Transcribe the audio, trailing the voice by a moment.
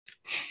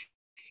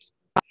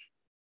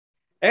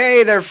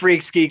Hey there,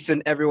 freaks, geeks,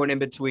 and everyone in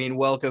between.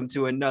 Welcome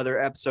to another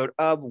episode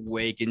of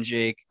Wake and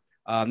Jake.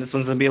 This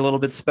one's gonna be a little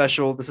bit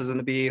special. This is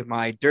gonna be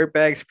my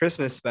Dirtbags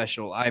Christmas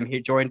special. I'm here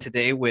joined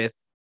today with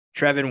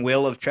Trev and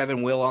Will of Trev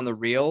and Will on the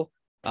Reel.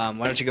 Why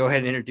don't you go ahead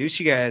and introduce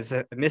you guys?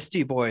 I missed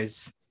you,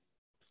 boys.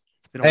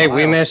 It's been a Hey,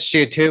 we while. missed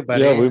you too,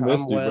 buddy. Yeah, we I'm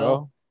missed you,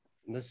 Will.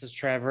 bro. This is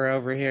Trevor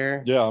over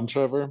here. Yeah, I'm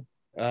Trevor.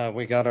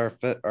 We got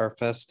our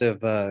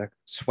festive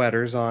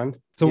sweaters on.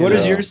 So, You what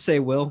does know. yours say,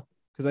 Will?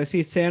 Because I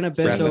see Santa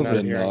bent Santa's Repping over.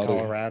 up here in naughty.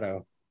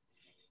 Colorado.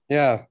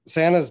 Yeah,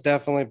 Santa's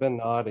definitely been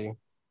naughty.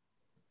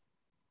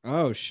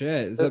 Oh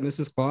shit! Is that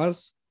Mrs.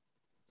 Claus?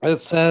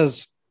 It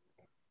says,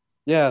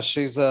 yeah,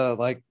 she's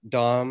like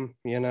Dom,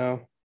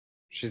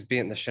 she's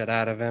beating the shit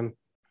out of him.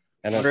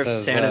 I And it wonder if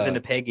says, Santa's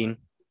into pegging.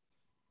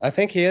 I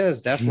think he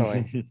is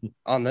definitely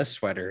on this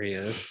sweater. He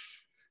is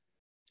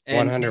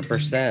And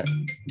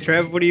 100%.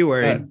 Trev, what are you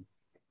wearing?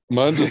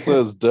 Mine just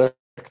says deck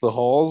the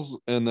halls,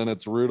 and then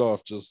it's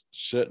Rudolph just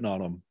shitting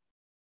on them.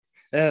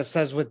 It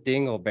says with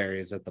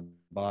dingleberries at the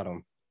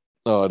bottom.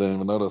 Oh, I didn't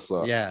even notice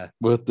that. Yeah.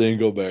 With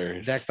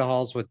dingleberries. Deck the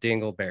halls with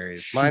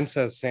dingleberries. Mine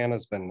says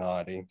Santa's been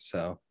naughty,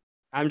 so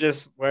I'm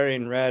just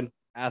wearing red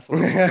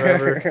assholes live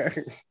forever,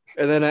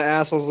 and then an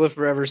assholes live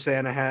forever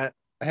Santa hat.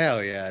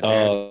 Hell yeah, dude.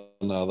 Oh,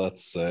 no,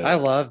 that's sick. I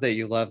love that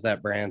you love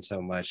that brand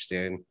so much,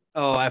 dude.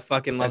 Oh, I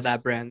fucking love That's-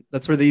 that brand.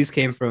 That's where these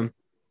came from.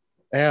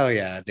 Hell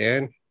yeah,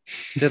 dude.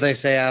 Did they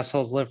say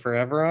assholes live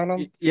forever on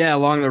them? Yeah,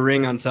 along the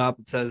ring on top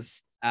it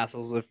says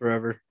assholes live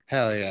forever.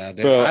 Hell yeah,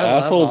 dude. Bro, I love all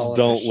assholes of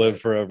don't this live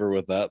shit. forever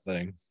with that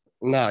thing.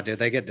 No, dude,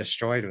 they get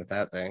destroyed with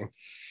that thing.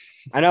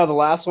 I know the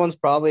last one's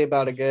probably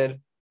about a good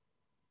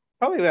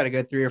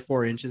 3 or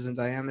 4 inches in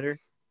diameter.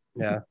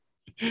 Yeah,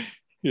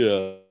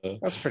 Yeah.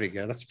 that's pretty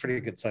good. That's a pretty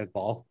good sized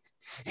ball.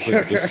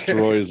 It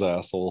destroys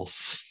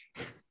assholes.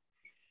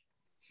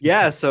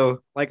 Yeah, so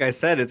like I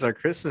said, it's our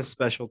Christmas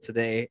special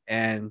today,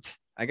 and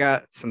I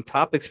got some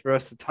topics for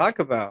us to talk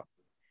about.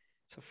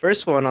 So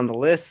first one on the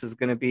list is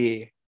gonna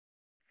be,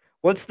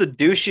 what's the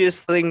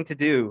douchiest thing to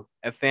do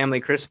at family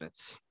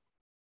Christmas?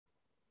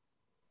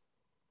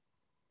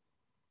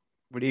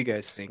 What do you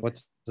guys think?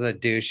 What's the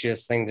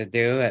douchiest thing to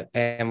do at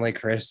family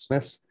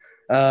Christmas?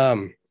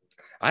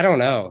 I don't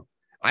know.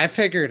 I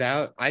figured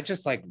out, I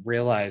just like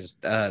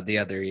realized the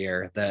other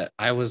year that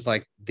I was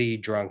like the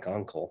drunk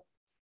uncle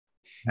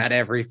at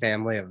every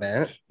family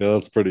event. Yeah,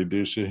 that's pretty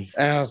douchey.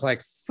 And I was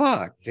like,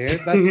 fuck,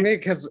 dude, that's me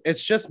because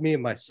it's just me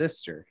and my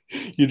sister.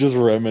 You just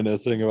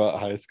reminiscing about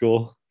high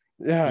school.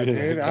 Yeah, Yeah.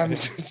 dude. I'm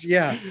just,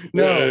 yeah.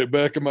 No, Hey,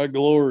 back in my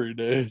glory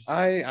days.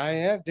 I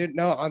am, dude.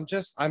 No,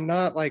 I'm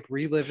not like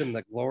reliving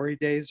the glory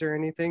days or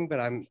anything, but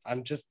I'm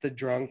just the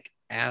drunk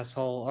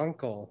asshole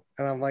uncle.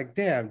 And I'm like,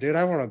 damn, dude,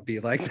 I want to be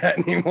like that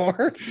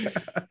anymore.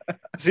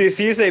 So you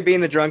say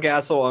being the drunk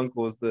asshole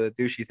uncle is the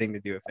douchey thing to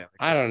do at family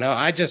I don't know.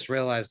 I just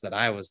realized that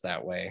I was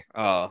that way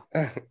Oh,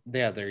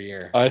 the other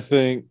year. I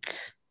think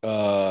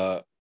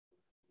like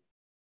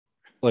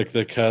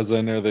the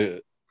cousin or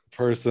the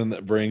person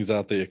that brings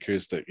out the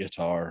acoustic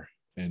guitar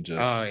and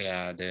just Oh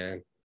yeah,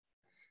 dude.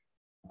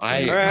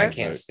 I Alright.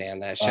 can't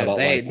stand that I shit. don't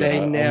They like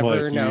that. I'm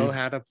never like, know you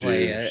how to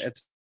play douche. it.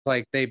 It's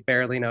like they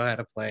barely know how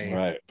to play.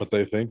 right, but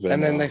they think they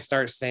And then know. they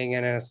start singing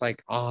and it's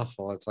like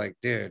awful. It's like,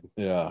 dude.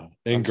 Yeah,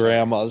 and I'm sorry.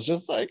 grandma's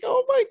just like,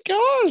 oh my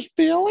gosh,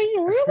 Billy,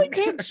 really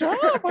good job.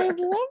 I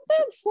love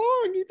that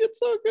song. You did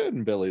so good.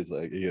 And Billy's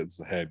like, his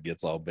head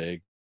gets all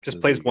big.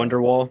 just plays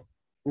Wonderwall.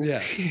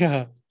 Yeah.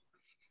 Yeah.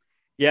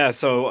 Yeah,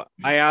 so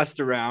I asked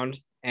around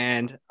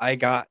and I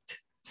got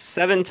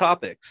 7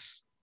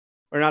 topics,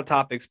 or not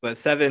topics, but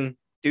 7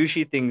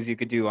 douchey things you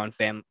could do on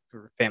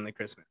for family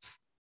Christmas.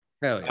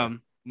 Hell yeah.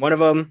 One of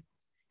them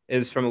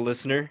is from a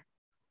listener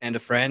and a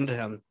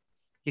friend.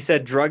 He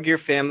said, drug your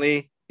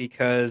family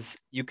because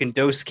you can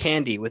dose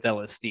candy with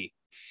LSD.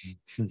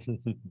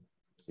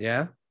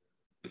 Yeah.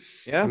 I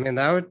Yeah. mean,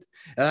 that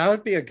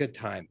would be a good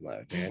time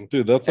though, dude.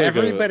 Dude, that's like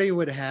Everybody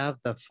would have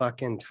the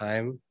fucking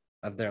time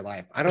of their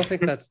life. I don't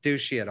think that's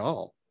douchey at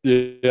all.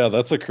 yeah,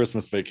 that's a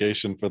Christmas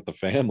vacation for the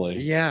family.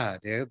 Yeah,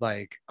 dude.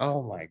 Like,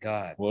 oh my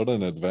God. What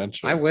an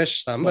adventure. I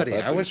wish not somebody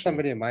that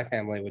douchey. in my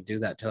family would do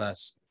that to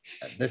us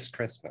this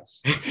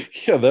Christmas.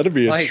 Yeah, that'd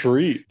be a Like,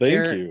 treat. Thank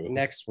Here you.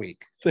 next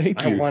week.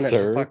 Thank I you, want it to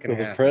sir, fucking for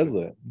the happen.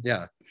 present.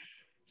 Yeah.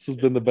 This has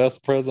been the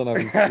best present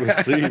I've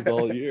received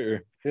all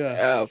year.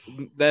 Yeah.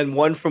 Then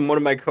one from one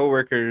of my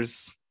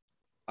coworkers,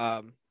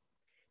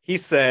 he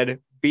said,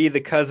 be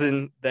the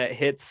cousin that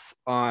hits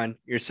on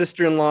your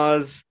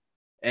sister-in-laws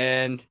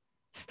and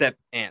step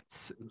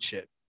aunts and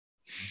shit.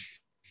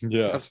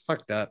 Yeah. That's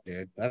fucked up,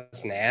 dude.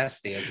 That's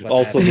nasty. Is what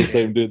Also that the is,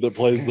 same dude that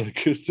plays the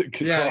acoustic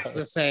guitar. Yeah, it's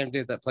the same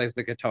dude that plays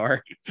the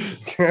guitar.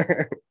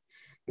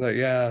 Like,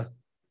 yeah.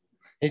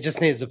 He just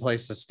needs a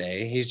place to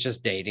stay. He's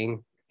just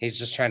dating. He's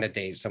just trying to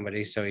date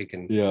somebody so he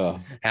can Yeah.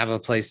 have a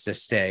place to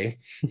stay.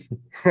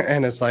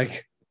 And it's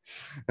like,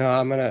 no,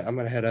 I'm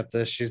gonna head up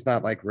this. She's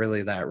not like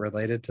really that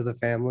related to the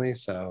family,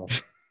 so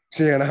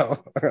you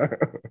know.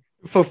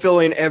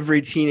 Fulfilling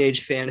every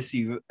teenage fantasy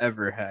you've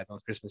ever had on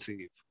Christmas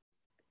Eve.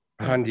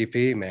 Hundy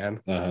P, man.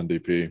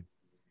 DP.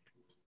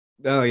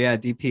 Oh yeah,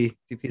 DP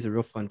is a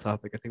real fun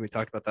topic. I think we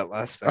talked about that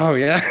last time. Oh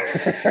yeah.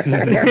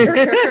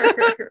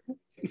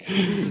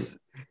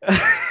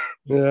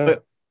 Yeah.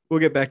 But we'll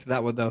get back to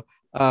that one though.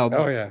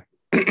 Oh yeah.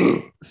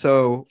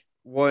 So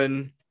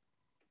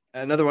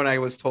another one I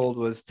was told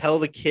was tell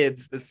the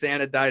kids that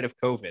Santa died of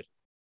COVID.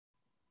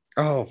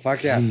 Oh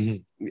fuck yeah.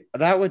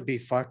 That would be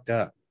fucked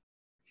up.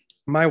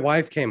 My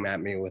wife came at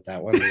me with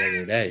that one the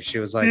other day. She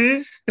was like,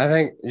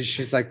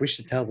 she's like, we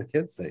should tell the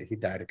kids that he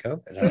died of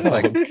COVID. I was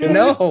like, Okay.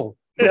 no,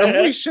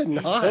 we should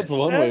not. That's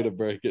one way to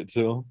break it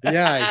to them.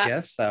 Yeah, I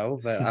guess so.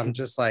 But I'm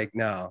just like,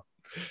 no,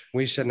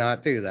 we should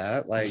not do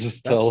that. Like,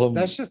 Just tell them.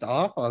 That's just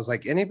awful. I was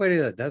like, anybody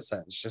that does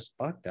that is just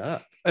fucked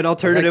up. An I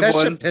was like, alternative that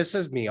one. shit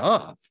pisses me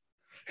off.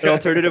 An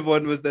alternative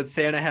one was that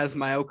Santa has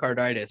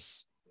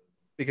myocarditis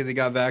because he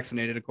got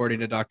vaccinated, according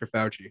to Dr.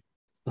 Fauci.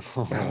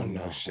 Oh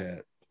no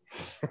shit.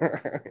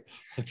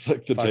 Looks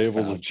like the Fuck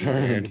tables Fauci, have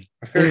turned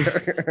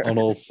dude. on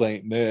old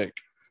Saint Nick.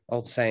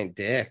 Old Saint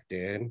Dick,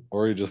 dude.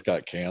 Or he just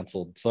got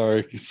canceled.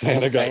 Sorry,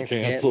 Santa Old got Saint's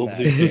getting canceled. that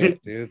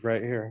dick, dude,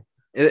 right here.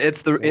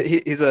 He's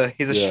a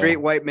Yeah.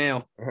 straight white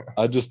male.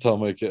 I just tell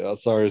my kid,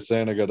 sorry,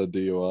 Santa got a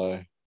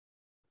DUI.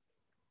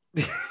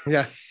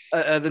 Yeah.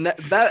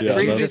 That Yeah,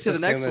 brings me that's- to the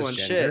next assume one.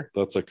 his Shit. gender.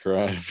 That's a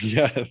crime.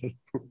 Yeah.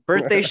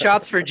 Birthday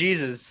shots for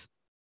Jesus.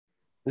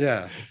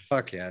 Yeah.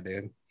 Fuck yeah,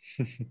 dude.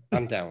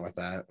 I'm down with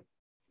that.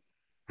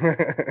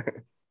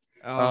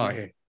 Oh,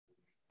 here.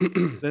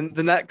 Then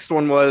the next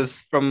one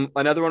was from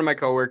another one of my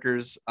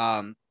coworkers.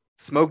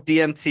 Smoke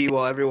DMT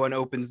while everyone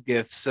opens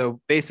gifts. So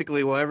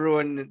basically, while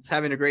everyone is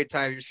having a great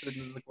time, you're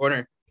sitting in the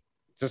corner.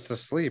 Just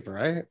asleep,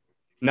 right?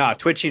 Nah,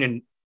 twitching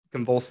and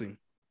convulsing.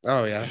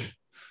 Oh yeah.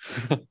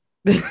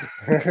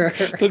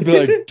 They'd be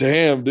like,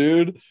 damn,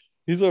 dude.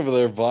 He's over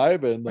there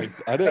vibing. Like,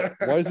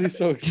 why is he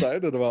so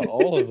excited about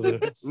all of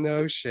this?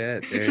 No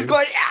shit, dude. He's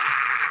going,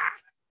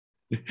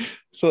 ah!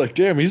 So like,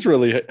 damn, he's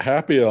really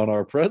happy on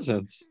our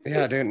presence.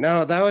 Yeah, dude.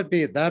 No,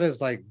 that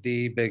is like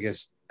the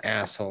biggest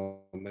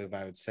asshole move,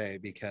 I would say,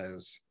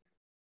 because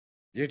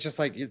you're just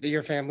like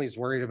your family's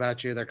worried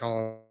about you. They're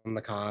calling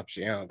the cops,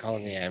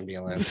 calling the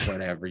ambulance,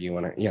 whatever you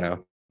want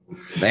to,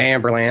 the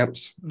amber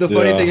lamps. The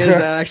funny Yeah. thing is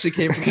that actually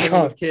came from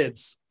someone with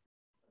kids.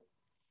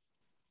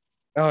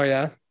 Oh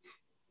yeah.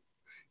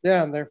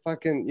 Yeah, and they're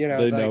fucking,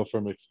 They know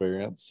from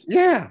experience.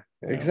 Yeah,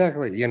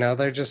 exactly.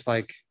 They're just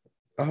like,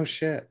 oh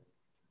shit.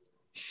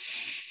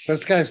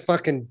 This guy's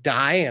fucking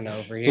dying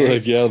over here. Like,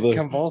 He's yeah,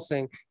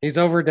 convulsing. He's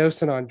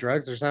overdosing on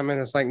drugs or something.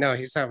 It's like, no,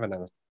 he's having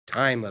a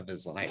time of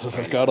his life.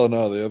 like, I don't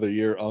know. The other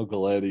year,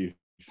 Uncle Eddie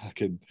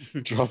fucking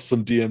dropped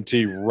some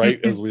DMT right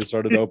as we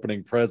started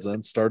opening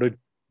presents, started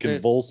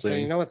convulsing. So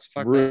you know what's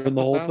fucked ruined up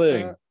the whole about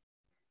thing. that?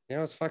 You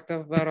know what's fucked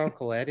up about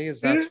Uncle Eddie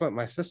is that's what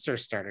my sister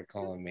started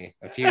calling me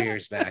a few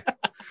years back.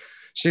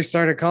 She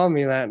started calling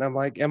me that, and I'm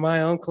like, "Am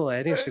I Uncle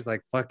Eddie?" She's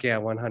like, "Fuck yeah,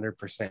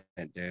 100%,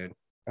 dude."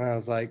 And I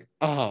was like,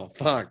 "Oh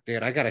fuck,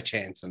 dude, I gotta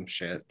change some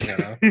shit."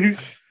 Yeah.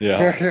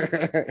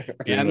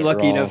 Yeah, I'm it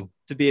lucky enough wrong.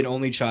 to be an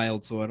only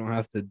child, so I don't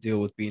have to deal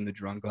with being the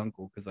drunk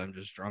uncle because I'm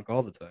just drunk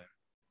all the time.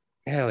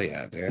 Hell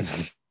yeah, dude.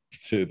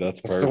 Dude,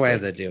 that's That's the way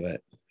perfect. to do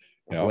it.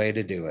 Yeah. Way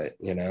to do it,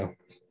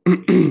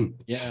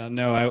 Yeah,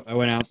 no, I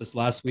went out this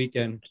last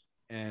weekend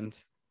and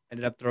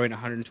ended up throwing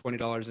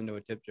 $120 into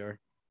a tip jar.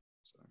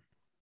 So.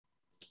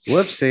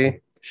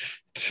 Whoopsie.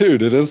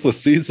 Dude, it is the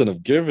season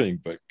of giving,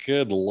 but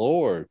good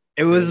lord.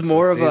 It was It's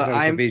more the of a season to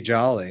I'm be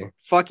jolly.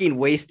 fucking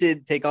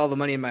wasted. Take all the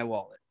money in my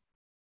wallet.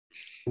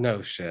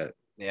 No shit.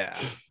 Yeah.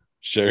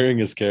 Sharing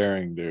is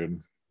caring,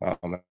 dude. Oh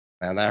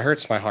man, that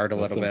hurts my heart a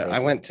That's little bit. I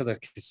impressive. went to the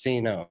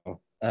casino.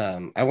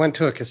 I went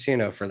to a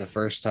casino for the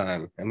first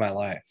time in my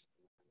life.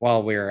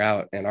 While we were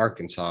out in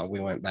Arkansas, we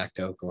went back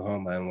to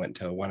Oklahoma and went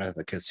to one of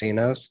the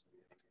casinos.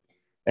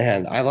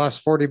 And I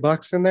lost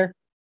 $40 in there.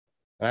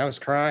 And I was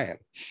crying.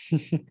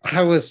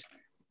 I was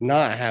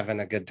not having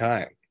a good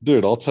time.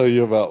 Dude, I'll tell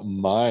you about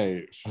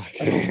my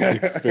fucking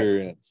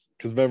experience.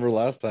 Because remember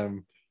last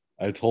time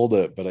I told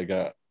it, but I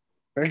got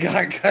I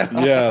got cut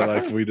yeah, off.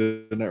 like we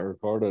didn't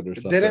record it or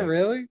something. Did it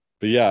really?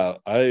 But yeah,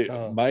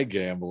 Oh. my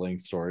gambling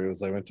story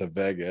was I went to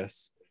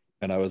Vegas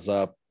and I was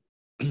up.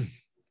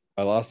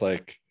 I lost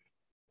like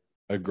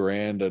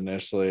 $1,000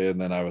 initially, and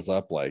then I was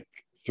up like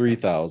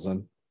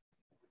 3,000.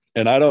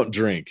 And I don't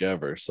drink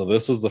ever, so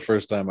this was the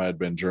first time I'd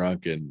been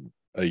drunk in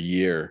a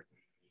year.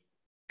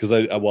 Because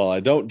I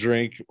don't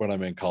drink when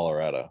I'm in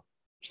Colorado,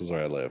 which is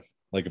where I live.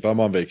 Like if I'm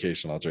on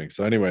vacation, I'll drink.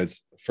 So,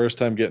 anyways, first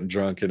time getting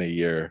drunk in a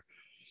year.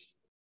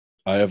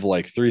 I have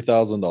like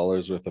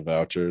 $3,000 worth of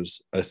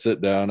vouchers. I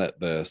sit down at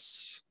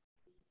this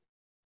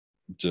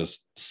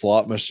just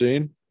slot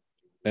machine,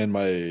 and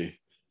I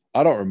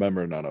don't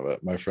remember none of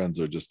it. My friends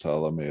are just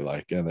telling me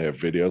like, and they have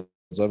videos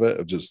of it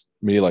of just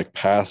me like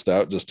passed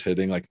out, just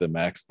hitting like the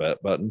max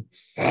bet button.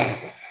 And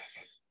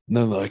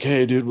then they're like,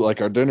 hey dude,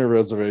 like our dinner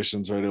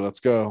reservation's ready, let's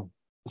go.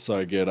 So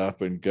I get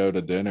up and go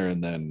to dinner,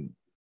 and then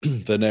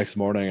the next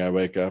morning I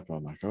wake up and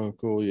I'm like, oh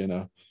cool,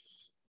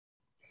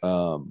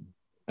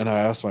 and I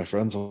asked my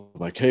friends, I'm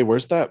like, hey,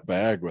 where's that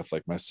bag with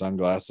like my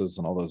sunglasses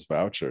and all those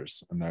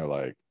vouchers? And they're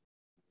like,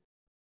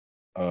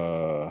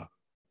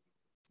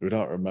 we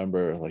don't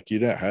remember. Like, you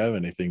didn't have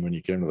anything when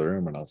you came to the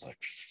room. And I was like,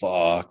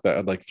 fuck, that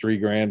had like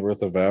 $3,000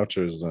 worth of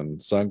vouchers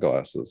and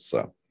sunglasses.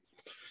 So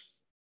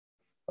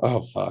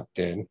Oh, fuck,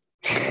 dude.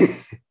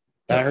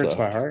 That hurts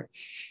my heart.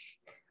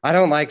 I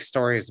don't like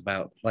stories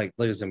about like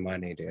losing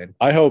money, dude.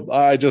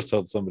 I just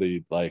hope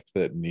somebody like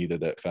that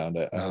needed it found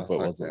it. I Oh, hope it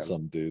fuck wasn't them.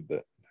 some dude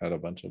that had a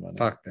bunch of money.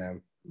 Fuck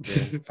them.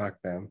 Dude,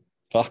 fuck them.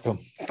 Fuck them.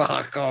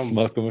 Fuck them.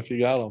 Smoke them if you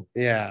got them.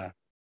 Yeah.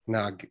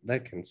 No, they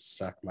can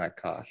suck my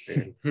cock,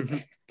 dude.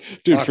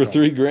 Dude, Fuck for 'em.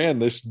 $3,000,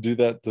 they should do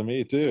that to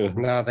me too.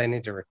 No, they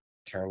need to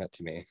return it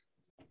to me.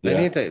 They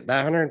need to,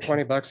 that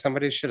 $120,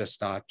 somebody should have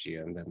stopped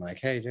you and been like,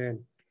 hey,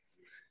 dude,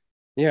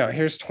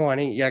 here's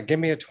 20. Yeah, give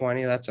me a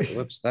 20. That's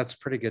a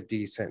pretty good,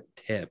 decent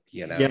tip,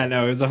 Yeah,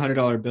 no, it was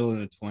 $100 bill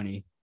and a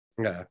 20.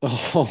 Yeah.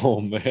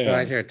 Oh man.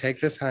 Like, here, take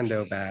this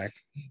hundo back.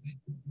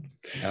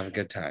 Have a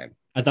good time.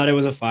 I thought it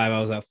was a 5. I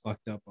was that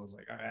fucked up. I was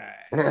like,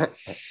 all right.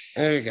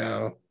 There you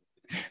go.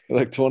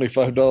 Like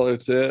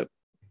 $25 tip.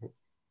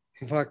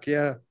 Fuck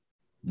yeah.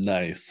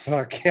 Nice.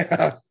 Fuck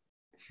yeah.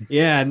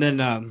 Yeah, and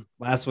then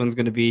last one's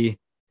gonna be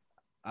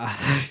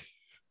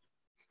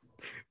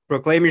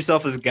proclaim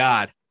yourself as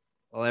God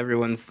while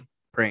everyone's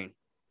praying.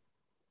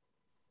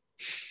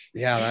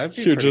 Yeah, that would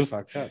be You're pretty just-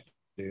 fucked up,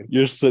 dude.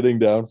 You're sitting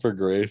down for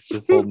grace,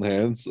 just holding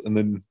hands, and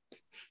then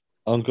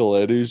Uncle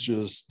Eddie's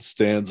just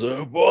stands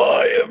up.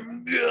 I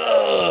am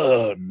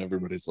God, and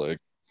everybody's like,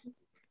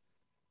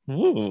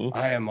 "Oh,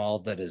 I am all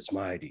that is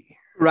mighty.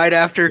 Right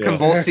after Yeah.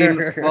 convulsing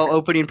while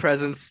opening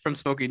presents from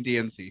smoking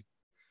DMT.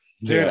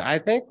 Dude, yeah." I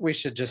think we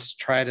should just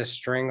try to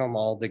string them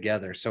all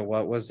together. So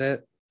what was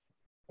it?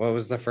 What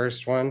was the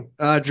first one?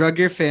 Drug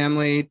your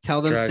family. Tell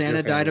them Drug your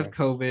Santa died of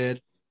family. COVID.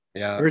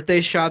 Yeah.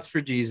 Birthday shots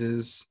for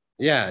Jesus.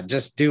 Yeah,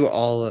 just do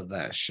all of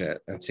that shit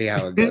and see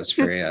how it goes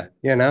for you,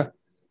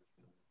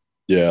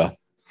 Yeah.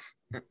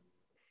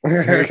 You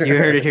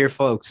heard it here,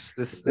 folks.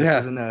 This Yeah.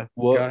 isn't a.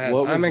 What, Go ahead.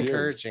 what was I'm yours?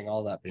 encouraging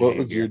all that behavior. What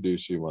was your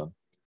douchey one?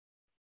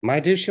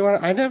 My douchey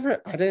one? I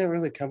didn't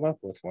really come up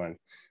with one.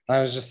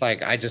 I was just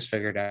like, I just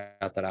figured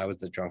out that I was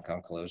the drunk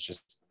uncle. It was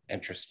just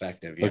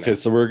introspective. Okay,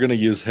 so we're gonna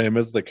use him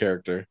as the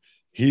character.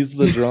 He's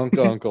the drunk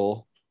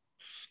uncle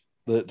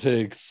that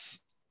takes.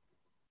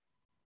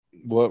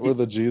 What were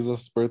the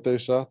Jesus birthday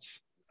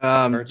shots?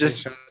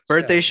 Just shots,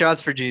 birthday yeah.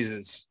 shots for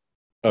Jesus.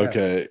 Yeah.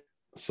 Okay,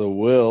 so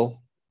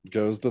Will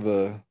goes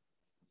to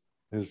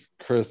his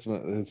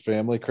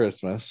family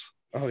Christmas.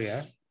 Oh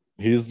yeah.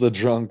 He's the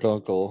drunk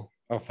uncle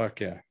Oh fuck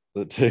yeah.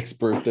 that takes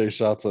birthday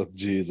shots with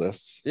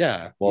Jesus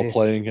Yeah. while me-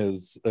 playing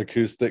his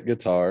acoustic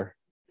guitar,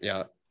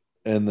 Yeah.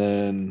 and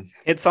then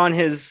It's on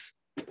his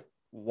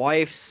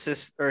wife's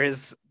sister,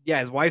 his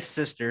wife's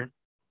sister.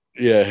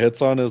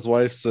 hits on his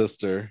wife's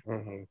sister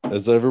Mhm.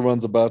 as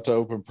everyone's about to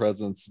open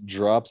presents,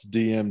 drops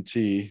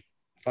DMT,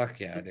 Fuck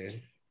yeah,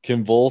 dude.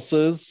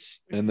 convulses,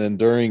 and then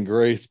during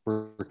grace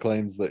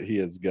proclaims that he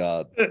is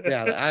God.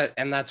 Yeah,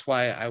 and that's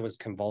why I was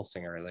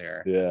convulsing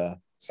earlier. Yeah.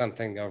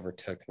 Something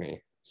overtook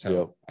me. So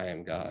Yep. I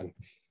am God.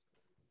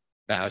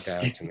 Bow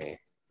down to me.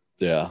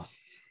 Yeah.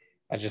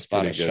 I just It's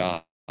bought a pretty good.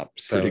 shop.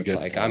 So Pretty it's good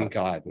like, plot. I'm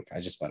God. I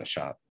just bought a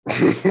shop.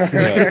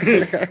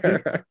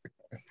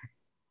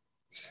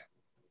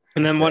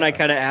 And then one I Yeah.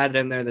 kind of added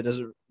in there that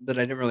I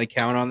didn't really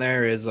count on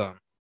there is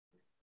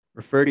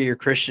refer to your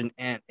Christian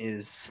aunt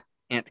as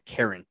Aunt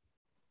Karen.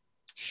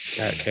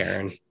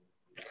 Karen.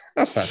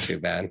 That's not too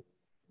bad.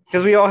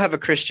 Because we all have a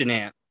Christian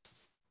aunt.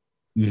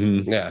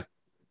 Mhm. Yeah.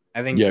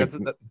 I think Yeah. that's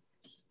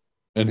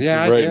And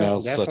Yeah, right yeah, now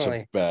is such definitely.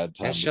 a bad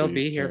time. And to she'll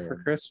be here Karen.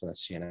 for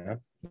Christmas, Yeah.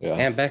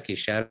 Aunt Becky.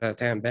 Shout out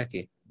to Aunt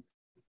Becky.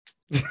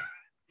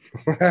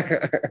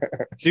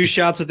 do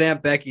shots with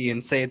Aunt Becky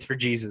and say it's for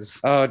Jesus.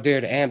 Oh,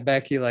 dude, Aunt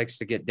Becky likes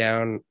to get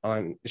down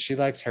on. She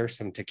likes her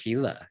some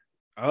tequila.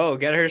 Oh,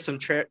 get her some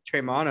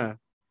Tremana.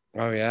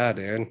 Oh yeah,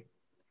 dude.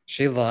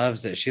 She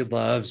loves it. She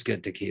loves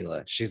good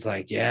tequila. She's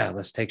like, yeah,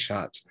 let's take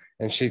shots.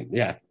 And she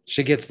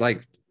gets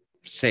like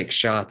 6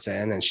 shots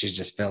in, and she's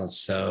just feeling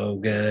so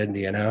good.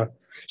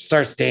 She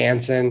starts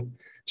dancing.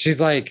 She's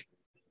like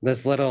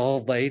this little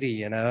old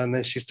lady, and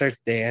then she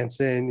starts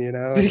dancing.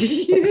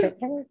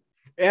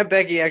 Aunt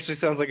Becky actually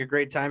sounds like a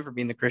great time for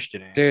being the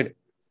Christian aunt.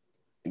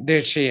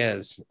 Dude, she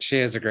is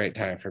a great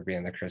time for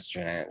being the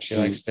Christian aunt. She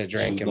likes to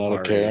drink she's and not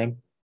party. a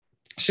Karen.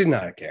 She's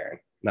not a Karen,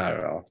 not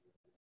at all.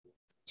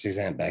 She's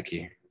Aunt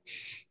Becky.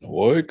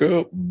 Wake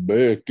up,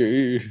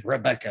 Becky.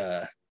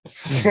 Rebecca.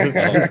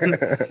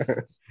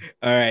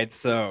 All right,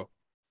 so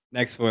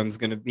next one's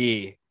gonna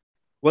be,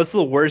 what's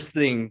the worst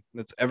thing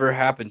that's ever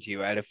happened to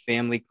you at a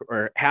family,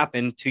 or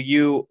happened to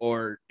you,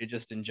 or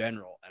just in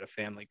general at a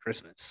family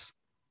Christmas?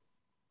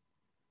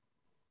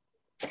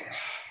 I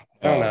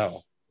don't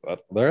know.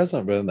 There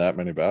hasn't been that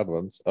many bad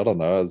ones. I don't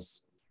know. I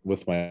was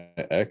with my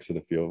ex at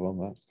a few of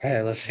them.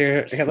 Hey, let's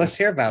hear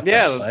about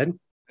Yeah, that, bud.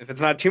 if it's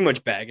not too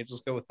much baggage,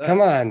 just go with that.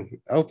 Come on,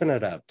 open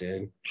it up,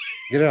 dude.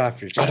 Get it off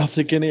your chest. I don't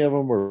think any of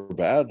them were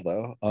bad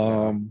though.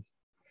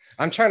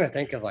 I'm trying to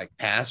think of like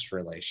past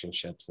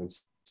relationships and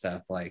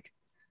stuff. Like,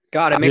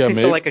 God, it makes Yeah, me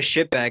maybe- feel like a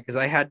shitbag because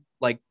I had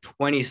like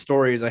 20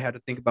 stories. I had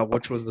to think about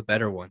which was the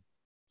better one.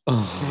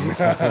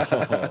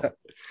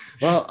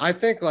 Well, I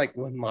think like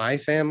with my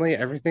family,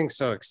 everything's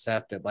so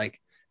accepted. Like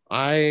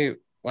I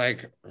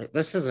like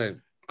this is a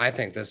I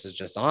think this is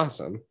just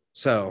awesome.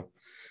 So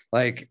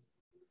like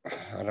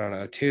I don't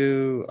know,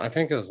 I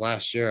think it was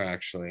last year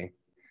actually.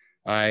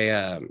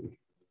 I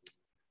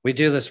we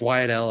do this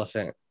white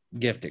elephant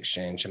gift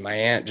exchange, and my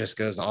aunt just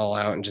goes all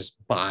out and just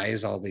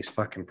buys all these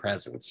fucking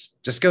presents.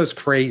 Just goes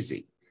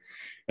crazy.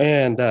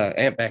 And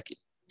Aunt Becky,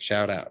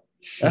 shout out.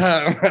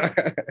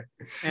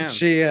 Damn.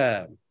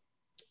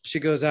 She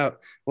goes out.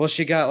 Well,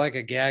 she got like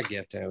a gag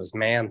gift, and it was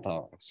man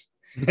thongs.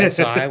 And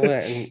so I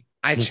went and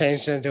I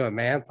changed into a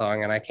man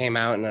thong, and I came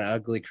out in an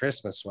ugly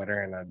Christmas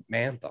sweater and a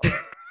man thong.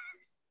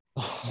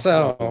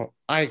 So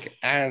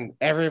and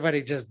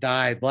everybody just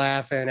died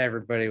laughing.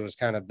 Everybody was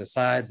kind of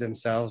beside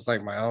themselves.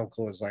 Like my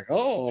uncle was like,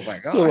 "Oh my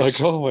gosh!" They're like,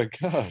 "Oh my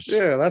gosh,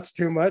 yeah, that's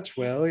too much,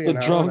 Will." the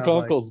drunk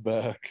uncle's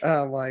back.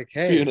 I'm like,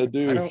 hey, being a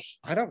douche.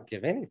 I don't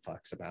give any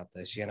fucks about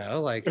this,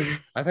 Like,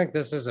 I think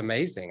this is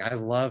amazing. I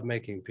love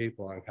making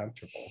people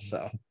uncomfortable.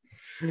 So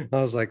I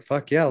was like,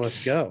 fuck yeah, let's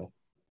go.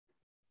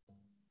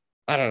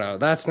 I don't know.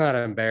 That's not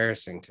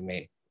embarrassing to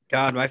me.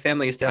 God, my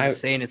family used to have a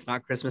saying, "It's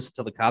not Christmas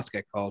until the cops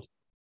get called."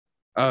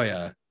 Oh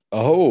yeah.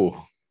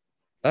 Oh,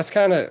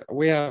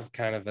 we have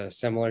kind of a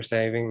similar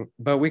saving,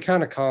 but we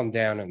kind of calm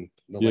down in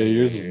the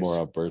yours is more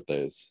on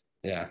birthdays.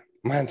 Yeah,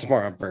 mine's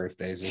more on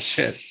birthdays and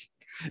shit.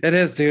 It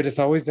is, dude. It's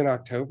always in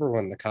October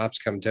when the cops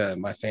come to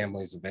my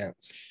family's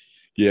events.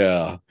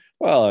 Yeah.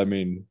 Well, I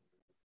mean,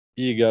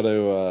 you got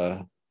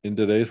to, in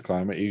today's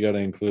climate, you got to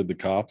include the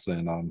cops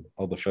in on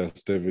all the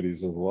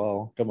festivities as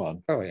well. Come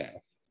on. Oh, yeah.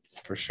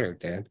 For sure,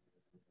 Dad.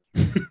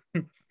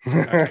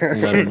 Let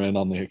them in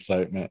on the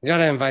excitement. You got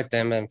to invite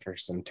them in for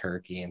some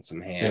turkey and some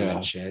ham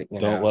and shit.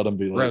 Don't let them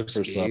be late Roast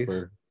for beef.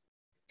 supper.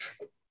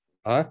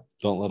 Huh?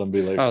 Don't let them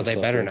be late. Oh, they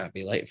better not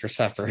be late for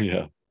supper.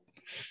 Yeah.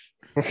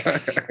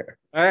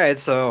 All right,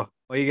 so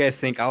what do you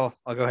guys think? I'll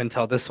go ahead and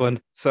tell this one.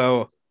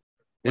 So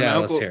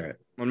let's hear it.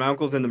 When my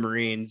uncle's in the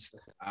Marines,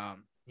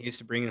 he used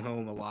to bring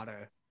home a lot of,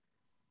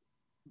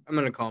 I'm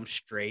gonna call them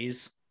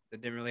strays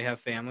that didn't really have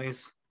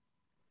families,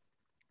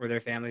 or their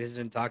families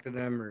didn't talk to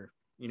them, or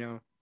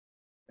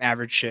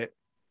average shit.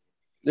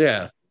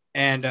 Yeah.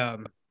 And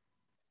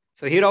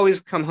so he'd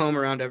always come home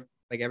around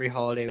every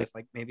holiday with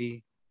like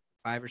maybe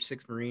 5 or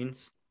 6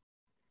 Marines.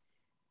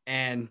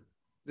 And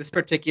this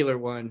particular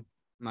one,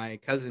 my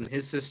cousin,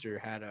 his sister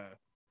had a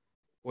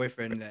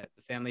boyfriend that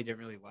the family didn't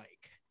really like.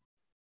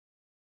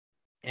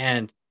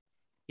 And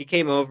he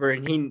came over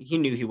and he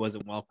knew he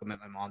wasn't welcome at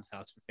my mom's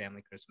house for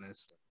family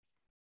Christmas.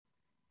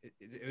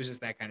 It was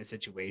just that kind of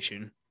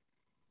situation.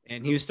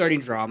 And he was starting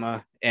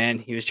drama, and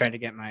he was trying to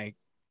get my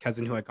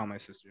cousin, who I call my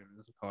sister, and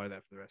we'll call her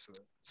that for the rest of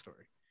the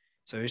story.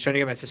 So he was trying to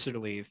get my sister to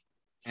leave.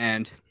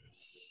 And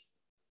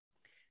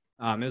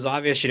it was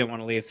obvious she didn't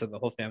want to leave, so the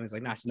whole family's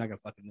like, "Nah, she's not gonna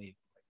fucking leave.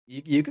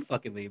 You can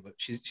fucking leave, but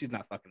she's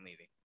not fucking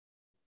leaving."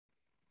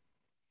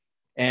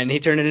 And he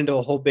turned it into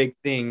a whole big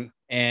thing.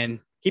 And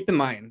keep in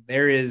mind,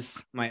 there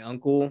is my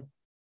uncle,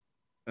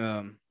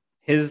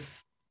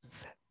 his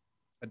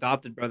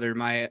adopted brother,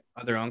 my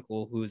other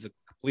uncle, who's a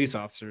police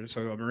officer,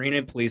 so a Marine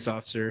and police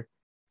officer,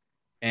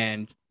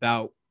 and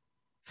about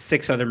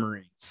 6 other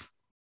Marines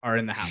are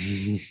in the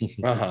house.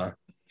 Uh-huh.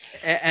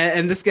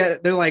 And this guy,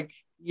 they're like,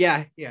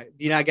 yeah. Do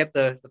you not get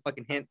the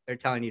fucking hint? They're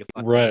telling you to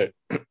fuck. Right.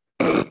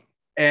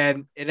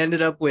 And it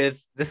ended up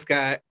with this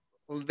guy.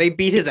 They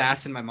beat his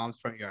ass in my mom's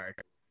front yard.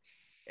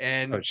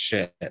 And oh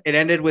shit! It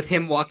ended with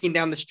him walking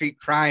down the street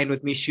crying,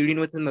 with me shooting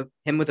with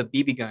him with a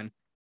BB gun,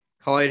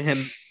 calling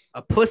him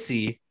a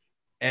pussy,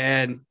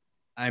 and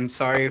I'm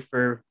sorry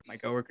for my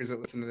coworkers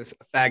that listen to this,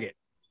 a faggot.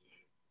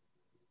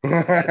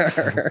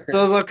 So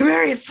I was like, "Come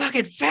here, you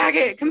fucking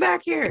faggot! Come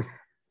back here!"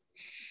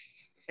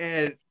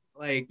 And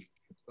like,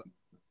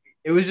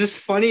 it was just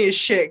funny as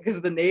shit because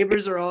the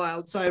neighbors are all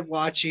outside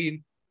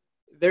watching.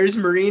 There's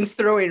Marines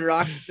throwing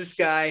rocks at this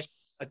guy.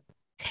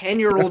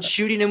 10-year-old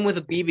shooting him with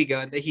a BB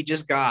gun that he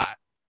just got.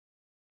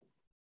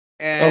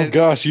 And, oh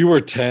gosh, you were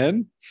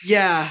 10?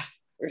 Yeah.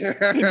 You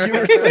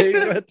were saying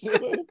that to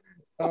him?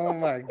 Oh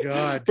my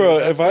god, dude, bro!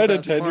 If I had a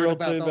 10-year-old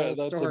say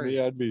that to me,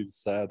 I'd be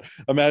sad.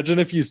 Imagine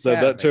if you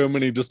said that to him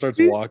and he just starts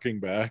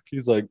walking back.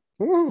 He's like,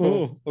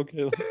 "Oh,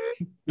 okay."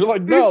 You're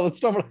like, "No,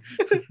 that's not."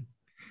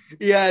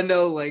 Yeah,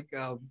 no, like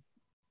I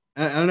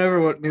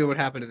never knew what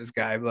happened to this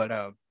guy, but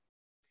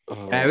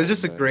it was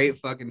just a great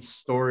fucking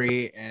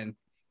story. And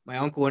my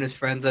uncle and his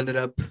friends ended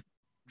up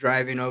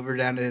driving over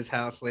down to his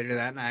house later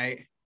that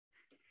night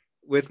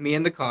with me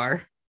in the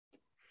car.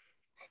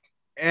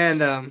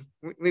 And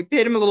we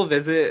paid him a little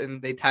visit,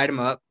 and they tied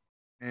him up.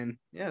 And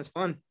yeah, it's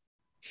fun.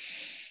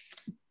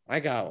 I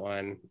got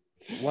one.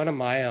 One of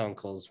my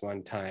uncles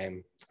one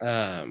time,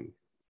 it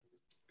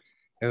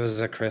was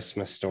a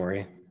Christmas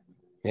story,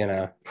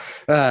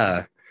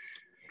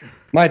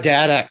 my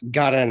dad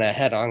got in a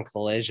head-on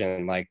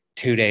collision like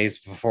 2 days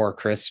before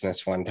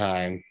Christmas one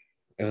time.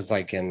 It was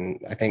like in,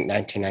 I think,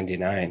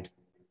 1999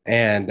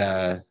 and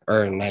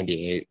or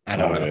 98. I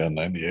don't know. Yeah,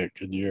 98,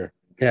 good year.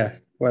 Yeah,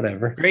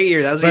 whatever. Great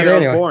year. That was the year I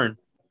was born.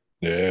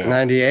 Yeah.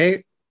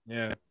 98?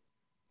 Yeah.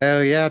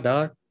 Hell yeah,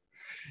 dog.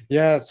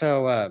 Yeah,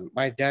 so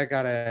my dad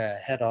got a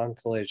head-on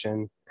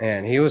collision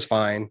and he was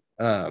fine.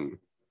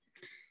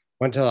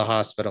 Went to the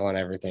hospital and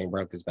everything,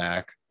 broke his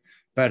back.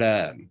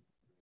 But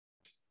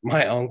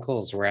my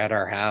uncles were at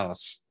our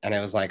house and it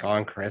was like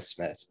on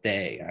Christmas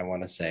Day, I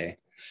want to say.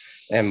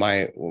 And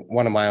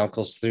one of my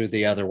uncles threw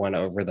the other one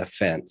over the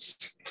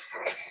fence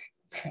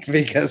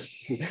because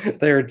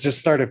they were just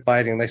started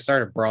fighting. They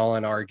started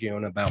brawling,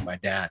 arguing about my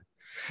dad.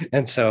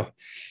 And so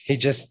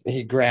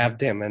he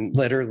grabbed him and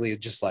literally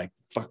just like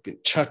fucking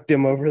chucked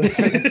him over the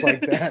fence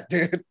like that,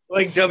 dude.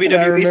 Like I WWE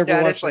remember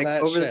status, watching like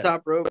that over the shit.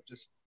 top rope.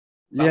 Just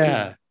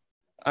Yeah.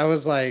 I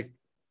was like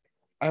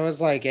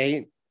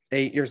 8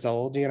 years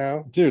old, you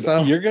know? Dude,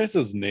 So, your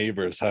guys'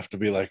 neighbors have to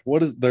be like,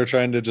 what is they're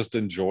trying to just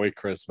enjoy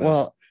Christmas.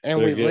 well, and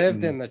They're we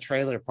lived getting- in the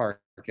trailer park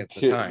at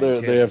the time.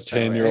 They have so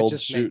it 10-year-olds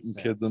just made shooting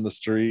kids in sense. the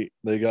street.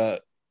 They got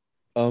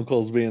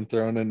uncles being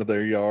thrown into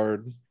their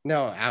yard.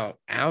 No,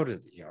 out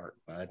of the yard,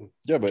 bud.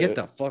 Yeah, but Get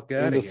the fuck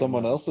out into of here,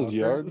 someone else's motherfucker.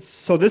 yard.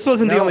 so this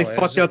wasn't the No, only it was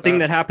fucked just up thing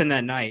that- that happened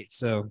that night.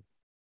 So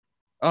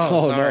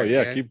Oh, no, sorry,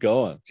 yeah, dude. keep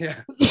going.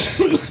 Yeah.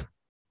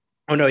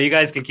 oh no, you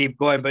guys can keep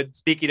going. But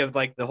speaking of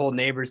like the whole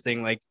neighbors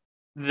thing, like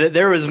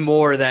there was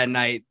more that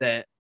night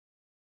that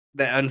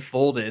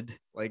unfolded.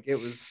 Like it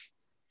was.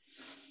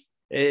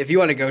 If you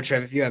want to go,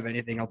 Trev, if you have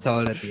anything, I'll tell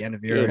it at the end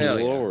of Good yours. Hell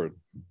yeah. Lord.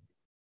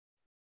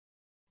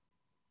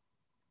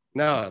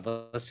 No,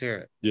 let's hear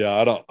it. Yeah,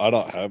 I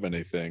don't have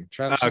anything.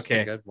 Trevor's just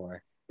Okay. a good boy.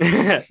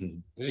 Yeah,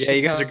 should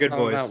you guys tell are good him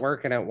boys. About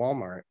working at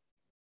Walmart.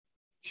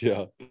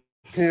 Yeah.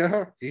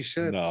 Yeah, you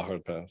should. No,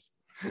 hard pass.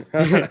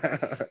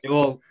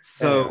 Well,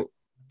 so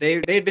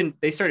they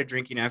started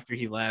drinking after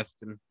he left,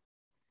 and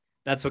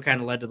that's what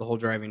kind of led to the whole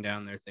driving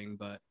down there thing.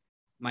 But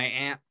my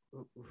aunt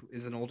who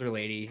is an older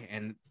lady,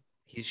 and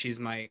she's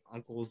my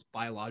uncle's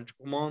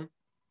biological mom,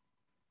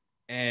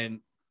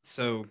 and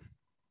so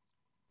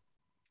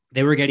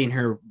they were getting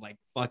her like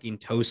fucking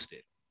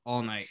toasted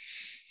all night.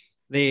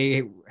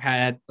 They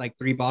had like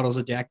 3 bottles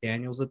of Jack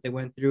Daniels that they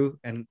went through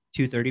and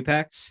 2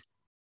 30-packs.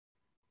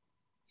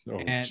 Oh,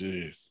 And-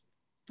 jeez.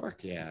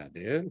 Fuck yeah,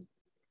 dude.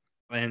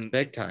 It's And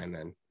big time,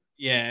 man.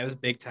 yeah, it was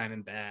big time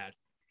and bad.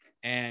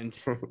 And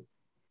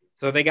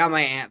so they got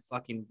my aunt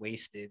fucking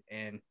wasted,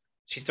 and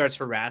she starts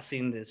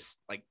harassing this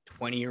like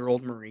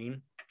 20-year-old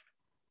Marine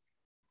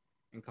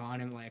and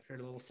calling him like her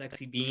little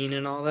sexy bean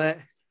and all that.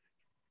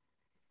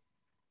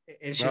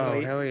 And she's Oh,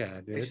 like, hell yeah,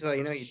 and dude. she's like,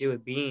 you know what you do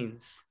with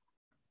beans?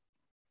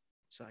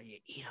 So you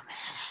eat them.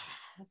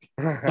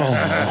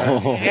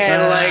 Oh.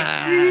 And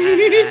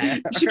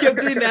like she kept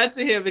doing that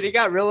to him, and he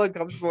got real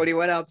uncomfortable when he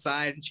went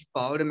outside, and she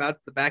followed him out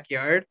to the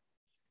backyard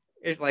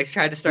and like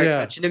tried to start Yeah.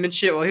 touching him and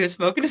shit while he was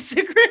smoking a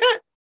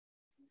cigarette.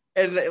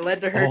 And it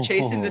led to her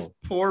chasing this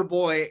poor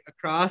boy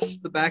across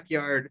the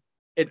backyard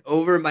and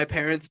over my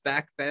parents'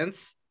 back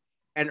fence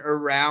and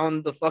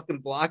around the fucking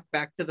block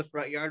back to the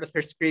front yard with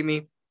her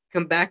screaming,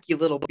 "Come back, you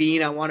little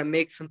bean. I want to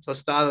make some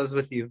tostadas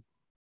with you."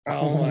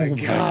 Oh my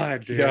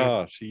god, dude.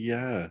 Gosh,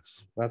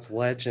 yes. That's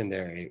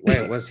legendary.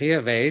 Wait, was he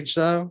of age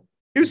though?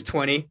 He was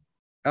 20.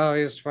 Oh,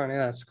 he was 20.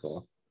 That's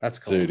cool. That's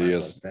cool. Dude, in he my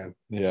is- book, then.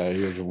 Yeah,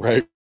 he was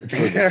right for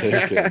the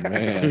taking,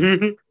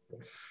 man.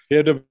 He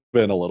had to have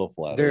been a little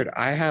flat. Dude,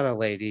 I had a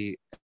lady.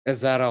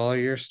 Is that all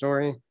your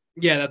story?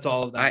 Yeah, that's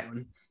all of that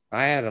one.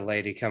 I had a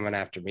lady coming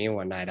after me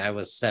one night. I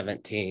was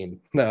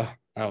 17. No,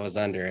 I was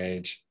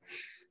underage.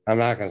 I'm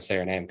not gonna say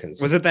her name because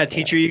Was it that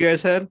teacher you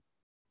guys had?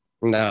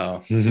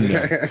 No.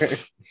 No.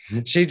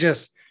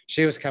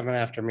 She was coming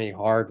after me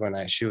hard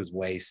when she was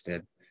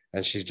wasted.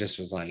 And she just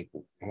was like,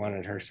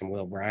 wanted her some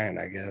Will Bryant,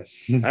 I guess.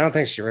 I don't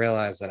think she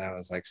realized that I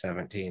was like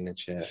 17 and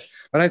shit.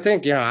 But I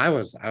think, I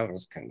was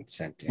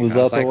consenting. Was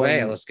I was that the like, hey,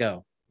 one- let's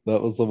go.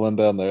 That was the one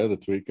down there, the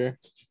tweaker.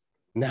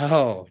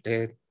 No,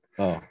 dude.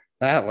 Oh,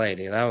 That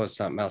lady, that was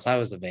something else. I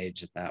was of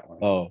age at that one.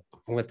 oh.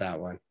 With that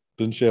one.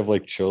 Didn't she have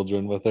like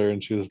children with her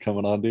and she was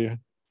coming on to you?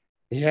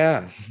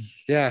 Yeah.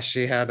 Yeah.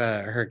 She had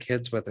her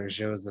kids with her.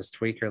 She was this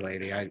tweaker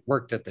lady. I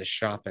worked at this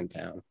shop in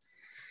town.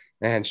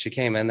 And she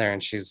came in there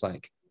and she was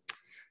like,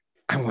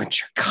 I want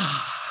your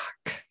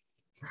cock.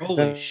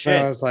 Holy And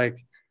shit. I was like,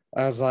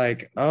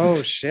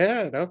 oh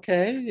shit.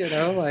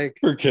 Okay. Like,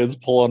 Her kids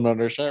pulling on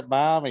her shirt,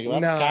 mommy.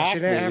 What's no, cock she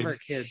didn't have mean?" her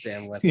kids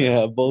in with her.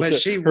 Yeah, bullshit.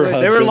 she Her would- They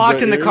were husband's locked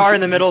right in the here. car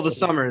in the middle of the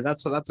summer.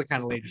 That's the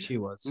kind of lady she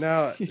was.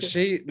 No,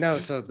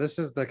 so this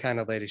is the kind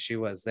of lady she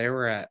was. They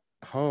were at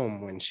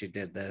home when she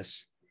did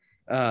this.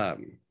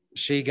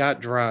 She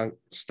got drunk,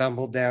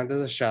 stumbled down to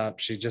the shop.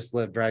 She just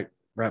lived right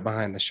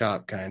behind the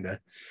shop, kind of.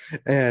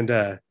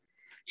 And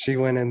she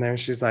went in there.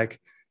 She's like,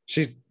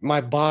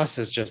 my boss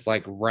is just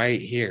like right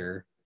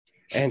here.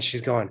 And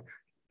she's going,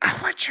 I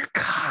want your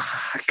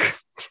cock.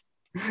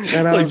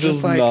 And I Like was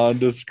just like,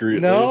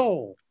 non-discreetly.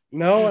 no.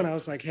 And I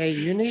was like, hey,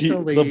 you need to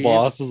leave. The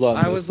boss is on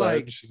I this was side.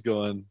 like- She's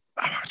going,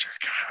 I want your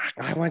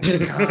cock. I want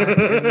your cock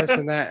and this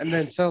and that. And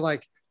then so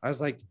like I was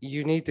like,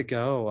 you need to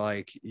go.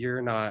 Like,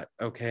 you're not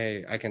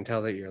okay. I can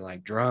tell that you're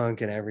like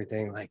drunk and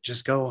everything. Like,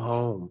 just go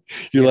home.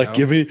 You're you like, know?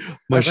 give me I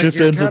my was like, shift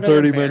 "You're ends in kinda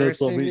 30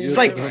 minutes. I'll embarrassing meet me you It's at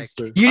like, the like,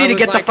 dumpster. you I need to was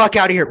get the like- fuck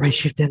out of here. My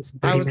shift ends in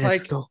I 30 was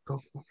minutes. like- Go,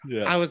 go.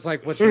 Yeah. I was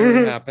like, what's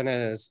really happening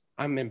is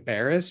I'm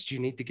embarrassed. You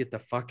need to get the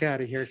fuck out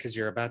of here because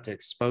you're about to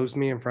expose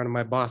me in front of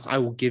my boss. I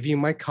will give you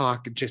my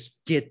cock. Just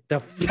get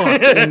the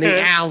fuck in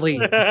the alley.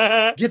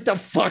 Get the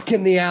fuck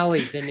in the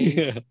alley,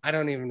 Denise. Yeah. I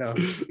don't even know.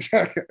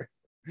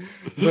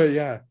 But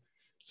yeah,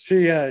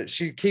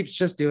 she keeps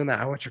just doing that.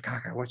 I want your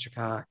cock. I want your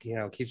cock. You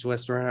know, keeps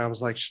whispering. I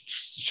was like,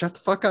 shut the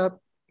fuck up.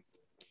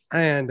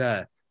 And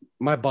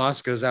my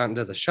boss goes out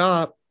into the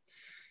shop,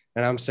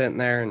 and I'm sitting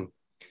there, and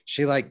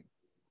she like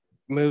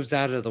moves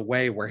out of the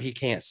way where he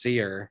can't see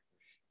her,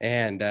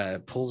 and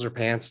pulls her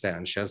pants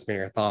down, shows me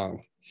her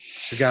thong.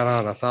 She got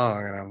on a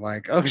thong, and I'm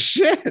like, oh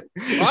shit.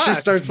 She Fuck.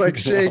 starts like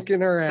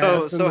shaking her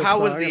ass. So in how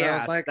was thong, the and I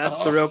ass? like, That's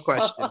oh, the real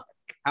question. fuck.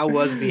 How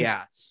was the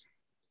ass?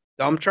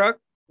 Dump truck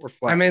or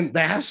flat? I mean,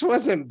 the ass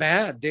wasn't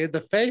bad, dude.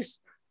 The face,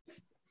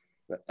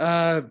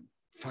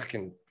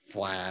 fucking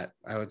flat,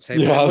 I would say.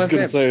 Yeah, But I it was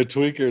gonna wasn't. say a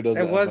tweaker doesn't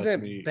It have much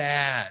wasn't meat.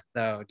 bad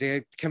though,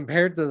 dude.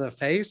 Compared to the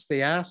face,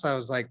 the ass, I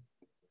was like,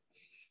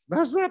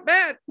 that's not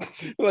bad.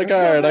 Like, That's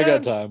all not right, I got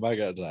bad. time. I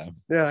got time.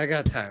 Yeah, I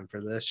got time for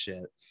this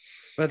shit.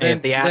 But Hey, then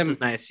if the ass then- is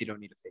nice, you don't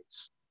need a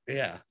face.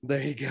 yeah,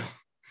 there you go.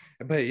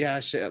 But yeah,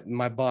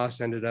 my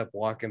boss ended up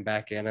walking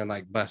back in and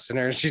like busting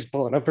her, and she's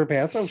pulling up her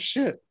pants. Oh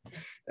shit!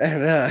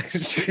 And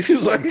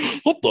she's like,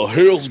 what the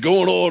hell's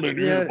going on in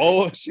yeah, here,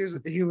 boy?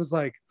 he was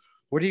like,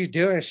 what are you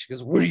doing? She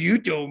goes, what are you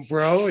doing,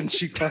 bro? And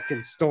she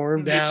fucking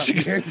stormed out. She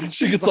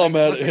She's gets all like,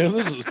 mad "What at the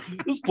him.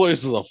 fuck?" This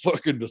place is a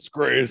fucking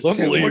disgrace. I'm She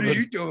said, what are leaving.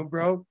 you doing,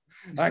 bro?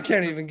 I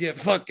can't even get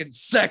fucking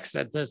sex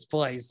at this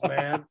place,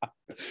 man.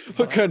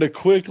 What kind of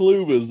quick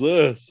lube is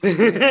this?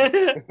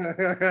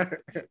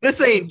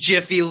 This ain't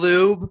Jiffy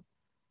Lube.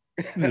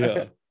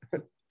 Yeah.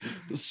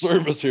 The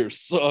service here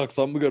sucks.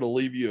 I'm gonna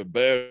leave you a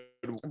bad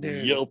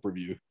Dude. Yelp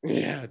review.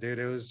 Yeah, dude,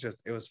 it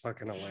was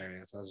fucking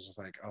hilarious. I was just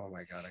like, oh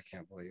my god, I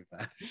can't believe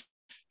that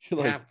You're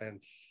like,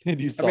 happened.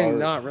 and you I saw mean, her,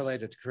 not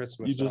related to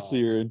Christmas. you at just all. see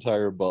your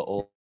entire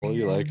butthole.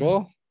 You're like,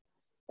 well,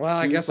 Well,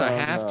 I she's guess I on,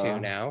 have to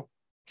now.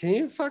 Can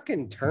you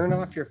fucking turn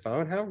off your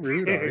phone? How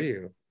rude are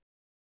you?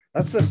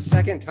 That's the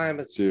second time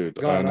it's dude,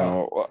 I gone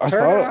off. know. I Turn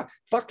it thought, off.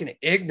 Fucking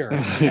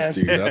ignorant. Man.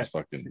 dude, that's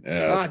fucking,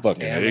 that's God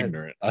fucking damn it.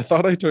 ignorant. I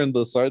thought I turned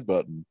the side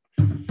button.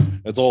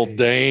 It's old Jeez.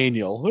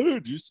 Daniel. Hey,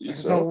 did you see It's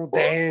South old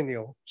Park?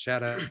 Daniel.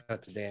 Shout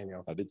out to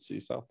Daniel. I did see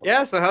South Park.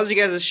 Yeah, so how's you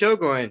guys' show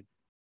going?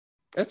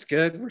 That's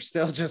good. We're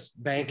still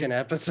just banking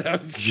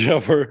episodes.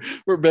 Yeah,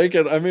 we're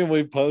making. I mean,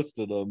 we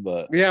posted them,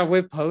 but Yeah,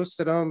 we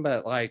posted them,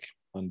 but like,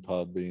 on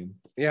Podbean.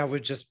 yeah, we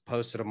just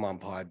posted them on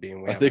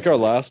Podbean. I think our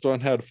last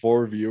one had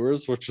 4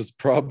 viewers, which is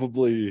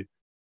probably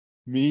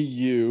me,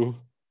 you,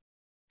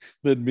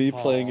 then me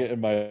playing Paul. it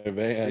in my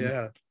van,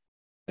 Yeah,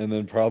 and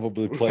then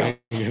probably playing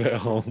it at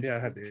home.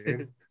 yeah,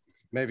 dude.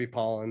 Maybe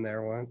Paul in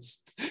there once.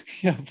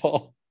 Yeah,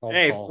 Paul. Oh,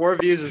 Hey, Paul. 4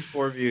 views is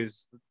 4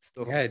 views. It's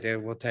still Hey,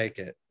 dude, we'll take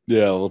it.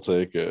 Yeah, we'll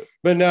take it.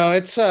 But no,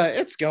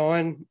 it's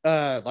going.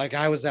 Like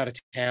I was out of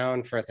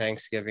town for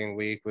Thanksgiving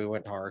week. We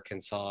went to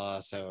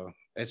Arkansas, so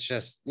it's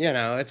just,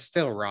 it's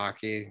still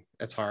rocky.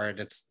 It's hard.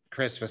 It's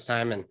Christmas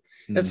time, and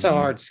it's so Mhm.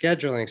 hard.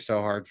 Scheduling's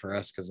so hard for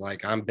us because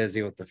like I'm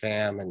busy with the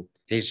fam, and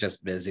he's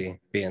just busy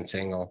being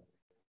single.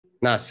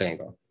 Not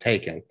single,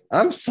 taken.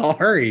 I'm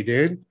sorry,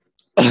 dude.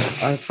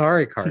 I'm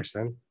sorry,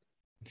 Carson.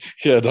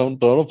 Yeah,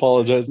 don't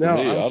apologize to No,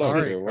 me. I'm I don't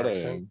sorry, care what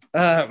Carson.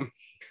 I am.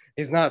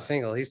 He's not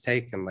single. He's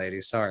taken,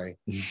 ladies. Sorry.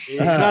 He's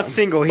not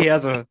single. He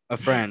has a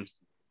friend.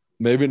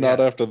 Maybe not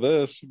Yeah. after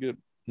this. You get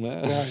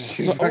nah. No,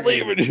 she's I'm fucking-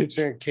 leaving you. she's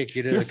gonna kick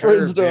you to Your the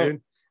friends curb, don't-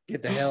 dude.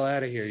 Get the hell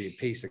out of here, you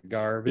piece of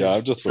garbage. Yeah,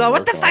 I've just So been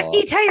what the working a fuck do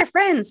you lot. tell your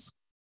friends?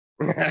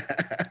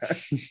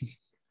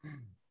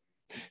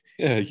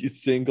 Yeah, you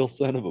single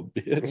son of a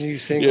bitch. You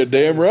single Yeah, son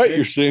damn of a right bitch.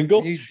 you're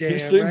single. You damn You're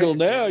single right,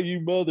 now, son. you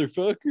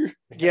motherfucker.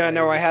 Yeah,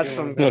 no, I had Just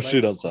some- doing No, that she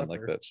like don't sound like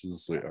slipper. that. She's a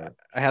sweetheart.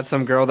 I had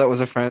some girl that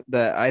was a friend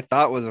that I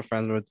thought was a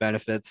friend with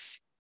benefits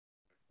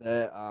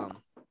that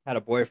had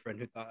a boyfriend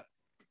who thought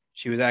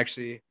she was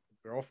actually a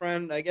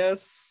girlfriend, I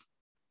guess.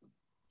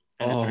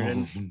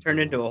 And it turned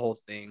into a whole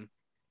thing.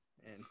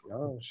 And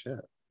Oh shit.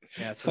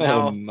 yeah, so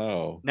Oh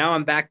now no.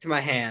 I'm back to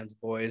my hands,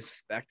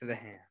 boys. Back to the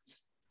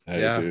hands.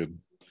 Hey, Yeah. dude.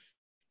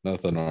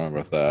 Nothing wrong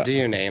with that. Do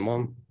you name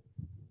them?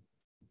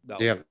 No,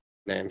 Do you have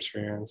names for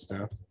your own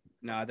stuff?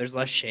 no, there's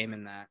less shame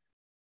in that.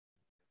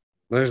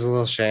 There's a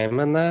little shame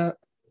in that.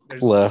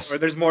 There's Less. or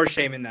there's more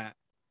shame in that.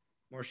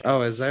 More shame.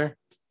 Oh, is there?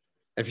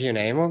 If you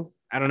name them,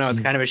 I don't know.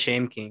 It's kind of a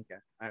shame kink.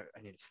 I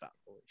need to stop.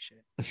 Holy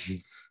shit.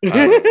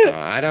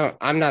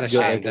 I'm not You got, ashamed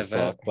like, a of it.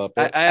 sock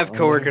puppet? I have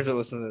coworkers that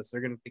listen to this.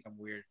 They're gonna think I'm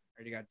weird. I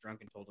already got drunk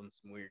and told them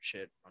some weird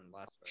shit on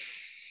last Friday.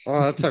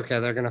 Well, that's okay.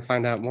 They're gonna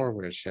find out more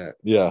weird shit.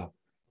 Yeah.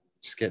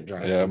 Just get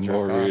drunk. Yeah, and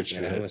more jerk weird off,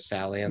 you know, shit. with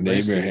Sally and Name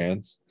Lucy. your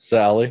hands.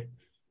 Sally.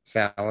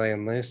 Sally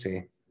and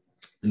Lucy.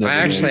 Never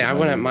I named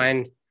wouldn't mine.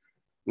 mind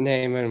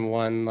naming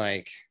one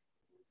like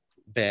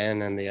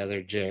Ben and the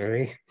other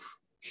Jerry.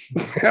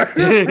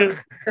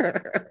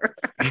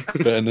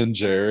 Ben and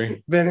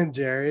Jerry. Ben and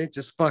Jerry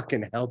just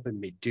fucking helping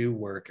me do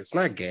work. It's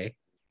not gay.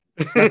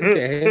 It's not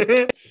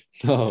gay.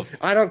 No.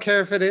 I don't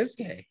care if it is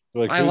gay.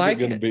 Like, I who's like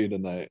it gonna it. be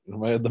tonight?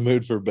 Am I in the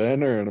mood for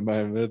Ben or am I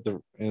in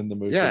the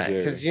mood Yeah, for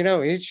Jerry? because you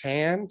know each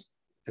hand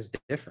is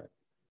different.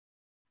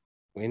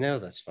 We know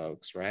this,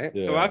 folks, right?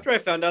 Yeah. So after I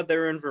found out they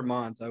were in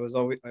Vermont, I was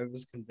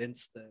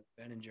convinced that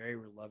Ben and Jerry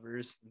were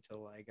lovers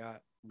until I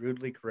got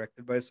rudely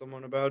corrected by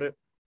someone about it.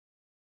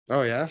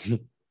 Oh yeah,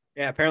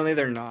 Yeah, apparently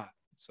they're not.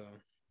 So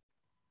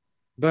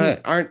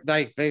but aren't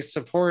like they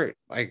support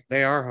like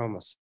they are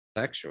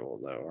homosexual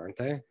though, aren't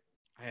they?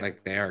 I have Like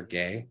no they are idea.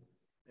 gay.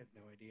 I have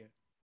no idea.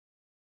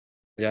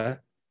 Yeah,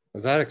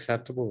 is that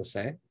acceptable to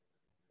say?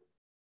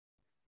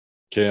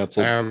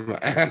 Canceled. Am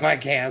I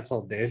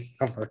canceled, dude?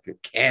 I'm fucking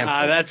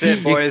canceled. That's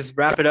it, boys.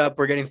 Wrap it up.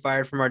 We're getting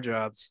fired from our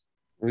jobs.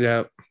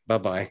 Yep. Bye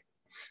bye.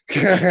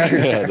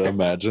 Yeah,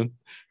 imagine.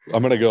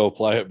 I'm gonna go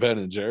apply at Ben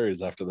and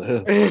Jerry's after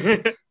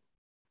this.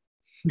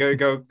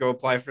 go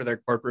apply for their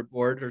corporate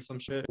board or some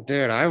shit.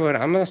 Dude, I'm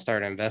gonna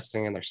start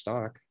investing in their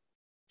stock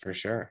for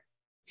sure.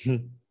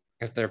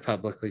 If they're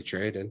publicly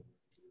traded.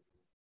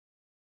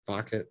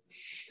 Fuck it.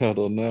 I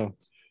don't know.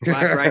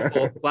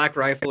 Black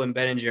Rifle, and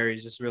Ben and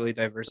Jerry's just really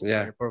diversify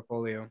their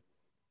portfolio.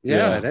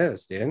 Yeah, it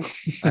is, dude.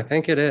 I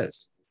think it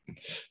is.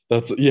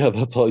 That's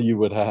all you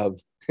would have.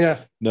 Yeah.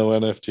 No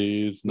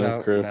NFTs,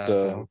 no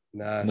crypto,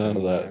 nothing, none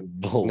of that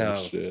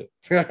bullshit.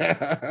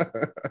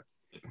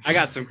 I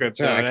got some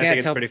crypto, So and I think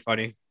it's pretty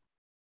funny.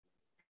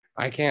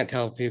 I can't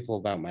tell people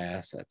about my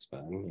assets,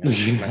 but my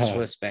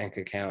Swiss bank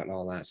account and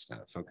all that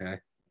stuff. Okay.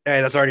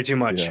 Hey, that's already too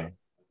much.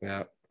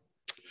 Yeah.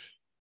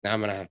 Now I'm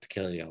gonna have to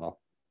kill you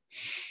all.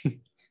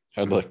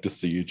 I'd like to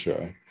see you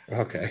try.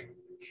 Okay.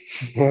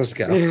 Let's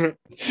go.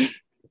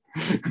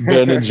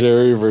 Ben and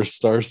Jerry versus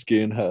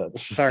Starsky and Hutch.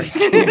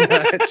 Starsky and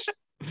Hutch.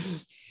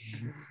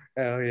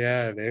 Hell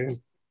yeah, dude.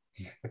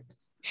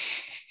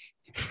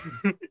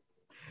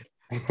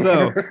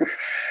 So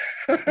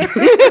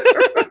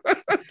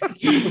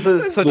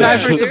time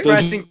for some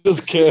pressing.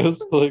 Just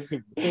kissed, like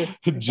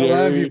Jerry. I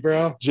love you,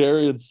 bro.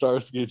 Jerry and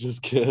Starsky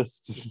just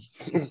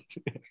kissed. All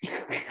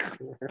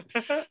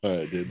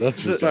right, dude.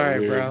 That's just sorry,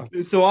 weird.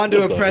 bro. So on to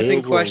What a the pressing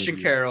hell's wrong question, with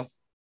you? Carol.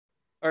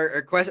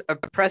 Or a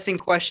pressing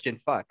question.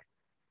 Fuck.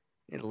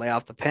 Need to lay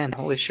off the pen.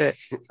 Holy shit.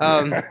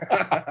 Are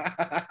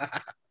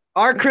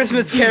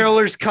Christmas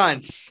carolers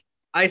cunts?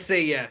 I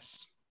say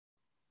yes.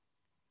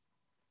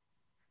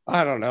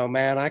 I don't know,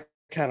 man. I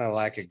kind of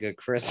like a good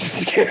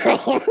Christmas carol.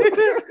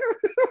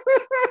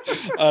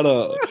 I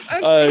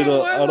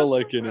don't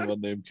like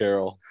anyone named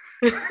Carol.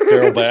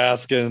 Carol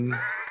Baskin,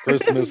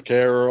 Christmas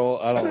Carol.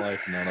 I don't like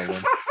none of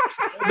them.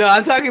 No,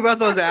 I'm talking about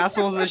those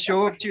assholes that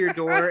show up to your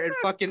door and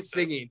fucking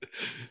singing.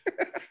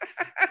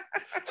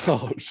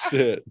 Oh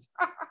shit.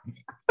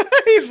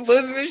 He's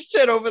losing his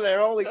shit over there.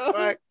 Holy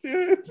fuck,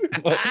 dude.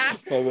 My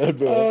bad,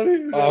 bro.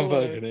 I'm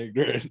fucking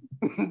ignorant.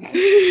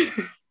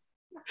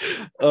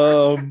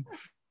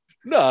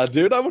 Nah,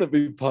 dude, I wouldn't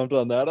be pumped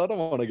on that. I don't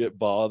want to get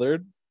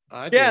bothered.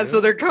 Yeah, so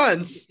they're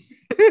cunts.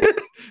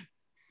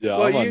 Yeah,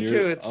 well, I'm on you your,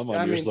 two, it's I'm on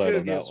I your mean, side two on that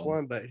against one.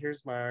 one, but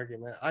here's my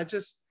argument. I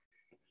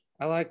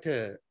like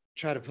to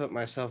try to put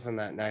myself in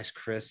that nice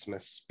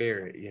Christmas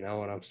spirit. You know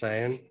what I'm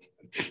saying?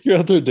 You're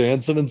out there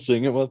dancing and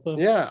singing with them.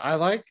 Yeah, I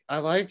like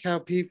how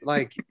people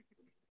like.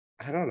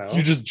 I don't know.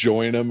 You just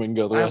join them and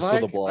go the rest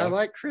of the block. I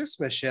like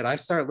Christmas shit. I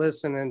start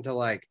listening to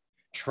like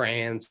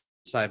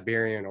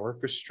Trans-Siberian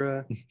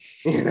Orchestra.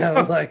 You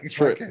know, like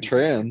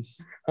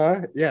trans.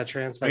 Huh? Yeah,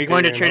 Trans. Are you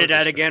going to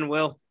Trinidad again,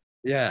 Will?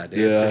 Yeah,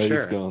 dude. Yeah, for sure.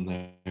 he's going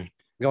there.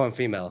 Going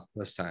female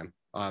this time,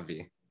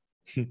 Avi.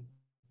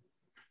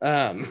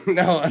 No, you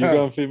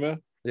going female?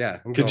 Yeah.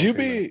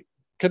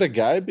 Could a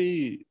guy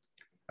be?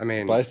 I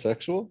mean,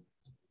 bisexual?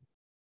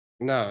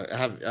 No,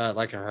 have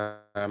like a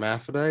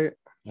hermaphrodite.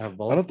 Have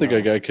both. I don't think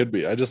a guy could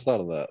be. I just thought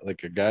of that.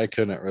 Like a guy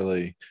couldn't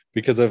really,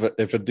 because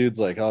if a dude's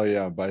like, oh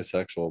yeah, I'm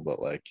bisexual,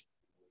 but like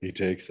he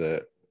takes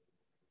it.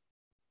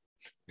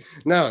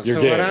 No, You're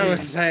so gay. what I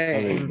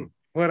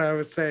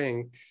was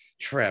saying,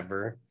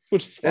 Trevor,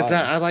 which is fine.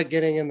 that I like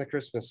getting in the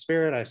Christmas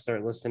spirit. I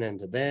start listening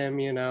to them,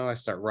 you know, I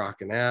start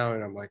rocking out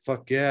and I'm like,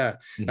 fuck yeah.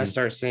 I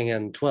start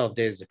singing 12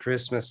 Days of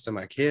Christmas to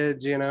my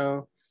kids, you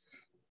know,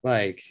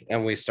 like,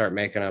 and we start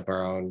making up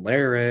our own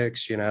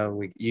lyrics, you know,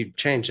 you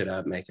change it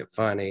up, make it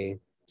funny,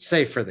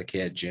 safe for the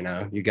kids, you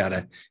know, you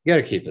gotta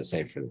keep it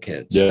safe for the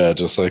kids. Yeah,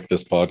 just like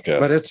this podcast.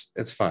 But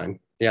it's fine.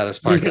 Yeah, this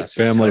podcast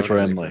family is totally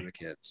friendly for the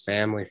kids.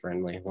 Family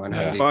friendly.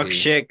 Fuck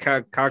shit,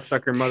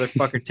 cocksucker,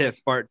 motherfucker, tit,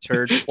 fart,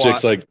 turd.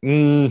 Chick's like,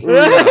 No,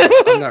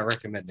 I'm not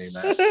recommending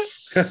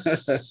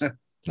that.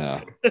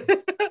 No.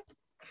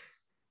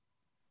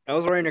 I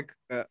was wearing a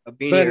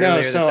beanie But no,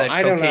 earlier so that said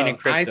I don't cocaine know. and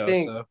crypto. I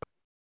think so.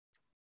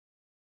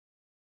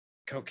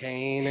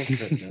 Cocaine and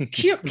crypto.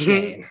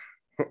 Cocaine.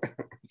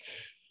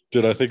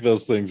 Dude, I think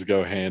those things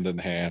go hand in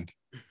hand.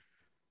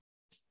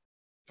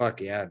 Fuck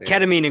yeah, dude.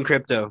 Ketamine and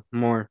crypto,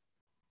 more.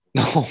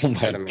 Oh my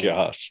Ketamine.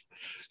 gosh.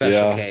 Special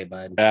Yeah. K,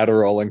 bud.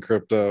 Adderall and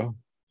crypto.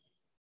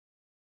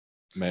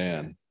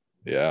 Man.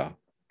 Yeah.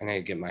 I need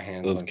to get my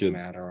hands Those on kids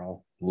some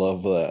Adderall.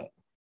 love that.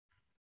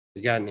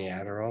 You got any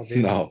Adderall, dude?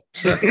 No.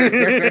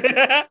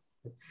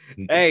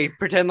 Hey,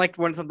 pretend like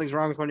when something's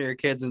wrong with one of your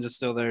kids and just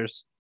steal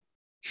theirs.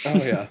 Oh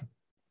yeah.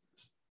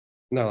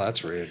 No,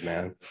 that's rude,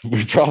 man.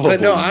 We probably.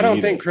 But no, I don't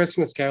need think it.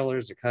 Christmas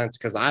carolers are cunts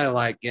because I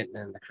like getting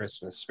in the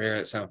Christmas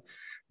spirit. So,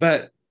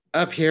 but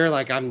up here,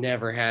 like I've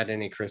never had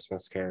any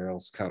Christmas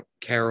carolers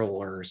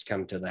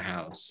come to the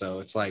house. So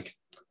it's like,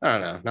 I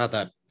don't know, not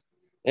that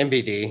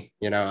MBD,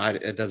 you know,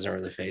 it doesn't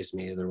really faze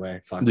me either way.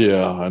 Fuck 'em.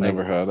 Yeah, I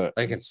never had it.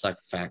 They can suck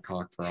fat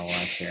cock for all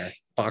I care.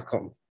 Fuck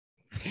them.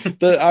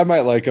 I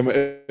might like them.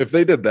 If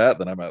they did that,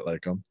 then I might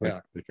like them.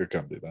 Yeah. They could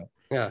come do that.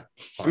 Yeah.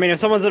 I mean, if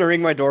someone's gonna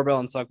ring my doorbell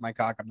and suck my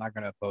cock, I'm not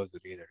gonna oppose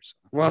it either. So.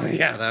 Well,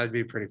 yeah, that would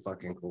be pretty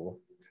fucking cool.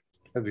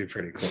 That'd be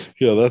pretty cool.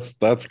 Yeah,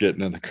 that's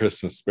getting in the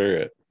Christmas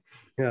spirit.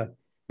 Yeah.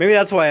 Maybe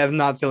that's why I'm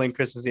not feeling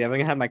Christmassy. I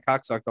haven't had my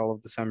cock sucked all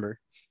of December.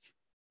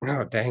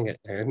 Oh, dang it,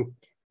 dude.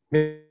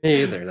 Me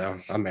either, though.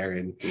 I'm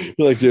married.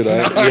 You're like, dude,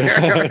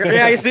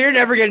 Yeah, so you're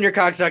never getting your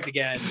cock sucked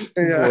again.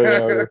 It's way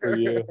harder for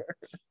you.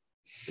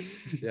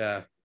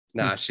 Yeah.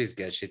 Nah, she's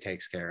good. She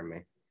takes care of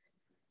me.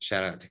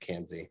 Shout out to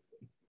Kenzie.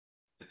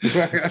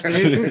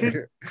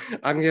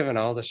 I'm giving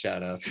all the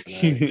shout outs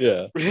tonight.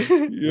 Yeah.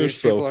 You're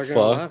These so people are gonna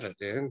love fucked. it,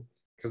 dude.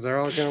 Because they're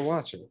all gonna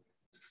watch it.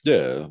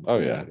 Yeah. Oh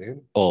yeah.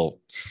 Dude. Oh,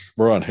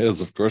 we're on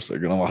his. Of course they're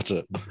gonna watch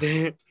it.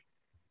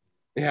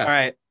 Yeah. All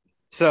right.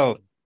 So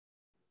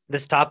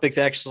this topic's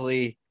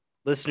actually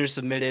listener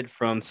submitted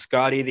from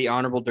Scotty, the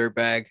Honorable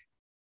Dirtbag.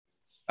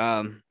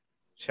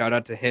 Shout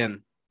out to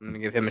him. I'm gonna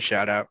give him a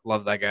shout out.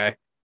 Love that guy.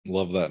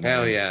 Love that.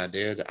 Hell name. yeah,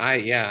 dude.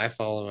 I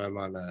follow him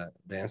on the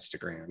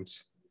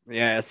Instagrams.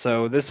 Yeah,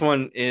 so this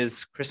one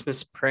is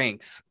Christmas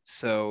pranks.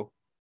 So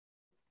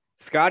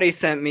Scotty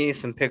sent me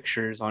some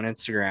pictures on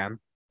Instagram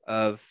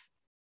of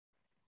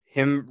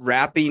him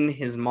wrapping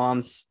his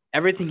mom's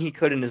everything he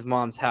could in his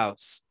mom's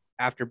house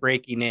after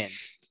breaking in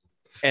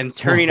and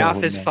turning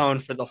off his phone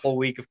for the whole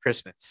week of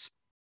Christmas.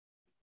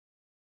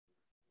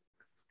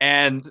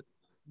 And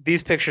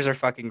these pictures are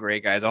fucking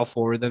great, guys. I'll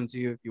forward them to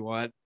you if you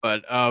want.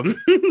 But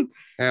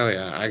Hell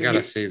yeah, I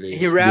gotta see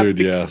these. He wrapped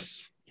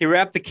yes. He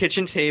wrapped the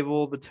kitchen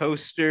table, the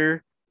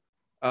toaster,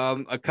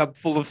 a cup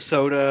full of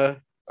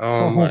soda.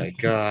 Oh my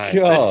god.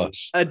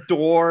 Gosh. A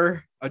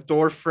door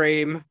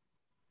frame,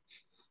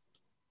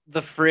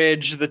 the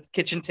fridge, the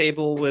kitchen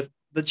table with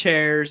the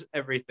chairs,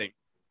 everything.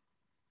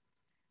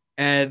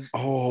 And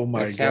oh my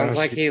god. It sounds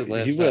like he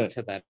lives up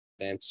to that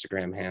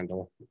Instagram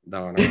handle.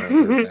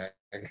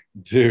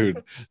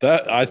 Dude,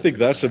 I think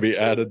that should be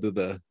added to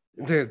the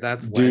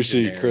that's douchey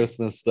legendary.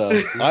 Christmas stuff.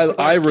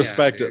 I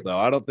respect yeah, it though.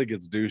 I don't think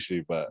it's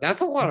douchey, but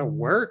that's a lot of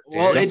work, dude.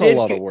 well, that's a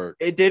lot of work.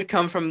 It did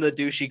come from the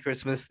douchey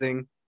Christmas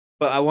thing,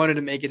 but I wanted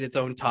to make it its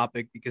own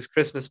topic because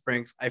Christmas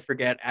pranks, I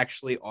forget,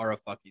 actually are a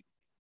fucking.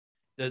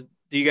 Do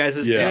you guys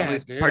as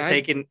families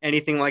partake in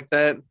anything like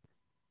that?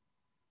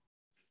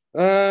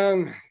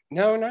 No,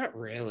 not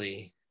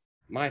really.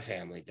 My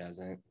family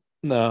doesn't.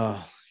 No,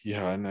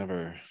 yeah, I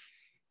never.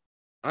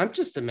 I'm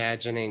just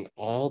imagining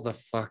all the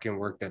fucking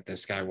work that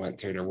this guy went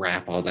through to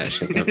wrap all that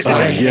shit up. Dude,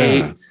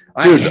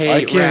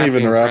 I can't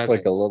even wrap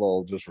like a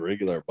little just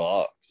regular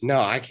box. No,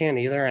 I can't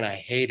either, and I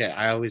hate it.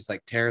 I always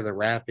like tear the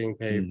wrapping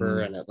paper,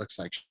 and it looks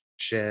like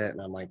shit,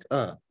 and I'm like,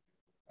 I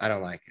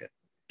don't like it.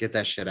 Get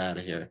that shit out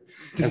of here.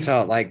 And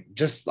so, like,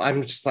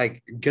 I'm just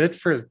like, good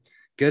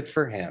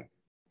for him.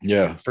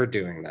 Yeah, for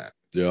doing that.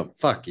 Yeah,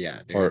 fuck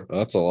yeah, dude.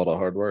 That's a lot of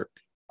hard work.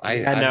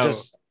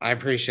 I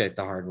appreciate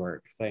the hard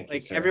work. Thank you.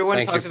 Like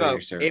everyone talks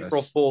about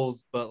April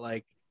Fools, but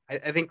like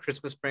I think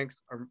Christmas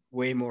pranks are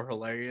way more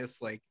hilarious.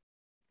 Like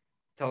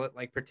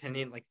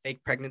pretending like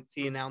fake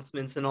pregnancy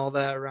announcements and all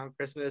that around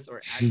Christmas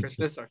or at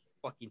Christmas are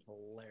fucking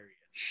hilarious.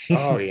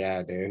 Oh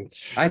yeah, dude.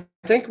 I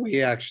think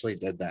we actually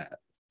did that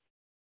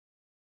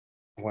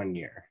one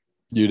year.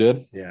 You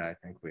did? Yeah, I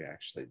think we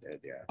actually did.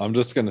 Yeah. I'm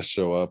just gonna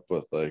show up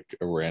with like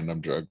a random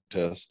drug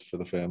test for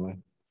the family.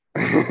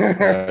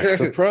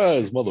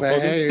 Surprise, motherfucker! Say,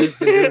 hey, who's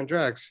been doing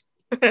drugs?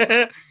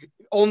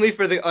 only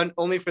for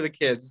the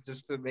kids,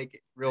 just to make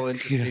it real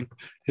interesting.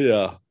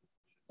 Yeah.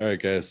 All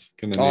right, guys.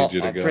 Gonna need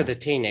you to go for the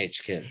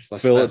teenage kids.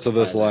 Let's fill it to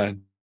this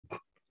line.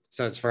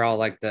 So it's for all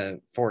like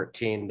the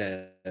 14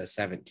 to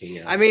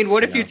 17. I mean,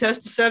 what if you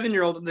test a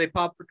 7-year-old and they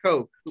pop for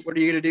coke? What are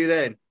you gonna do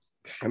then?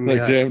 I'm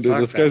like, damn, dude,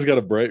 this guy's got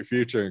a bright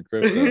future in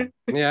crypto.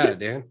 Yeah,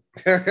 dude.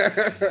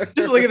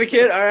 Just look at the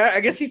kid. All right,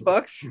 I guess he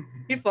fucks.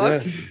 He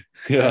fucks.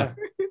 Yeah.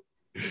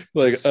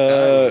 Like,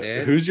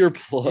 who's your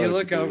plug? You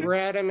look over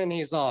at him and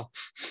he's all.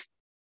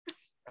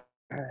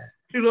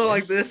 You look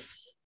like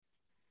this.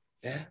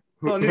 Yeah.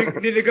 Oh,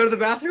 need to go to the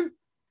bathroom?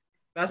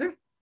 Bathroom?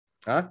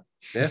 Huh?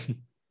 Yeah.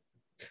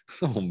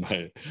 Oh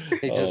man.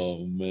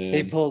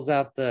 He pulls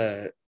out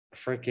the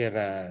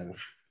freaking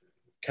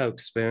Coke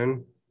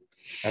spoon.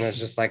 And it's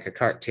just like a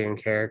cartoon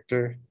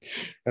character.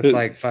 It's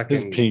like fucking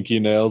his pinky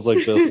nails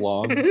like this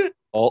long.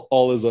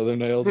 all his other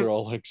nails are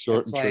all like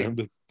short and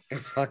trimmed.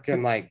 It's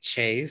fucking like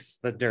Chase,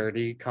 the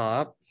dirty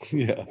cop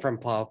from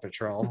Paw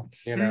Patrol.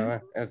 You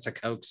know, it's a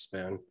Coke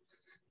spoon.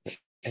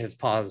 His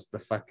paw's the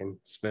fucking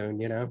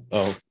spoon, you know.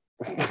 Oh,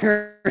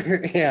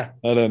 Yeah.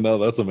 I didn't know.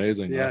 That's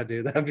amazing. Yeah, Though.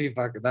 dude. That'd be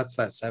fucking. That's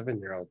that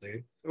 7-year-old,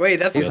 dude. Wait,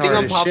 that's the He's thing hard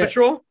on as Paw shit.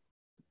 Patrol?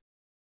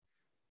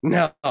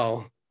 No.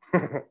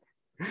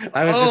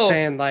 I was just Oh,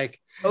 saying, like,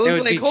 I it was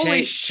would like, be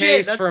holy shit,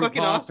 Chase that's from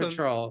fucking Paw awesome.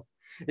 Patrol.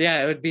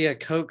 Yeah, it would be a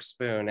Coke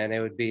spoon, and it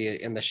would be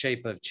in the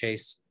shape of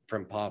Chase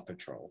from Paw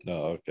Patrol.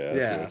 Oh, okay.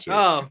 Yeah.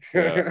 Oh,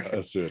 Yeah,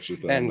 I see what you're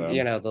doing. And down.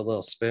 you know, the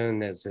little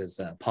spoon is his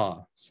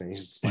paw. So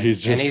he's just like,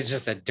 He's and he's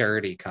just- just a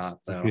dirty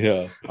cop though.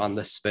 Yeah. On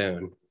the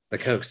spoon, the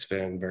Coke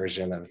spoon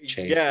version of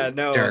Chase Yeah, is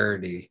no.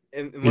 dirty.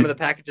 in one of the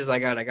packages I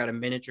got a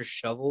miniature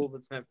shovel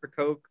that's meant for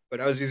Coke,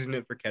 but I was using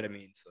it for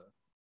ketamine.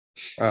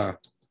 So,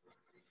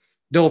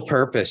 Dual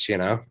purpose, you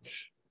know.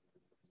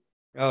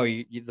 oh,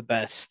 you're the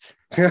best.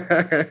 Hell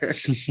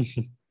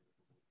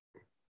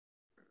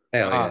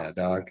yeah,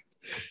 dog.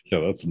 Yeah,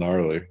 that's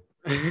gnarly.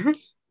 All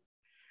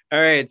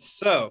right,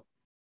 so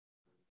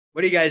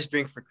what do you guys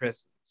drink for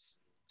Christmas?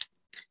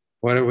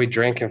 What are we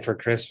drinking for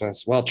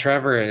Christmas? Well,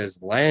 Trevor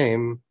is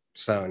lame,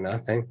 so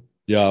nothing.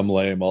 Yeah, I'm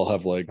lame. I'll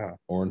have like Oh.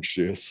 orange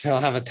juice, He'll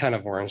have a ton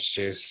of orange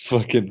juice.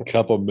 fucking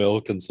cup of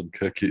milk, and some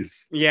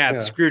cookies. Yeah, Yeah.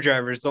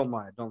 screwdrivers. Don't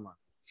mind.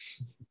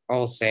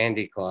 Old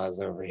Sandy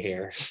Claus over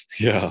here.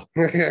 Yeah,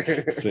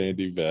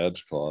 Sandy Vag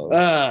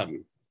Claus.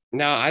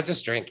 No, I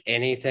just drink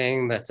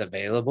anything that's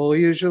available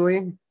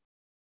usually.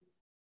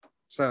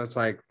 So it's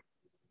like,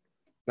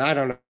 I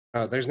don't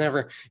know. There's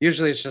never,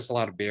 usually it's just a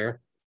lot of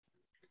beer,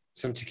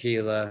 some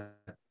tequila,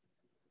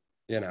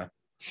 you know.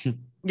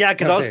 Yeah,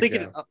 because I was Okay,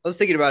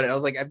 thinking about it. I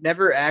was like, I've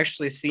never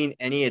actually seen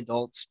any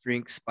adults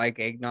drink spike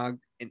eggnog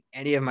in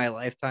any of my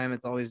lifetime.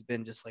 It's always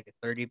been just like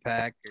a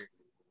 30-pack or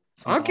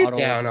some I'll get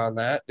bottles. down on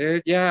that,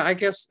 dude. Yeah, I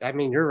guess, I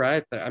mean, you're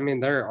right. I mean,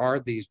 there are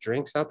these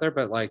drinks out there,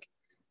 but like,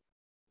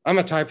 I'm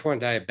a type 1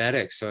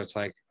 diabetic, so it's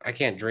like I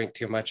can't drink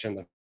too much in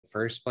the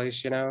first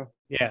place, you know?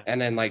 Yeah.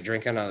 And then like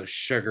drinking those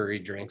sugary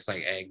drinks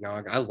like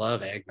eggnog. I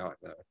love eggnog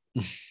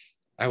though.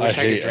 I wish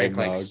I could hate drink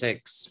like eggnog.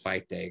 6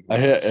 spiked egg. I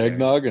hate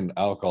eggnog and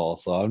alcohol,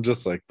 so I'm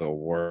just like the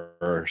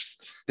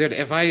worst. Dude,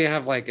 if I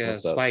have like a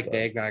With that spiked stuff.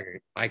 eggnog,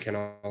 I can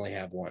only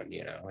have one,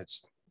 you know.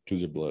 It's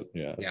Because your blood,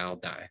 yeah. I'll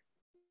die.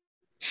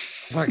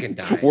 Fucking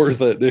die. Worth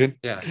it, dude.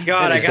 Yeah.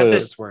 God, It I is. got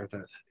this. It's worth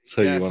it. That's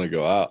how you Yes. want to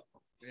go out.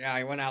 Yeah,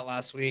 I went out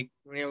last week.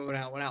 When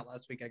I went out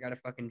last week, I got a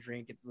fucking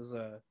drink. It was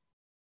a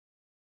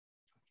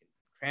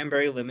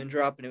cranberry lemon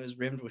drop, and it was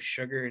rimmed with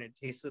sugar, and it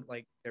tasted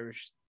like there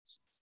was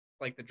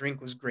like the drink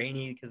was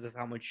grainy because of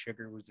how much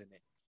sugar was in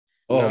it.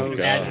 Oh, No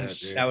Imagine gosh.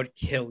 shit, that would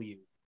kill you.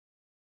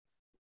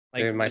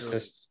 Like, Dude, my literally.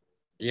 sister.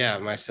 Yeah,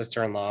 my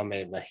sister-in-law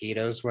made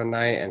mojitos one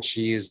night and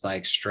she used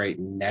like straight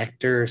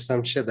nectar or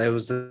some shit. That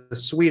was the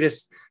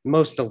sweetest,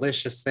 most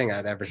delicious thing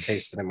I'd ever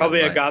tasted in my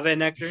Probably life. agave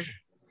nectar.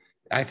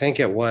 I think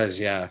it was,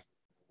 yeah.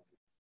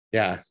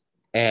 Yeah.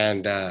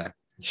 And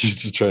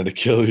She's just trying to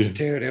kill you.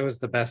 dude, it was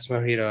the best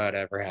mojito I'd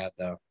ever had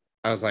though.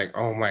 I was like,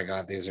 oh my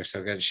God, these are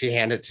so good. She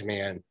handed it to me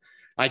and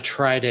I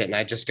tried it and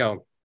I just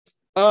go,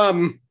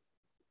 that's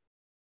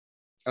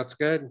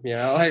good. You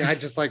know, I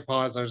just like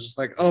paused. I was just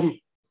like, that's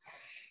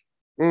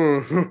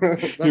You're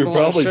a lot of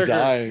probably sugar.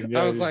 dying. I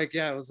Yeah, was like,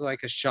 yeah, it was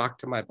like a shock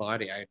to my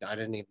body. I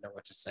didn't even know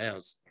what to say. I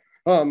was,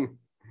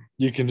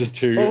 you can just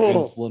hear your Oh.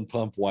 insulin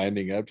pump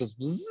winding up. Just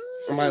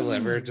my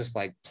liver just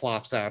like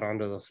plops out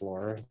onto the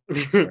floor,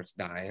 starts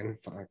dying.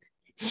 Fuck.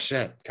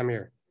 Shit. Come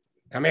here.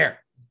 You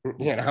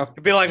know?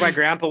 It'd be like my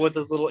grandpa with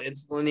his little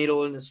insulin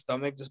needle in his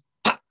stomach. Just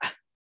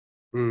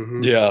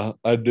Mhm. Yeah,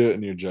 I'd do it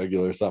in your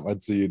jugular or something.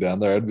 I'd see you down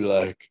there. I'd be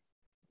like,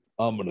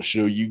 I'm gonna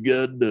show you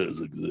God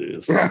does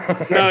exist.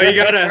 no, you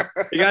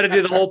gotta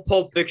do the whole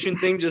Pulp Fiction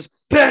thing. Just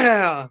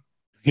bam.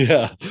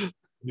 Yeah.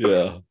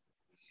 Yeah.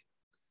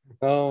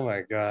 Oh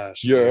my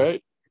gosh. You all dude.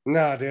 right?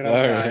 No, dude, I'm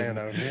All dying right.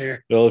 over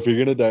here. Well, if you're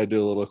gonna die,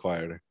 do a little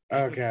quieter.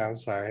 Okay, I'm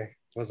sorry.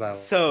 Was that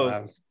So-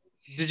 loud?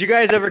 Did you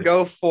guys ever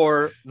go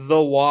for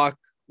the walk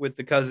with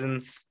the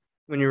cousins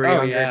when you were Oh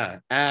younger? yeah,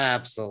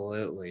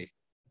 absolutely.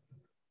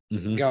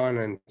 Mhm. Going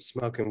and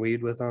smoking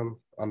weed with them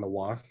on the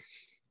walk.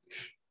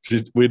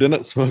 We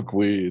didn't smoke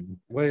weed.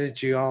 What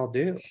did you all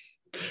do?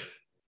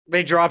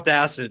 They dropped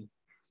acid.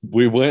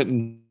 We went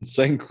and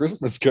sang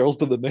Christmas carols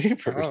to the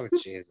neighbors. Oh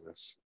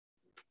Jesus.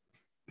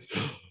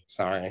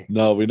 Sorry.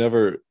 No, we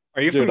never.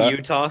 Are you Dude, from I-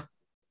 Utah?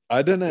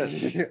 I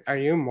didn't. Are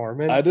you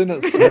Mormon? I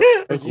didn't Are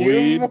smoke you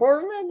weed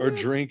Mormon? or dude?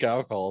 drink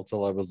alcohol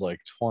until I was like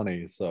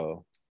 20.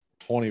 So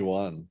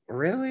 21.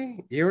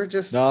 Really? You were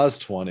just No, I was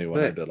 20 when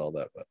I But- did all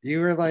that. But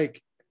you were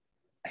like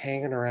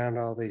hanging around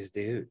all these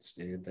dudes,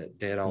 dude, that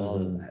did all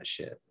Mhm. of that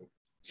shit.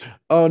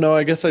 oh no,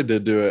 I guess I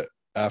did do it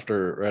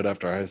right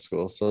after high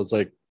school. So it's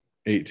like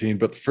 18.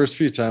 But the first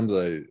few times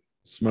I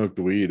smoked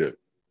weed, it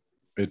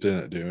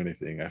didn't do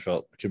anything. I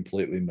felt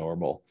completely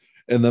normal.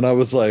 And then I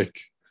was like,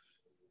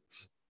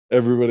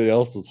 everybody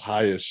else was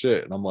high as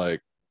shit. And I'm like,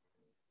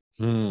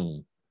 is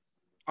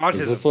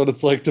this Autism. what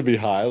it's like to be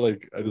high?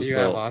 Like I just You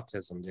felt have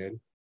autism, dude.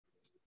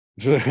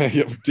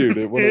 Yep, dude,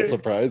 it wouldn't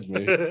surprise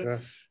me. Yeah.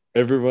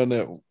 Everyone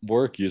at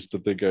work used to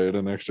think I had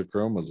an extra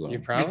chromosome. You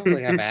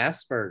probably have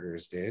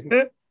Asperger's,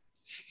 dude.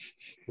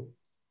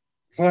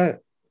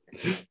 What?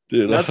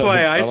 Dude, That's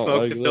why I don't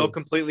smoke like to feel this.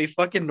 completely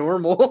fucking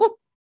normal.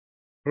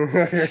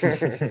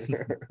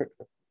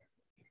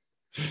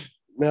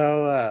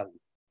 No,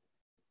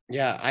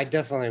 yeah, I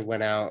definitely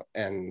went out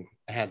and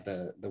had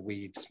the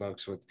weed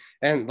smokes with,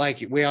 and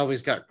like we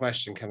always got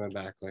question coming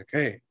back like,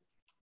 hey,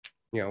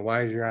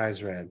 why are your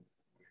eyes red?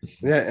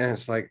 Yeah, and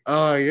it's like,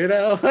 oh,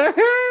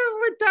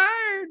 we're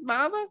tired,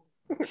 mama.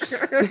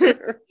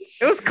 It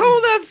was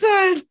cold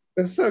outside.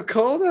 It's so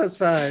cold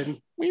outside.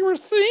 We were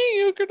saying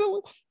you could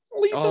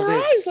leave All their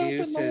the eyes open the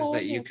excuses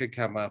that you longest. could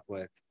come up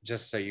with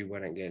just so you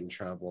wouldn't get in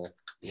trouble,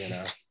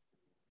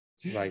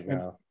 She's like,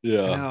 no.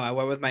 Yeah. No, I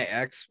went with my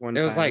ex one It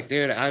time. was like,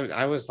 dude,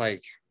 I was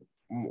like,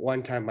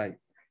 one time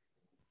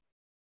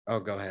oh,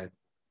 go ahead.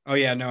 Oh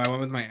yeah, no, I went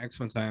with my ex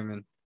one time,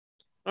 and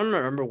I don't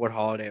remember what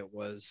holiday it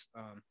was.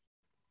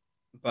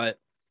 But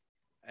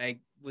I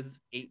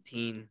was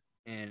 18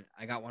 and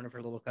I got one of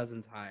her little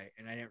cousins high,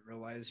 and I didn't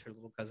realize her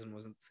little cousin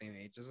wasn't the same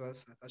age as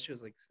us. I thought she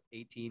was like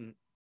 18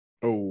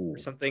 Oh. or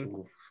something.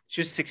 Ooh.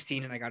 She was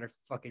 16 and I got her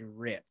fucking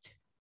ripped.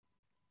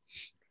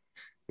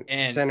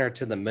 And Send her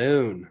to the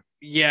moon.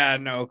 yeah,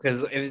 no,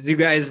 because as you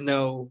guys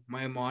know,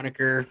 my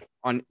moniker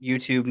on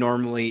YouTube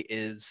normally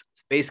is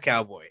Space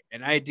Cowboy,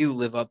 and I do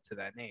live up to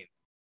that name.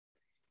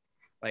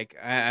 Like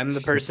I'm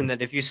the person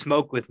that if you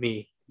smoke with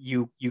me,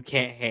 you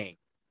can't hang.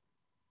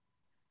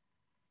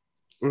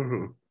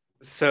 Mm-hmm.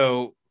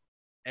 So,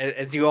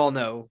 as you all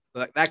know,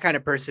 that kind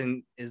of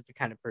person is the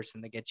kind of person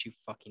that gets you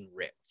fucking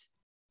ripped.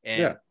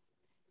 And Yeah.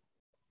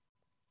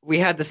 we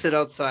had to sit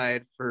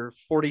outside for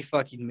 40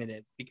 fucking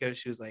minutes because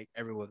she was like,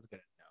 everyone's gonna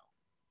know.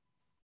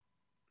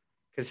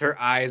 Because her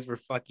eyes were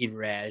fucking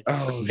red.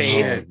 Oh, her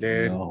face shit,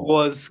 dude.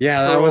 was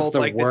Yeah, that was curled the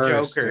like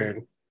worst, the Joker.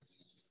 dude.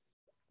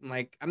 I'm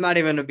like, I'm not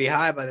even gonna be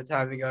high by the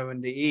time we go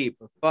in to eat,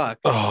 but fuck.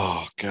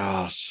 Oh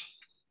gosh.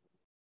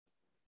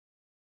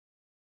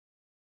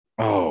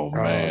 Oh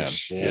man.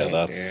 Shit, yeah,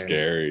 that's dude.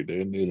 scary,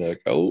 dude. You're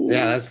like, oh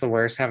Yeah, that's the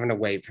worst, having to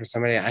wait for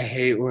somebody. I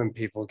hate when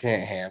people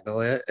can't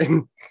handle it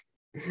and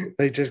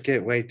they just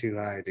get way too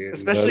high, dude.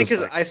 Especially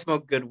because Like, I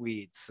smoke good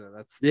weed, so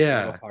that's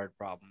Yeah. the real hard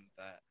problem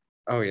with that.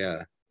 oh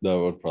yeah. that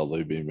would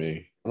probably be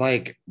me.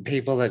 Like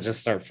people that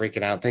just start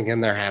freaking out thinking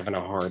they're having a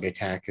heart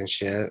attack and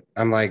shit.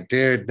 I'm like,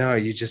 dude, no,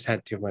 you just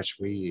had too much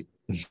weed.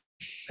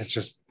 It's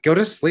just go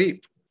to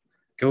sleep.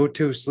 Go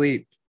to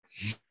sleep.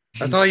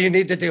 That's all you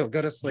need to do.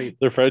 Go to sleep.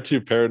 They're probably too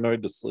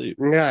paranoid to sleep.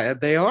 Yeah,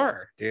 they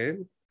are,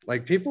 dude.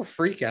 Like people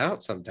freak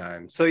out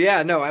sometimes. So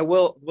yeah, no, I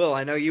will.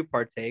 I know you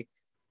partake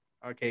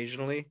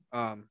occasionally.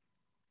 Are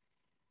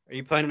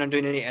you planning on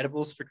doing any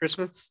edibles for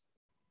Christmas?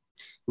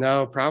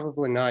 No,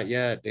 probably not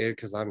yet, dude,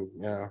 because I'm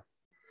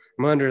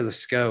under the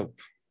scope.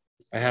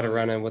 I had to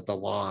run in with the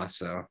law,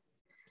 so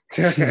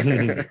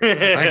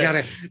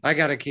I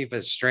gotta keep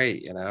it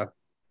straight,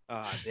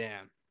 Ah,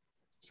 damn.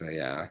 So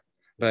yeah.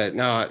 But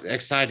no,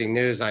 exciting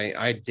news.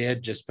 I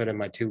did just put in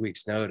my 2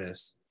 weeks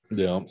notice.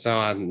 Yeah. So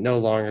I no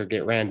longer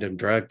get random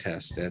drug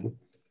tested.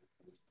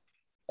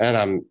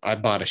 And I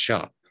bought a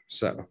shop.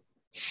 So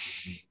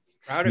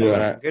Proud of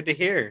Yeah. you. Good to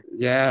hear.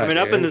 yeah. Coming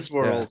up in dude. this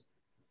world.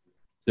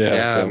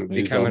 Yeah, I'm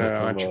he's becoming on an the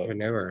come up.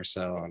 entrepreneur.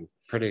 So I'm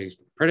pretty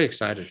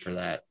excited for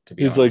that, to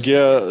be He's honest. like,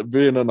 yeah,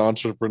 being an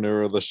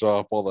entrepreneur of the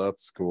shop, well,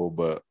 that's cool,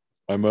 but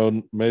I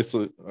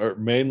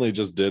mainly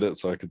just did it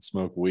so I could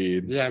smoke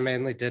weed. Yeah, I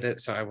mainly did it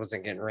so I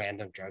wasn't getting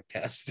random drug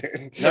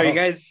tested. So are you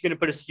guys gonna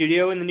put a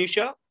studio in the new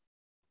shop?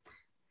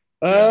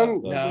 Yeah,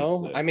 that'd be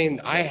No. sick, I mean,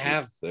 man. I That'd be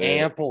have sick.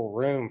 ample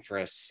room for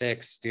a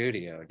 6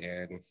 studio,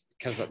 dude.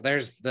 Because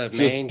there's the Just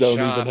main don't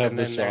shop, even have and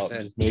the then there's shop.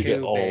 a Just make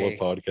it all a 2-bay.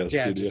 podcast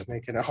Yeah, studio. just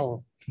make it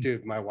all.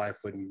 Dude, my wife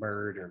would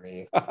murder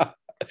me.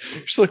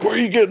 She's like, where are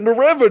you getting the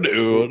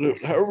revenue?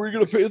 How are we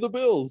gonna pay the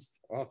bills?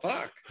 Well,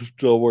 fuck.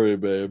 Don't worry,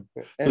 babe.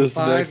 In This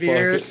 5 next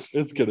years, podcast,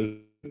 it's gonna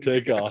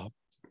take off.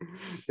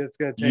 it's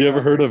gonna take. You ever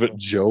off heard of quick. it,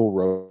 Joe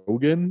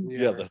Rogan? Yeah.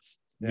 Yeah, that's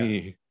Yeah.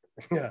 me.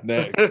 Yeah.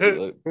 Next,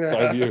 like,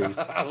 5 years.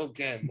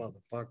 Okay,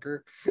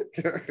 motherfucker.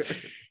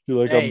 You're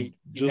like, Hey, you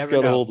I'm just never got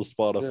a know. hold of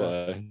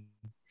Spotify.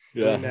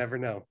 Yeah. You never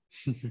know.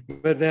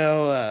 But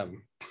no,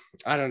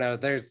 I don't know.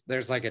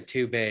 There's like a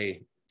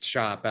 2-bay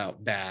shop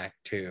out back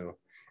too,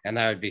 and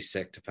that would be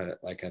sick to put it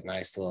like a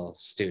nice little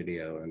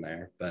studio in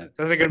there. But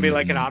So is it gonna be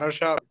like an Mhm. auto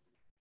shop?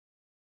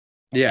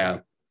 yeah,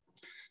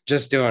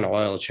 just doing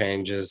oil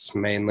changes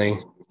mainly.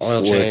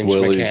 Oil Slick change,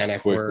 Willie's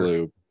mechanic quick work.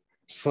 lube.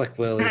 Slick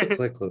Willie's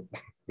quick loop.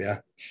 Yeah.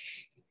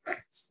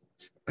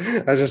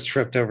 I just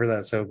tripped over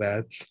that so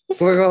bad.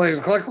 Slick Willie's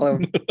quick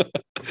loop.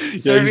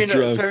 Yeah, he's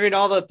drunk. Serving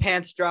all the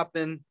pants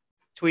dropping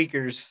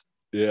tweakers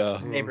Yeah.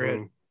 in the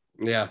neighborhood.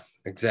 Yeah,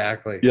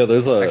 exactly. Yeah,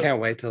 there's I a can't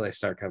wait till they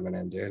start coming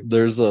in, dude.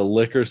 there's a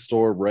liquor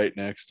store right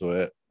next to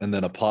it, and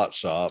then a pot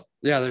shop.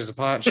 Yeah, there's a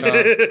pot shop.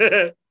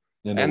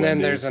 And And then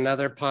there's Wendy's.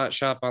 another pot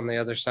shop on the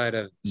other side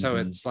of, so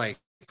Mhm. it's like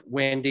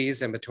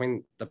Wendy's in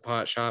between the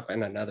pot shop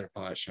and another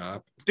pot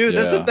shop. Dude,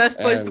 that's the Yeah. best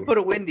place to And- put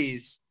a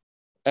Wendy's.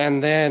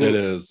 And then It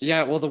is.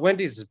 yeah, well, the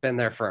Wendy's has been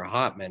there for a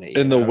hot minute.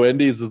 And the know?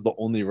 Wendy's is the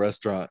only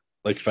restaurant,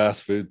 like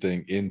fast food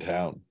thing in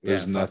town.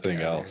 There's Yeah, fuck nothing yeah,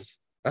 dude. else.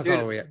 That's Dude,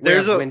 all we have.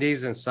 there's We have a-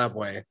 Wendy's and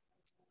Subway.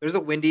 There's a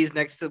Wendy's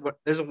next to.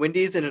 There's a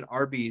Wendy's and an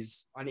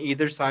Arby's on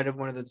either side of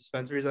one of the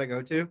dispensaries I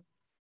go to.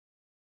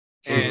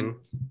 And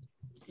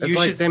It's you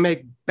like should. they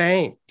make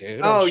bank,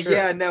 dude. Oh I'm sure.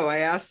 yeah, no. I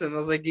asked them. I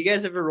was like, "Do you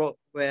guys ever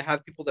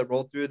have people that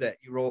roll through that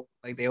you roll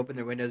like they open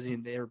their windows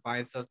and they were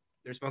buying stuff,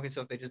 they're smoking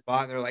stuff they just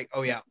bought, and they're like,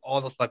 oh yeah, all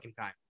the fucking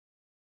time,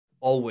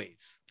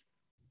 always."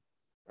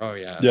 Oh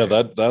yeah. Yeah,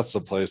 dude. that's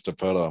the place to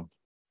put them.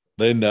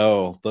 They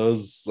know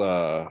those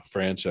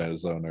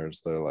franchise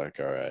owners. They're like,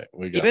 all right,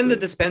 we got Even the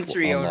this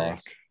dispensary unlock.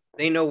 owners,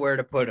 they know where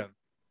to put them.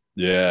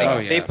 Yeah. Oh,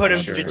 yeah, They put for them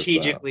sure.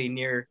 strategically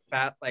near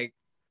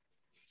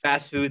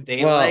fast food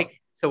they Well, like.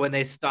 So when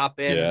they stop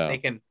in, Yeah. they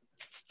can.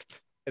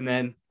 And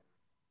then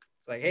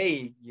it's like,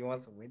 hey, you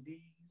want some Wendy's?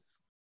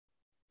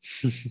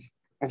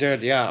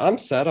 Dude, yeah, I'm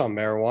set on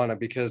marijuana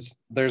because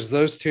there's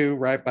those two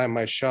right by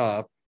my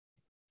shop,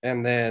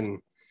 and then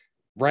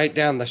right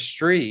down the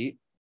street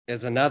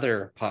is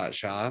another pot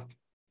shop,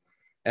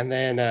 and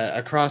then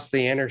across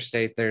the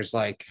interstate there's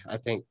like I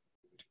think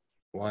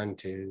 1,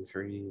 2,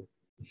 3.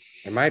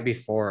 There might be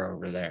 4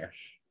 over there.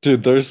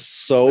 Dude, there's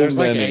so There's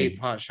many. like 8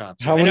 pot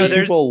shops. How right many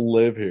there. people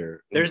live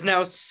here? There's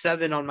now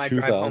 7 on my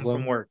drive home 2,000?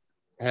 from work.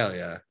 Hell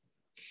yeah.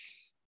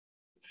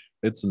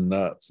 It's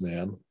nuts,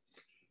 man.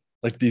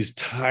 Like these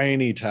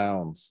tiny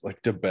towns,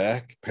 like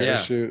Quebec,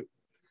 Parachute.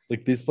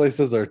 Like these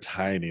places are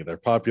tiny. Their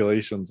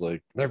population's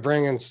like, They're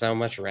bringing so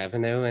much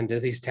revenue into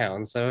these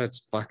towns, so it's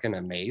fucking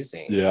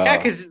amazing. Yeah,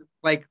 because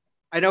like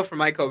I know from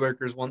my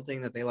coworkers, one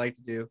thing that they like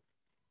to do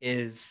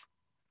is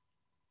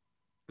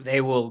they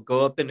will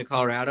go up into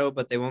Colorado,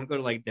 but they won't go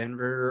to like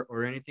Denver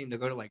or anything. They'll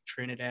go to like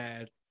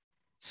Trinidad,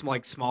 some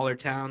like smaller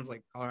towns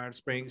like Colorado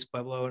Springs,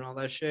 Pueblo, and all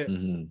that shit.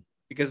 mhm.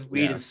 Because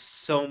weed Yeah. is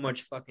so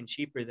much fucking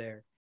cheaper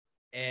there,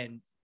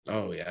 and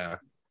Oh yeah.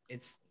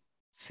 it's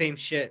same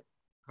shit,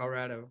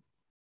 Colorado.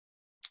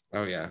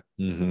 Oh yeah.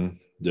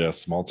 Yeah,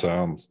 small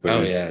towns.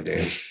 Oh yeah,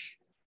 dude.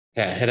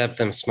 Yeah, hit up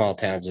them small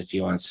towns if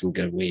you want some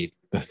good weed.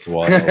 It's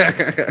wild.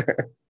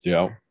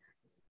 Yeah.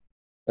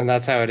 And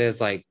that's how it is.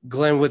 Like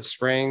Glenwood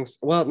Springs.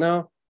 Well,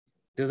 no,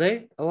 do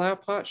they allow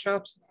pot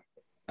shops?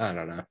 I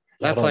don't know.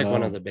 That's don't like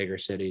one know. of the bigger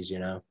cities, you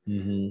know.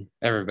 Mhm.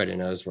 Everybody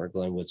knows where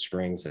Glenwood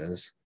Springs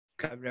is.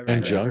 I've never And heard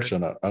of her.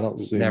 Junction, I don't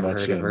see Never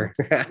much heard of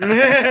in-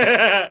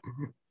 her.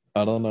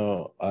 I don't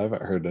know. I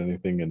haven't heard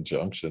anything in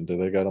Junction. Do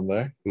they got them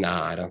there? No,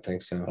 I don't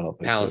think so. I don't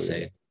think so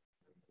Palisade. either.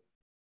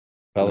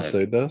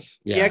 Palisade does?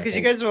 Yeah, I because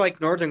you think guys are like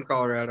northern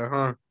Colorado,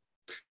 huh?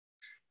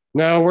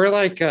 No, we're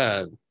like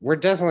we're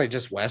definitely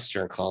just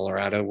Western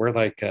Colorado. We're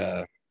like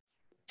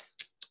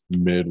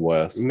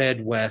Midwest.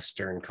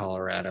 Midwestern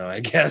Colorado,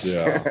 I guess.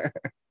 Yeah.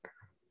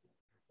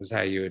 Is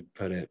how you would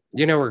put it.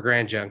 You know where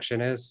Grand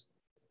Junction is?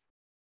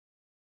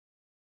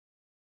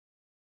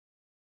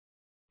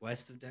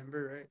 West of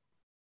Denver, right?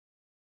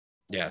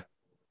 Yeah.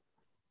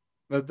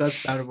 But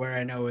that's about where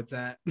I know it's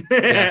at.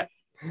 Yeah.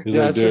 He's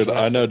Yeah, like, it's just dude,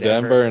 I west know of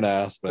Denver. Denver and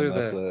Aspen. Through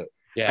That's the- it.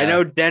 Yeah. I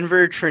know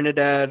Denver,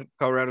 Trinidad,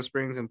 Colorado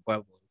Springs, and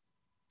Pueblo.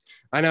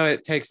 I know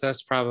it takes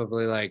us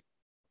probably like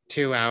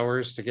 2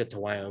 hours to get to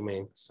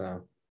Wyoming.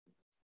 So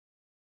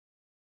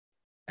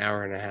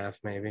hour and a half,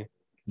 maybe.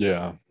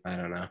 Yeah. I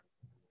don't know.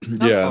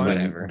 Yeah. fun. And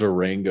then Whatever.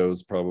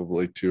 Durango's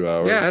probably 2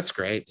 hours. Yeah, that's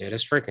great, dude.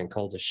 It's freaking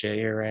cold as shit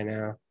here right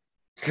now.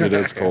 It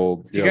is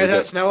cold. Do you Yeah, guys we have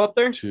got snow up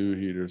there? 2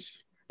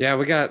 heaters. Yeah,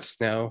 we got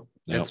snow.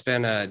 Yep. It's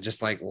been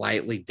just like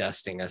lightly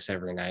dusting us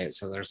every night.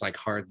 So there's like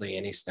hardly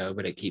any snow,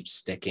 but it keeps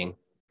sticking.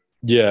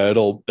 Yeah,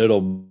 it'll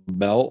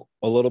melt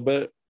a little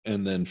bit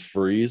and then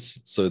freeze.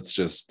 So it's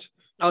just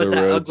Oh, it's the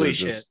that roads ugly are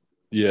shit. just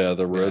yeah,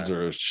 the roads Yeah.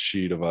 are a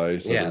sheet of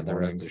ice. Yeah, every the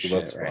morning, roads are so shit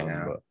that's right fun.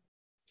 now.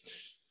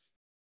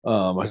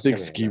 But I It's think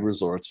gonna be ski nice.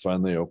 resorts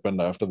finally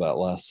opened after that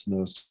last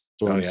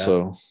snowstorm. Oh, yeah.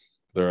 So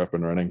they're up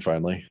and running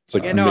finally. It's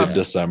like Yeah, no,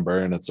 mid-December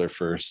and it's their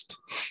first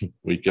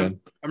weekend.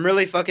 I'm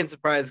really fucking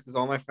surprised because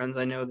all my friends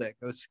I know that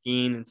go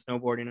skiing and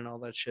snowboarding and all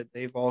that shit,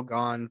 they've all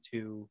gone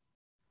to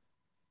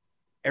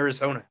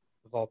Arizona,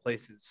 of all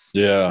places,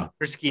 Yeah,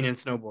 for skiing and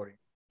snowboarding.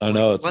 I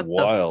know Like, it's what the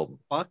wild.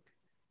 Fuck.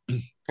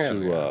 Hell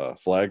To yeah.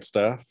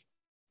 Flagstaff.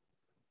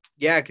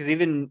 Yeah, because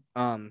even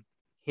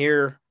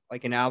here,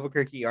 like in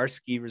Albuquerque, our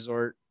ski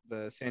resort,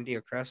 the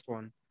Sandia Crest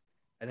one,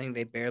 I think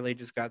they barely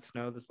just got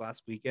snow this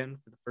last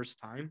weekend for the first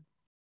time.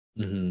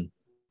 Mm-hmm.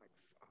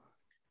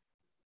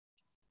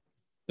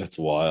 It's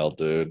wild,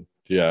 dude.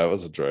 Yeah, it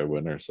was a dry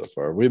winter so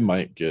far. We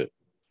might get,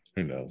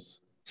 who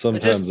knows?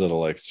 Sometimes it'll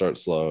like start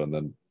slow and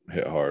then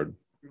hit hard.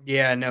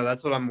 Yeah, no,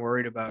 that's what I'm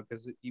worried about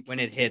because when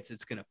it hits,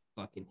 it's gonna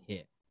fucking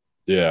hit.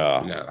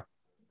 Yeah. No.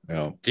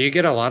 Yeah. Do you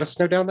get a lot of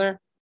snow down there?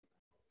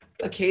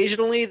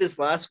 Occasionally, this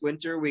last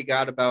winter, we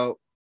got about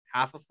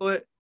half a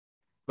foot,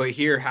 but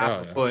here, half Oh,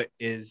 a yeah. foot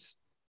is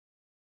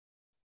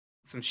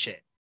some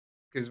shit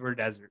because we're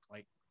desert,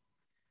 like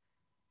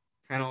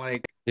kind of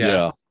like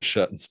Yeah.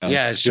 Shutting down.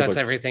 Yeah, it People shuts are-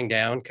 everything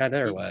down, kind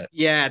of, or what?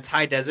 yeah, it's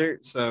high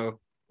desert, so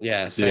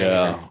Yeah, same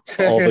Yeah.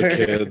 here. All the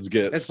kids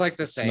get It's like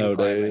the same snow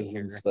climate days here.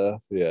 and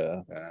stuff.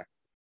 Yeah.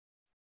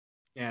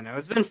 yeah, no,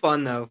 it's been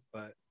fun though,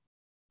 but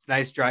it's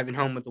nice driving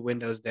home with the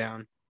windows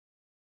down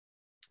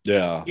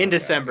Yeah. in yeah,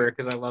 December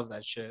because I love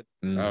that shit.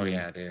 Oh Mhm.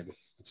 yeah, dude.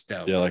 It's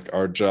dope. Yeah, like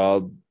our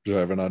job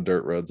driving on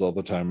dirt roads all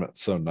the time.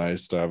 It's so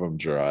nice to have them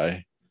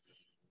dry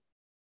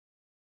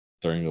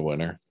during the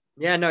winter.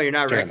 Yeah, no, you're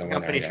not During wrecking the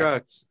winter, company yeah.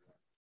 trucks.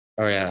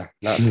 Oh yeah,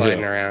 not sliding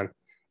Yeah. around.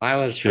 I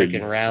was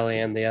Kidding. freaking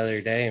rallying the other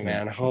day,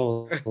 man.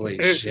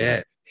 Holy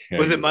shit.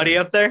 Was it muddy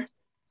up there?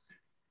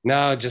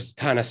 No, just a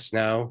ton of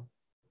snow.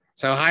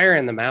 So higher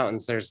in the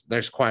mountains,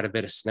 there's quite a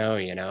bit of snow,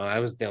 you know. I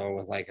was dealing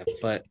with like a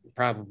foot,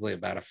 probably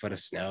about a foot of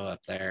snow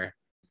up there.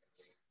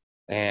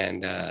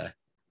 And I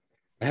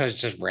was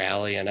just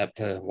rallying up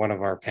to one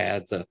of our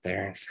pads up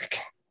there, and freaking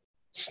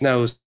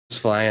snow's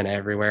flying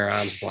everywhere.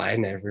 I'm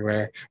sliding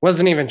everywhere.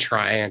 Wasn't even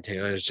trying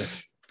to. It was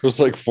just There's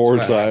like 4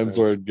 That's times what happens.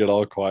 where I'd get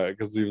all quiet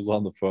because he was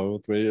on the phone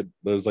with me.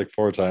 There's like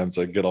 4 times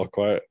I'd get all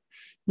quiet.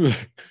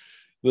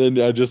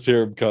 Then I just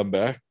hear him come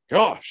back.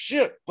 Oh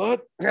shit,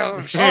 bud.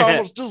 oh, I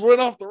almost just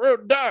went off the road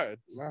and died.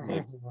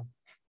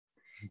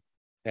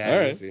 Yeah, All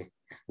right. easy.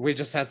 We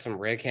just had some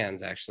rig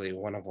hands actually.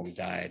 One of them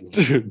died.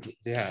 Dude.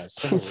 Yeah,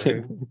 so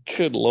rude.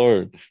 Good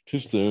Lord. Too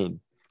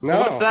soon. So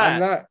what's that? I'm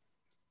not.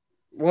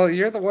 Well,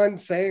 you're the one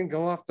saying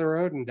go off the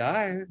road and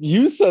die.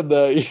 You said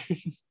that.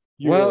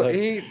 You were Well,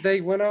 like-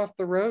 they went off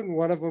the road and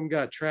one of them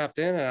got trapped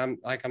in, and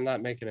I'm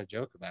not making a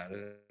joke about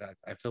it.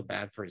 I feel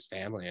bad for his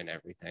family and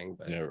everything,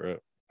 but yeah, right.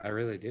 I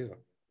really do.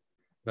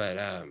 But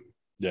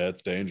Yeah,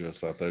 it's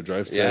dangerous out there.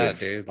 Drive safe. yeah,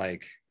 dude,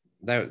 like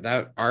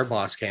that our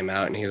boss came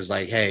out and he was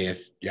like, hey,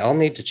 if y'all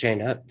need to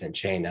chain up, then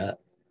chain up,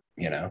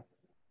 you know.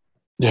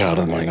 Yeah, I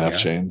don't I'm even like, have yeah.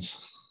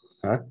 chains.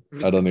 Huh?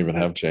 I don't even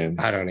have chains.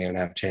 I don't even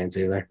have chains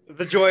either.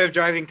 The joy of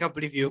driving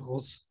company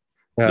vehicles.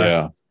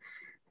 Yeah.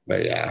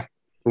 But yeah.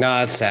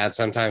 No, it's sad.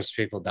 Sometimes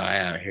people die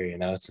out here, you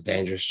know. It's a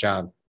dangerous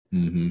job.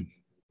 Mm-hmm.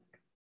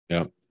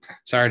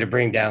 Sorry to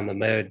bring down the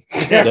mood.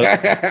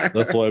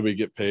 That's why we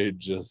get paid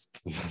just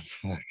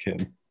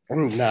fucking.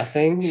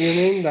 Nothing, you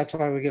mean? That's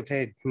why we get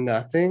paid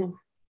nothing?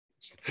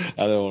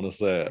 I don't want to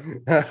say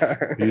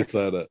it. You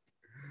said it.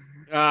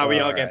 We all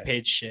All get right.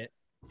 paid shit.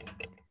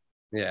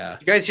 Yeah.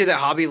 You guys hear that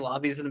Hobby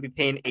Lobby's gonna be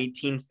paying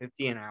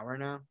 $18.50 an hour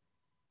now?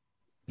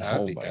 That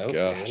would Oh be my dope,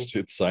 gosh, dude.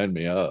 dude, sign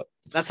me up.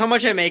 That's how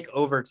much I make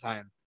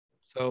overtime.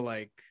 So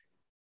like,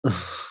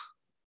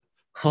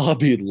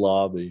 Hobby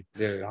Lobby.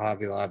 Dude,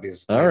 Hobby Lobby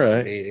is All place to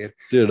right. be, dude.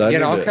 Dude, You I get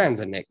need all to- kinds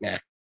of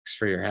knickknacks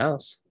for your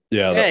house.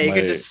 Yeah, yeah, that you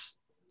could just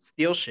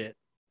steal shit.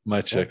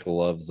 my chick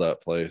loves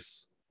that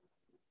place.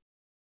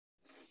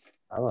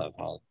 I love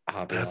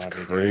Hobby That's Lobby.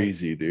 dude.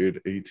 crazy,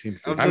 dude. 18.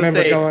 I was I gonna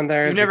remember say, going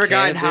there You've as never a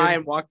gotten kid, high dude.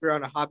 and walked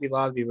around a Hobby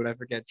Lobby, but I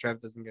forget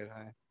Trev doesn't get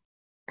high.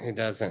 He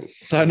doesn't.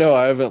 I know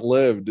I haven't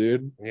lived,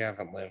 dude. We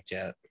haven't lived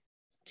yet.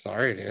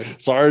 Sorry,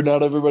 dude. Sorry,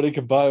 not everybody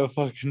can buy a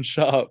fucking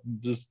shop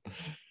and just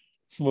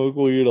smoke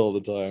weed all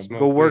the time. Smoke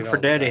Go work weed for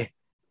all the time. daddy.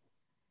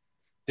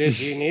 Dude,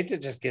 you need to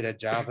just get a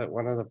job at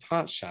one of the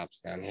pot shops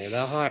down here.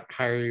 They'll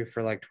hire you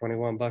for like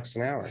 $21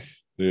 an hour.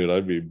 Dude,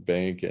 I'd be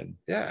banking.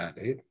 Yeah,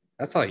 dude.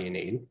 That's all you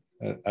need.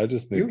 I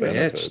just need You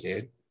benefits. rich,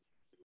 dude.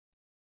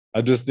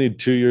 I just need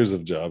 2 years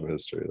of job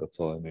history. That's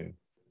all I need.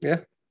 Yeah,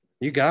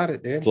 you got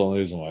it, dude. That's the only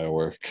reason why I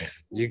work.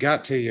 You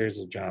got 2 years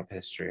of job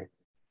history.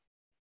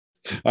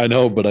 I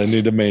know, but I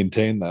need to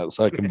maintain that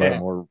so I can buy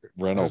more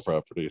rental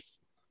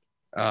properties.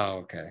 Oh,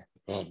 okay.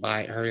 Well,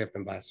 hurry up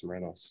and buy some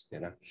rentals,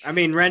 you know. I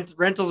mean,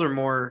 rentals are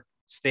more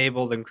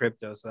stable than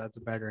crypto, so that's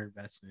a better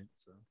investment.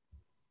 So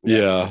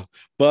Yeah,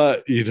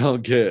 but you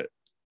don't get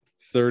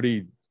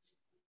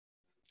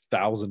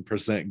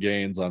 30,000%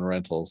 gains on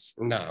rentals.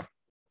 No.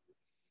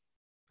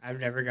 I've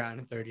never gotten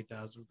a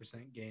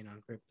 30,000% gain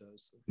on crypto.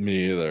 So.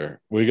 Me either.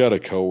 We got a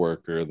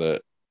coworker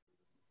that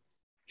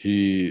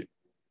he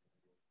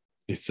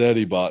said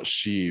he bought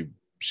Shiba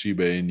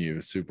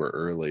Inu super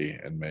early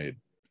and made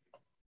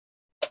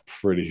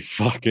pretty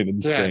fucking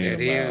insane dude,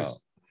 he amount.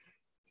 was-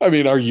 I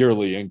mean, our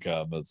yearly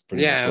income is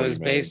pretty much Yeah, it what he was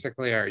made.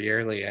 basically our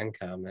yearly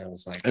income. It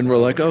was like, And we're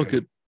like, oh, dude.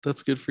 good.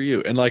 That's good for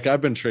you. And like,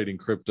 I've been trading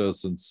crypto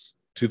since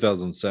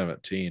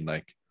 2017.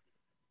 Like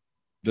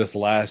this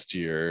last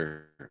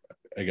year,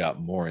 I got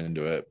more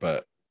into it,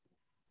 but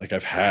like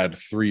I've had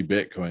 3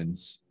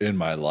 Bitcoins in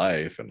my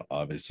life and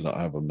obviously don't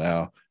have them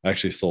now. I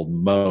actually sold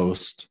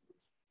most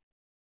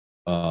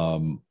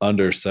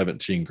under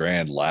 17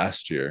 grand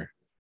last year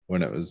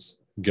when it was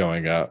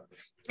going up.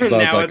 'Cause I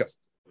was Now like, it's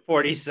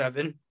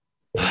 47.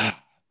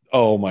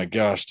 oh my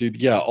gosh,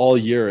 dude. Yeah, all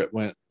year it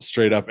went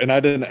straight up. And I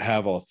didn't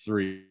have all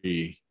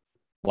 3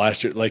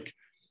 last year. Like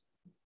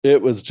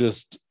it was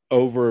just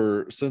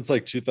over since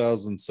like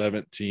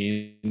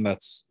 2017.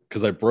 That's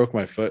because I broke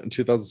my foot in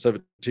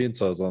 2017.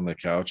 So I was on the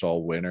couch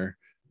all winter.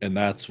 And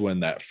that's when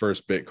that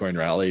first Bitcoin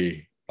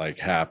rally like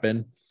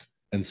happened.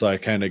 And so I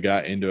kind of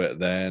got into it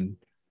then.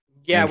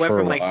 Yeah, And it went for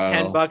a from like while-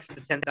 $10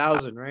 to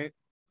 10,000, right?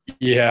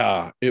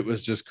 Yeah, it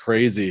was just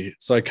crazy.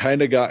 So I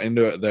kind of got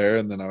into it there,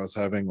 and then I was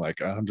having like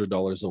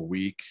 $100 a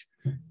week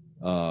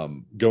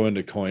going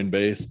to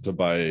Coinbase to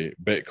buy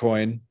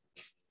Bitcoin.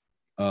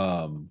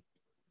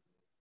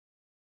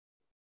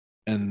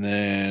 And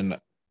then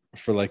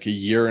for like a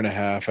year and a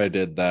half, I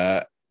did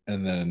that.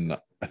 And then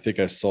I think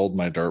I sold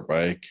my dirt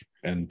bike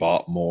and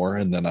bought more.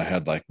 And then I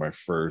had like my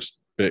first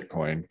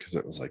Bitcoin because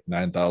it was like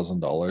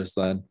 $9,000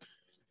 then.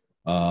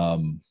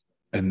 And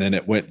then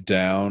it went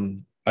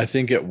down. I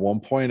think at one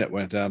point it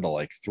went down to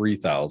like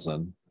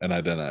 3,000, and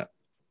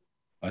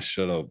I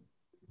should have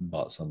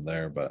bought some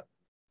there, but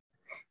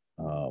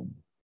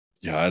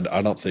yeah,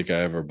 I don't think I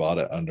ever bought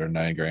it under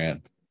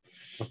 $9,000.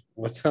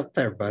 What's up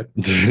there, bud?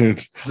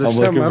 Dude, I'm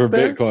looking for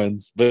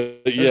Bitcoins,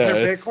 but Is yeah,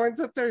 there Bitcoins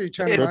up there? You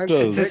trying to find some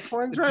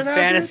Bitcoins right now?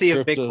 Fantasy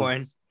of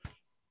Bitcoin.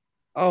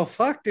 Oh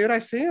fuck, dude, I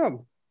see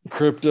them.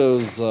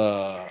 Crypto's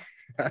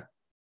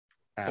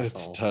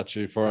it's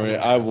touchy for me.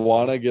 I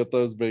want to get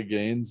those big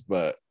gains,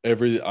 but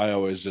I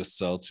always just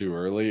sell too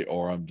early,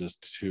 or I'm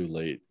just too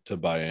late to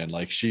buy in.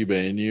 Like Shiba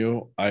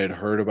Inu, I had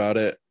heard about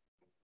it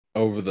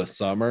over the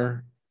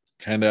summer,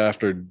 kind of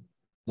after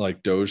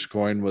like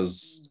Dogecoin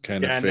was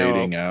kind of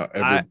fading out.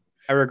 I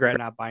regret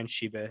not buying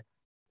Shiba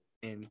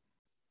in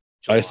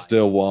July. I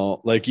still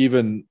won't. Like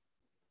even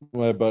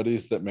my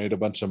buddies that made a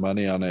bunch of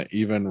money on it,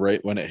 even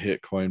right when it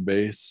hit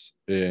Coinbase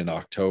in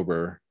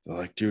October, they're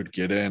like, dude,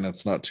 get in.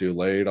 It's not too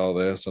late, all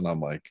this. And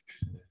I'm like,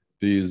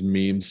 these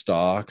meme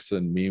stocks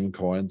and meme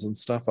coins and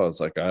stuff, I was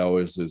like, I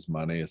always lose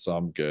money, so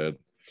I'm good.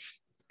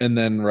 And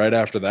then right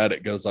after that,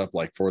 it goes up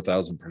like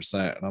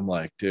 4,000%. And I'm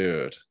like,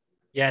 dude.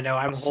 Yeah, no,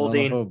 I'm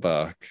holding a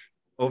buck.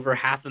 Over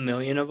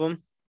 500,000 of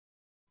them.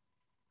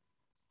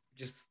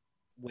 Just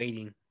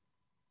waiting.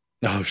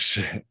 Oh,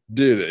 shit.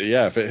 Dude,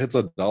 yeah, if it hits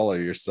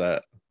 $1, you're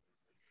set.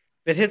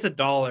 If it hits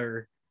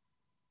 $1,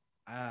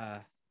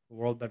 the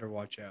world better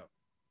watch out.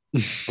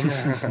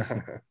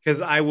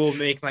 Because I will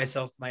make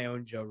myself my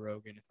own Joe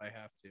Rogan if I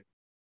have to.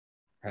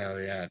 Hell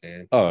yeah,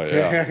 dude. Oh,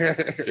 yeah.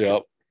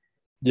 Yep.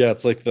 Yeah,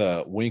 it's like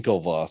the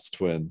Winklevoss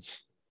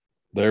twins.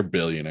 They're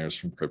billionaires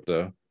from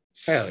crypto.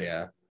 Hell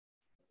yeah.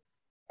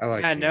 I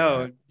like I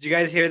know. Did you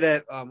guys hear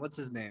that? What's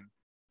his name?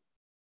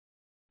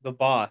 The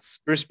boss.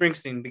 Bruce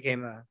Springsteen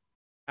became a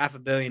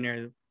 $500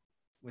 million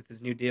with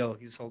his new deal.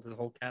 He sold his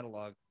whole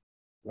catalog.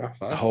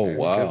 Oh,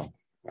 wow. Good.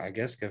 I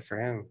guess good for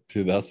him.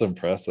 Dude, that's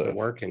impressive. The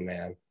working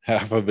man.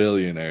 $500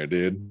 million,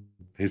 dude.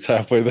 He's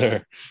halfway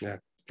there. Yeah.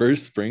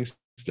 Bruce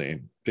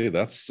Springsteen. Dude,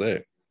 that's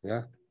sick.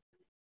 Yeah.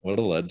 What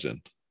a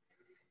legend.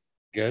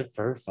 Good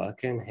for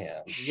fucking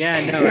him. Yeah,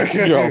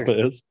 no. You're all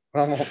pissed.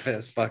 I'm all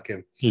pissed.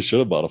 Fucking. You should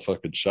have bought a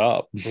fucking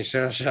shop. You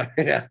should have.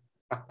 Yeah.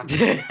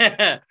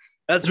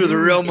 That's where the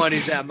real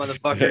money's at,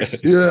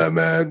 motherfuckers. Yeah,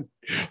 man.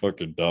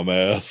 Fucking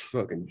dumbass.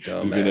 Fucking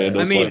dumbass.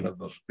 He's gonna end up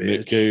like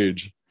Nick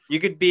Cage. You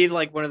could be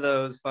like one of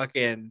those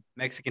fucking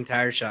Mexican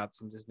tire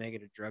shops and just make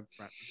it a drug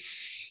front.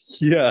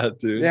 Yeah,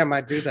 dude. Yeah,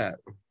 might do that.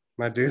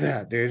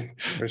 Dude.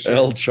 For sure.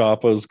 El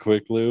Chapo's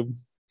Quick Lube.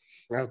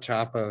 El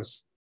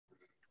Chapo's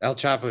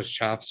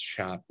Chops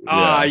Shop.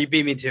 Ah, you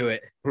beat me to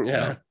it.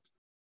 Yeah.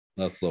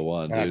 That's the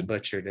one, I dude.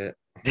 butchered it.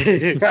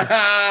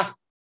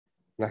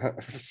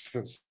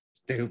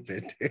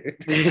 Stupid,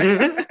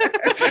 dude.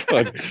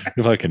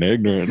 Fucking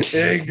ignorant.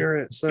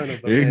 Ignorant son of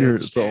a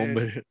ignorant bitch. Son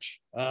bitch.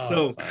 Oh,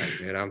 So, fine,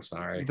 dude. I'm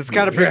sorry. This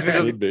kind of brings me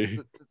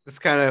to this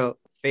kind of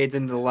fades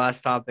into the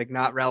last topic,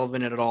 not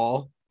relevant at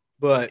all.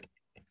 But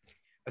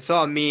I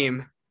saw a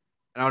meme.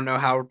 I don't know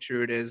how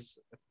true it is.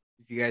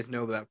 If you guys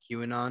know about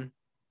QAnon.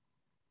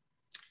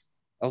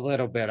 A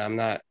little bit. I'm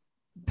not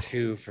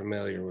too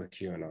familiar with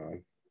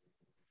QAnon.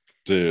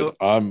 Dude, So,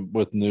 I'm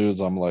with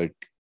news. I'm like,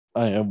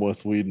 I am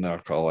with weed and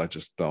alcohol. I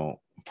just don't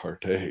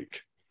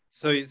partake.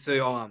 So you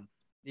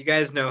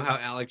guys know how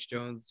Alex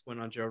Jones went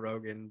on Joe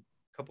Rogan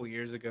a couple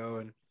years ago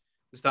and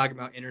was talking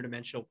about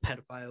interdimensional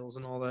pedophiles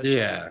and all that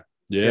shit?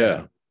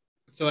 Yeah.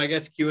 So I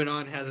guess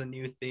QAnon has a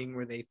new thing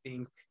where they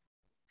think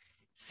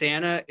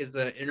Santa is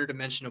an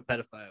interdimensional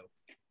pedophile.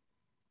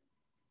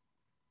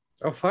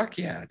 Oh, fuck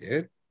yeah,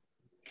 dude.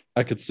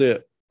 I could see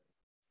it.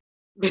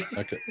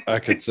 I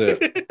could see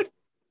it.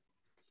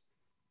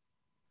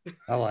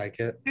 I like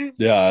it.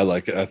 Yeah, I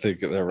like it. I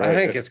think they're right. I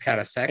think it's kind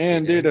of sexy.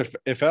 And dude,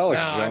 if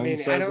Alex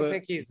Jones says I don't it,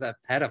 think he's a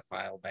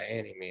pedophile by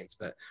any means,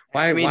 but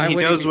why he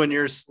knows when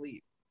you're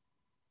asleep.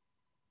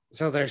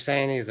 So they're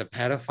saying he's a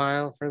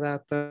pedophile for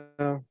that,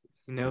 though.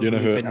 He knows when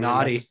you've been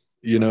naughty.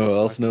 You know who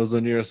else knows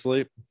when you're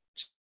asleep?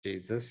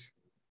 Jesus.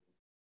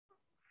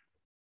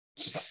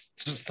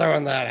 Just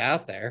throwing that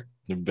out there.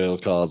 Bill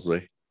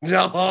Cosby.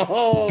 No.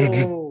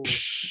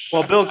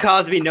 Well, Bill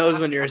Cosby knows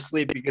when you're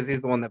asleep because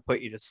he's the one that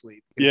put you to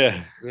sleep.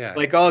 Yeah.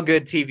 Like all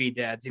good TV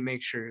dads, he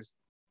makes sure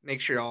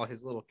all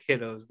his little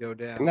kiddos go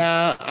down.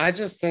 No, I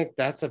just think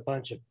that's a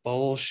bunch of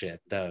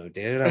bullshit, though,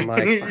 dude. I'm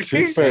like,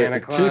 Santa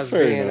Claus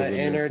being an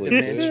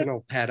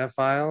interdimensional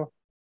pedophile.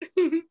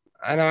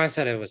 I know I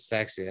said it was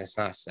sexy. It's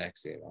not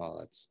sexy at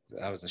all.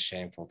 That was a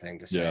shameful thing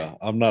to say. Yeah,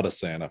 I'm not a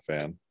Santa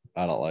fan.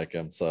 I don't like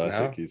him, so I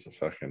think he's a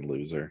fucking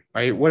loser.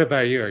 What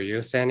about you? Are you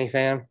a Santa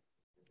fan?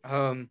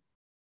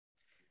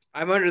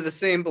 I'm under the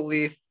same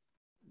belief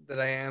that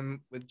I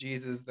am with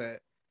Jesus that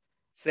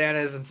Santa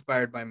is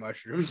inspired by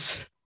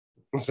mushrooms.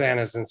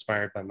 Santa's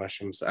inspired by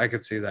mushrooms. I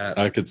could see that.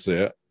 I could see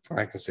it.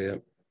 I can see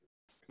it.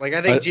 Like,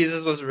 I think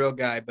Jesus was a real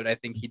guy, but I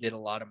think he did a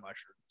lot of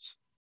mushrooms.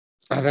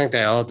 I think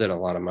they all did a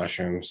lot of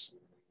mushrooms.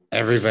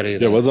 Everybody.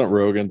 Yeah, wasn't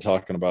Rogan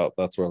talking about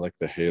that's where like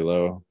the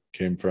halo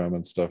came from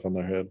and stuff on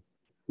their head?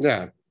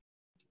 Yeah.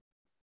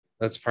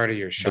 That's part of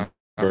your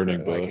Burning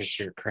like bush. it's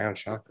your crown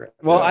chakra.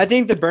 Well, Yeah. I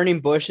think the burning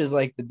bush is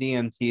like the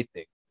DMT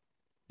thing.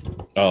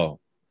 Oh,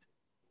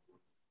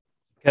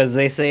 Because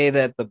they say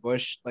that the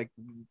bush, like,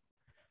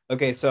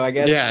 okay, so I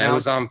guess Yeah, it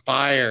was on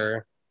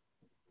fire.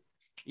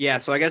 Yeah,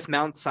 so I guess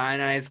Mount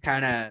Sinai is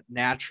kind of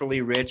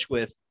naturally rich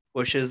with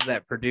bushes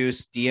that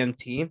produce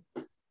DMT.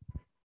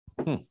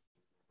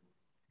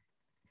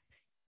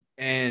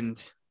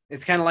 And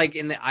it's kind of like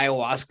in the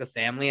ayahuasca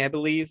family, I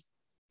believe.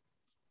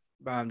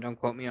 Don't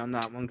quote me on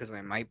that one because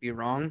I might be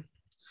wrong.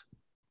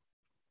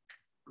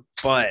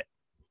 But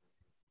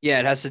yeah,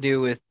 it has to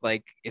do with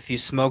like if you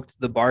smoked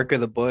the bark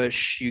of the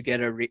bush, you get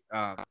a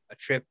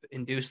trip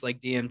induced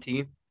like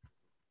DMT.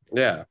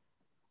 Yeah.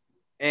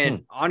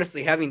 And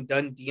honestly, having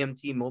done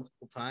DMT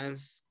multiple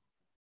times,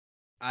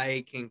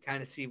 I can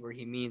kind of see where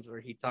he means, where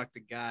he talked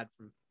to God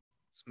from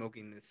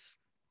smoking this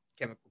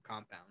chemical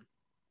compound.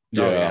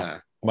 yeah. Oh, yeah.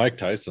 Mike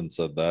Tyson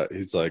said that.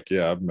 He's like,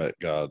 yeah, I've met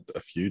God a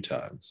few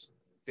times.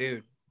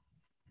 Dude.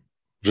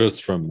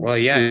 Just from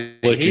he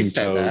licking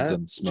said toads that.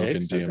 and smoking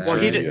Jake said DMT. that Well,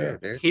 he earlier,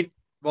 did. dude.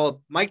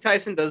 Mike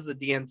Tyson does the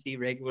DMT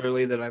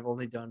regularly that I've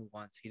only done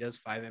once. He does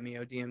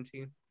 5-MeO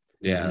DMT.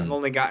 Yeah. I've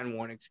only gotten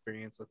one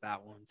experience with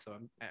that one, so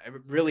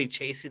I'm really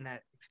chasing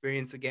that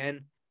experience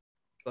again.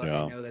 But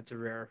I know that's a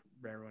rare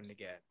one to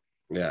get.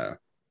 Yeah.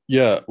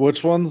 Yeah.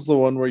 Which one's the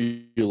one where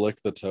you lick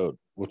the toad?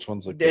 Which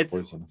one's like the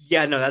poisonous?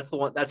 Yeah, no, that's the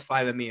one. That's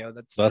 5-MeO.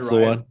 That's the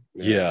one.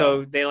 Yeah.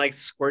 So they like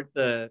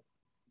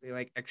they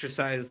like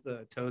exercise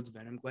the toad's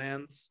venom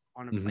glands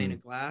on a plane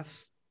of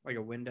glass, like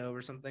a window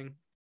or something.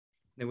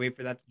 They wait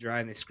for that to dry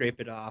and they scrape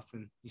it off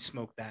and you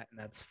smoke that, and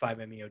that's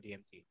 5-MeO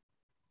DMT.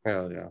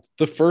 Hell yeah.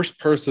 The first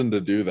person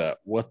to do that,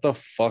 what the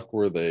fuck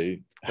were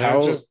they?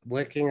 They're just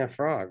licking a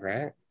frog,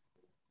 right?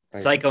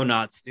 Like,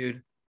 psychonauts,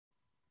 dude.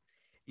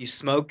 You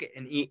smoke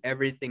and eat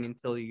everything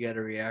until you get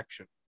a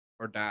reaction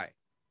or die.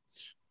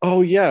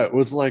 Oh yeah, it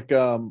was like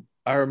I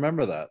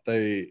remember that.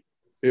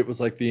 It was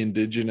like the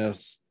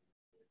indigenous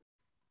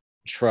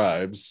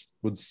tribes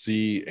would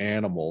see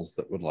animals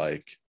that would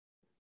like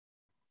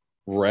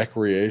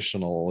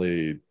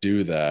recreationally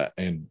do that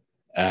and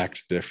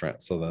act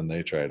different, so then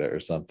they tried it or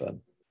something.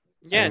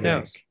 Yeah,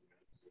 no.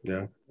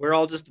 Yeah. We're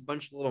all just a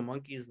bunch of little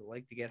monkeys that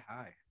like to get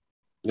high.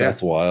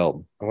 That's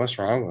wild. What's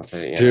wrong with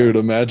it? Dude,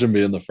 imagine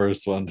being the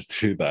first one to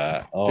do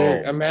that.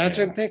 Dude,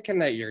 imagine thinking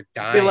that you're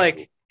dying. Be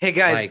like, hey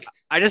guys,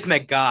 I just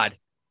met God.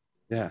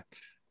 Yeah.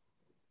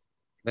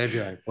 They'd be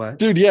like, what?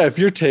 Dude, yeah, if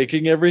you're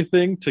taking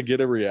everything to get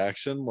a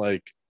reaction,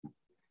 like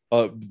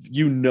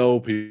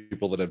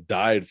people that have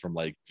died from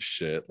like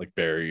shit, like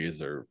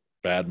berries or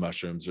bad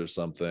mushrooms or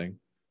something.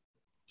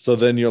 So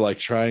then you're like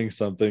trying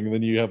something, and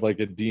then you have like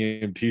a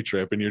DMT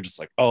trip, and you're just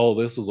like, oh,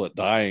 this is what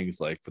dying's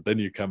like. But then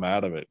you come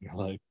out of it, and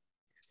you're like,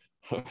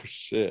 oh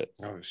shit.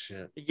 Oh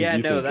shit. Yeah,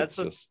 no, that's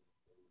what's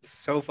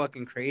so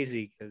fucking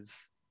crazy,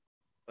 because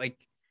like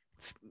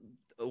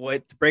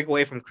to break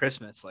away from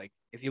Christmas, like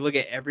if you look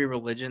at every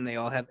religion, they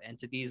all have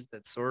entities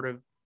that sort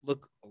of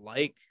look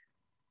alike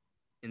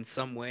in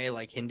some way,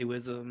 like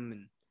Hinduism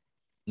and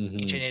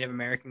ancient Native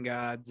American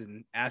gods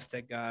and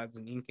Aztec gods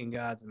and Incan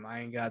gods and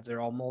Mayan gods.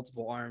 They're all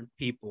multiple armed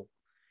people.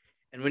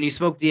 And when you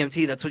smoke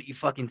DMT, that's what you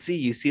fucking see.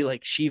 You see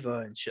like Shiva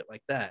and shit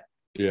like that.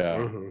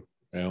 Yeah.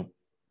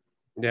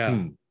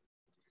 Yeah.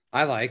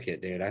 I like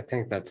it, dude. I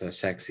think that's a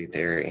sexy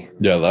theory.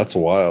 Yeah, that's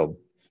wild.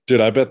 Dude,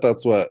 I bet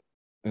that's what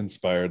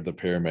inspired the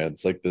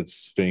pyramids, like the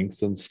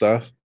Sphinx and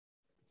stuff.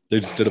 They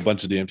just did a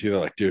bunch of DMT. They're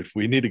like, dude,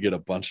 we need to get a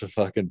bunch of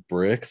fucking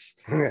bricks.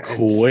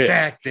 Quick.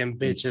 Stack them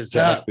bitches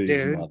up,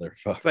 dude.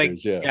 Motherfuckers. It's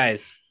like,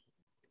 guys,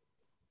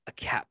 a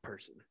cat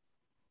person.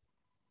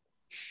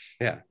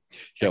 Yeah.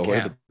 Yeah,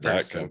 where did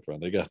that come from?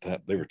 They got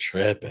that. They were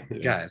tripping.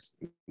 Dude. Guys,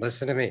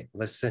 listen to me.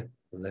 Listen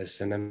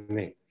to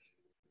me.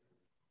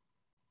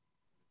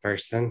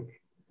 Person,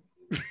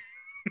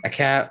 a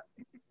cat,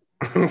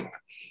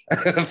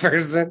 a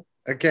person,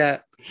 a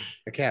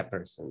cat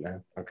person,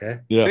 man. Okay.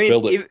 Yeah,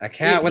 build it. A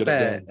cat with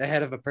the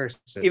head of a person.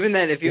 Even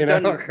then, if you've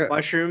done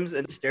mushrooms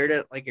and stared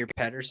at like your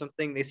pet or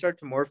something, they start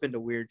to morph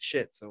into weird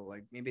shit. So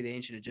like maybe the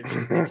ancient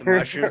Egyptians ate some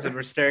mushrooms and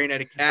were staring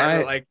at a cat.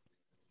 And like,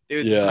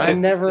 dude, this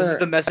is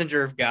the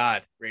messenger of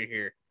God right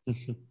here.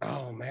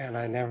 Oh man,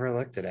 I never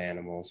looked at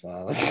animals while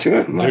I was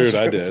doing mushrooms.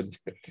 Dude, I did.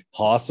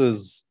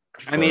 Hosses.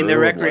 I mean, they're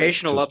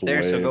recreational up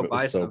there, so go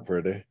buy some. So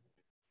pretty.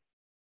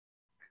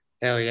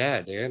 Hell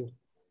yeah, dude.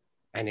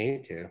 I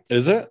need to.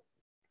 Is it?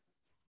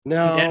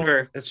 No, in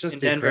Denver. It's just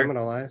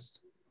decriminalized.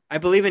 I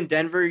believe in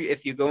Denver,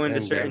 if you go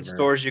into certain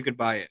stores, you could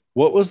buy it.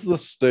 What was the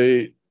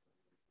state?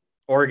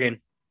 Oregon.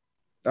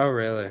 Oh,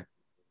 really?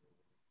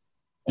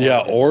 Yeah,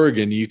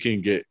 Oregon, you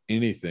can get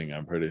anything,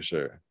 I'm pretty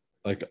sure.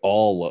 Like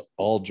all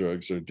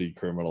drugs are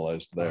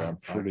decriminalized there, I'm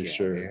pretty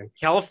sure. Man.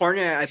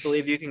 California, I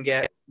believe you can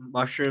get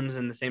mushrooms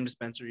in the same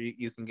dispensary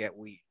you can get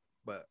weed,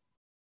 but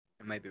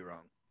I might be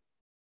wrong.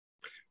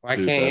 Why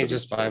can't you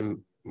just buy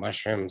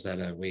mushrooms at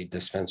a weed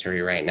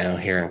dispensary right now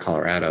here in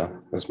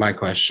Colorado? That's my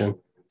question.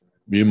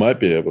 You might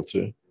be able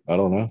to. I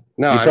don't know.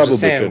 No, I'm just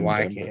saying,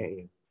 why can't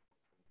you?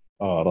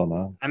 Oh, I don't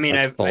know. I mean,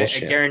 I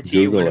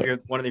guarantee you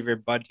one of your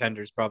bud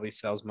tenders probably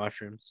sells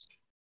mushrooms.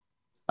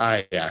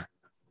 Yeah.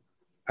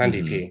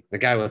 Hundy P, the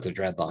guy with the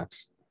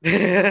dreadlocks.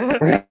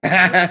 I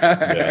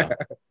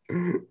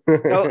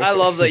Yeah.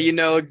 love that you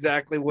know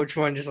exactly which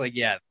one. Just like,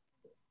 yeah,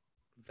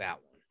 that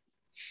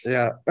one.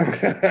 Yeah.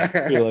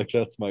 I feel like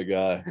that's my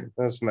guy.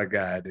 That's my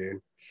guy, dude.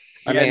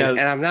 Yeah, I mean, no,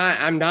 and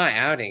I'm not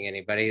outing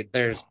anybody.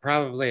 There's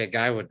probably a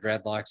guy with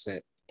dreadlocks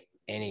at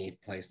any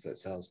place that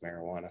sells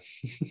marijuana.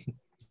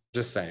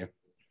 Just saying.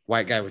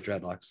 White guy with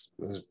dreadlocks.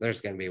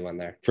 There's gonna be one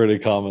there. Pretty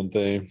common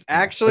theme.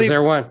 actually, Is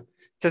there one?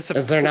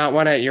 Is there not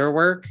one at your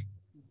work?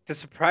 to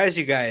surprise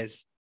you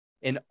guys,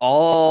 in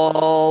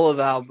all of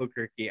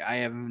Albuquerque, I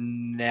have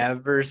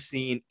never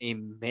seen a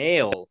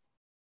male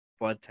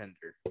bud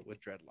tender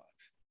with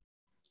dreadlocks.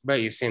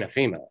 But you've seen a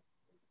female.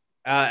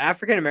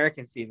 African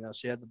American female.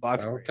 She had the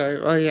box Okay. braids.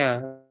 Well,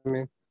 yeah. I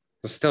mean,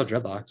 it's still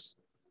dreadlocks.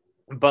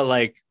 But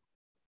like,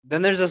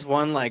 then there's this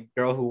one like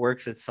girl who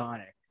works at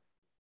Sonic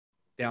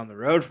down the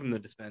road from the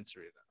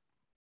dispensary. Though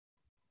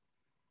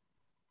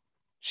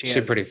She's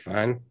pretty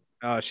fun.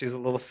 Oh, she's a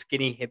little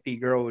skinny hippie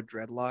girl with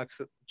dreadlocks.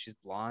 She's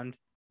blonde.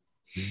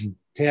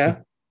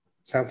 Yeah.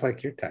 Sounds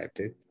like your type,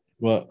 dude.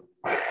 What?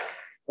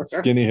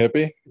 Skinny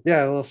hippie?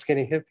 Yeah, a little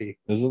skinny hippie.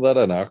 Isn't that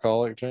an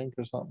alcoholic drink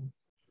or something?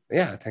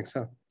 Yeah, I think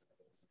so.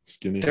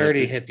 Skinny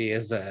Dirty hippie. hippie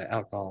is the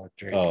alcoholic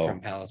drink from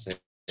Palisade.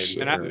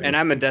 Sure. And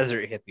I'm a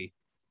desert hippie.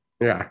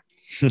 Yeah.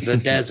 The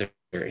desert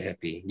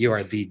hippie. You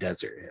are the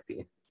desert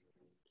hippie.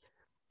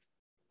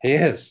 He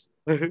is.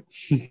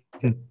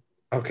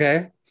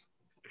 Okay.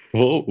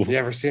 Whoa. You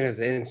ever seen his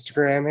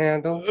Instagram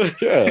handle?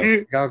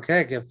 Yeah.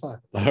 Okay, get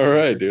fucked. All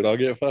right, dude. I'll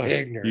get fucked.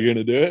 Ignorant. You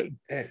gonna do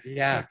it?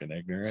 Yeah. Fucking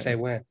ignorant. Say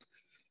when.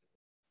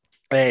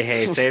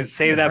 Hey,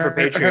 save that for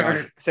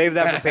Patreon. Save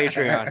that for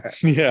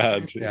Patreon. Yeah,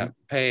 dude. Yeah.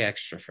 Pay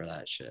extra for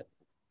that shit.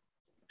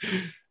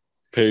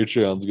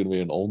 Patreon's gonna be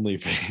an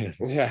OnlyFans.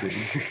 Yeah.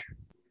 dude.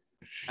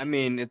 I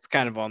mean, it's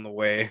kind of on the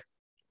way.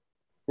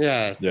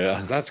 Yeah.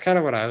 Yeah. That's kind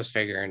of what I was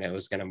figuring it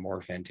was going to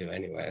morph into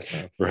anyway.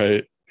 So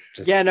Right.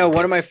 just Yeah, no,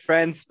 one of my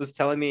friends was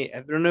telling me,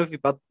 I don't know if you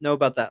know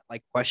about that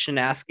like question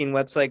asking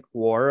website,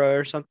 Quora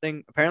or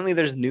something. Apparently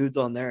there's nudes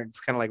on there and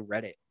it's kind of like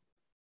Reddit,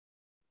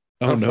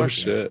 Oh, Oh, no fuck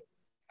shit.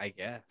 I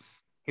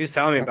guess. He was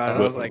telling me That's about it.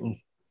 I was awesome.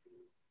 like,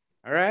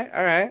 all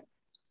right.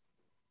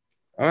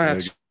 I'm gonna have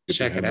Yeah, to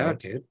check it him out, out.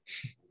 dude.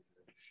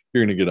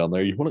 You're gonna get on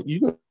there. You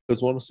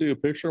guys want to see a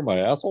picture of my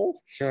asshole?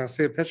 You want to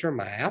see a picture of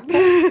my ass?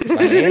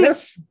 My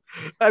anus?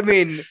 I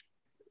mean,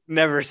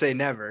 never say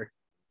never.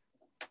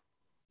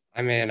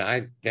 I mean,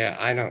 I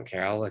don't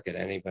care. I'll look at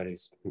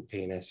anybody's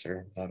penis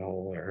or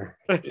butthole or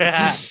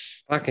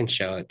fucking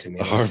show it to me.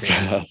 Hard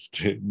pass,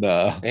 dude.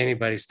 Nah.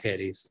 Anybody's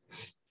titties.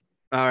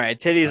 All right,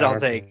 titties I I'll don't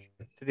take.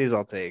 care. Titties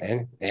I'll take.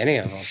 Any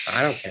of them.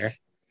 I don't care.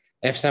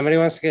 If somebody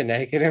wants to get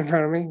naked in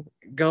front of me,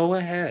 go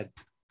ahead.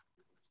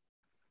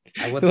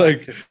 I would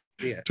like to see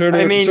it.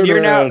 I mean,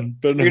 you're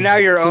now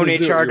your own Please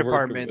do HR what you're working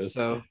department, with.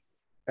 so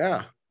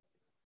Yeah.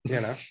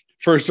 You know.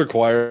 First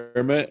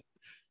requirement,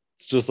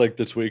 it's just like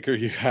the tweaker.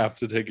 You have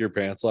to take your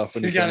pants off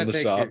when you come in the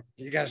shop.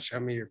 You gotta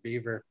show me your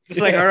beaver. it's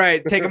like, all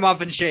right, take them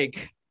off and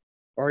shake.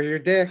 Or your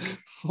dick.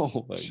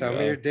 Oh my Show god.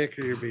 me your dick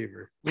or your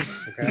beaver.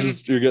 Okay.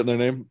 You're getting their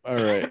name. All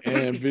right.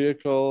 And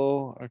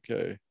vehicle.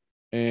 Okay.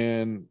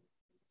 And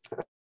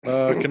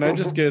can I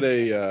just get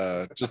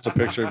a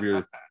picture of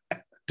your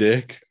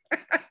dick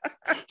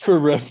for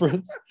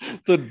reference?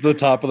 The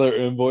top of their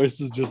invoice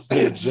is just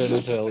the It's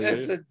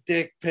genitalia. a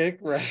dick pic,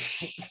 right?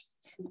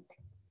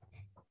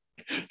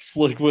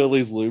 Slick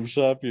Willie's lube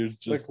shop. You're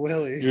just Like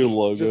Willie's. your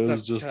logo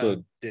is just ton a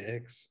of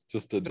dicks.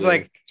 just a It's dick.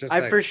 like Just I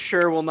like, for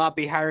sure will not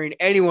be hiring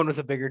anyone with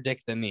a bigger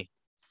dick than me.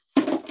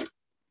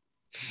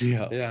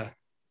 yeah. yeah.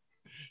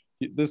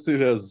 This dude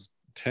has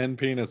 10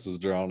 penises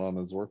drawn on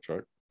his work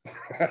chart.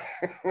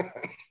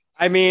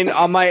 I mean,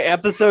 on my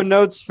episode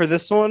notes for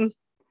this one,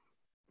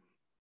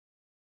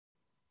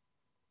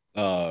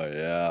 Oh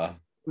yeah.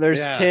 there's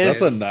Yeah, tits.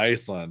 That's a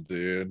nice one,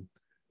 dude.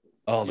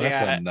 Oh,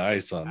 that's Yeah, a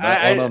nice one.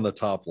 That one on the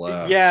top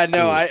left. Yeah,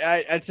 no, Ooh.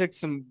 I took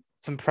some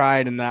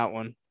pride in that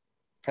one.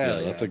 Yeah,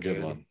 Hell that's a good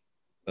dude. one.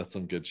 That's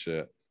some good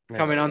shit.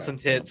 Coming Hell on yeah. some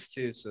tits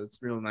too, so it's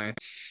real nice.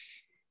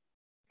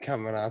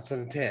 Coming on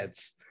some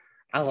tits.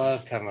 I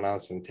love coming on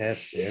some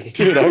tits, dude.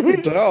 Dude, I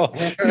can tell.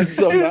 He's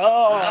so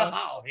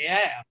Oh,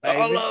 yeah, I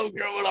baby. love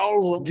coming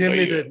on some Give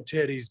me tits. the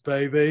titties,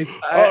 baby.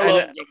 I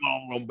love coming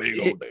on some big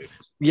old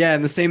tits. Yeah,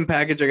 in the same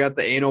package, I got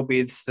the anal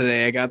beads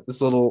today. I got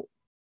this little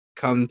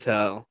cum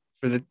tell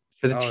for the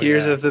Oh,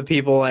 tears yeah. of the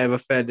people I have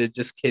offended.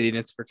 Just kidding,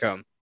 it's for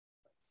cum.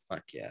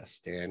 Fuck yes,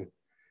 dude.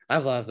 I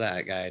love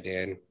that guy,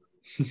 dude.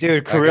 Dude,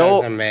 That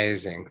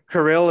guy's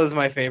Kirill is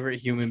my favorite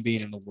human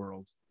being in the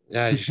world.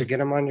 Yeah, you should get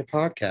him on your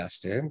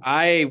podcast, dude.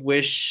 I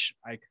wish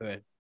I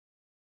could.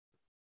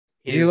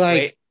 You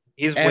like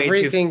he's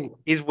everything.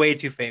 he's way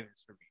too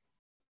famous for me.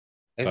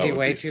 Is That he would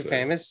way be too sick.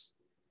 famous?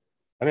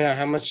 I mean,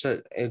 how much?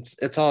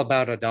 It's all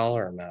about a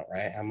dollar amount,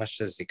 right? How much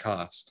does he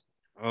cost?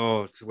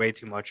 Oh, it's way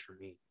too much for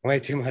me. Way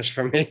too much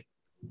for me.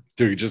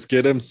 Dude, just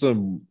get him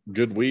some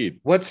good weed.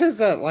 What's his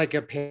like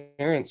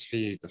appearance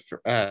fee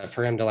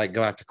for him to like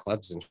go out to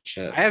clubs and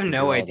shit? I have and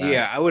no do all idea.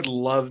 that? I would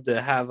love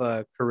to have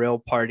a Kirill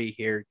party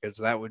here because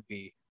that would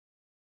be.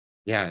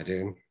 Yeah,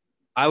 dude.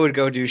 I would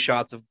go do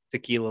shots of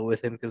tequila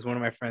with him because one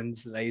of my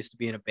friends that I used to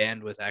be in a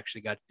band with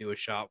actually got to do a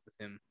shot with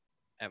him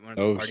at one of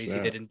the Oh, parties shit.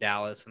 he did in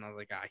Dallas, and I was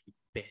like, you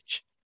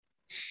bitch.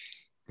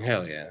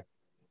 Hell yeah.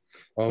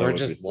 Well, That we're would be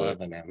just sick.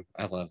 loving him.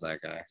 I love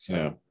that guy. So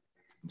Yeah.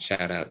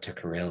 shout out to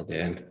Kirill,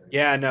 dude.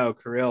 Yeah, no,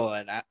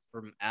 Kirill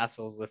from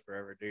Assholes Live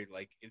Forever, dude.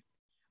 Like,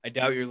 I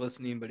doubt you're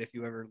listening, but if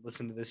you ever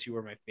listen to this, you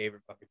are my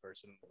favorite fucking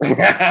person.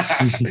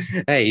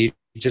 Hey, you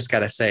just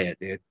gotta say it,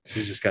 dude.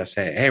 You just gotta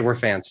say it. Hey, we're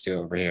fans too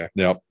over here.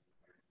 Yep.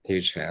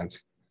 Huge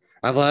fans.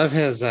 I love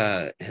his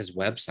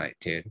website,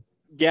 dude.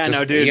 Yeah,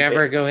 no, dude. You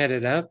ever go hit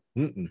it up?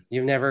 Mm-mm.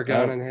 You've never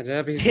gone No. and hit it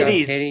up? He's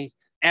Titties got titties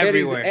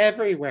everywhere.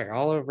 everywhere,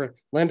 all over.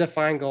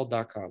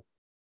 LindaFeingold.com.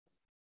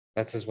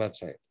 That's his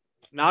website.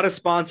 Not a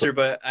sponsor,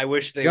 but I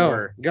wish they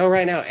were. Go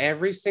right now.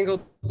 Every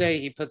single day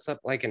he puts up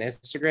like an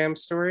Instagram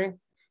story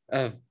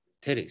of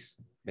titties,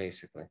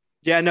 basically.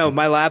 Yeah, no,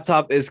 my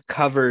laptop is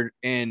covered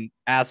in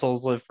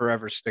Assholes Live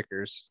Forever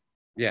stickers.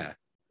 Yeah.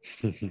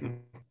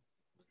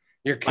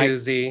 Your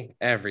koozie,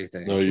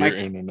 everything. No, your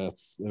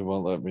internet's, it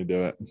won't let me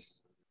do it.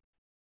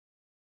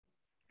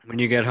 When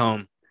you get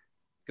home,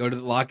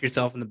 lock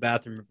yourself in the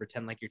bathroom and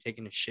pretend like you're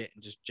taking a shit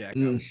and just jack up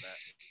with that.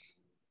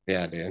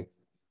 Yeah, dude.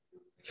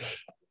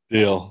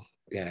 Deal.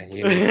 Yeah.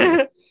 You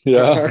know.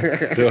 Yeah.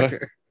 Do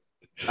it.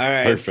 All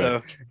right. Perfect.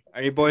 So,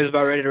 are you boys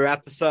about ready to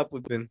wrap this up?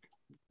 We've been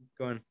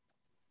going a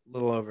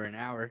little over an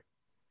hour.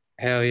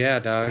 Hell yeah,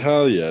 dog.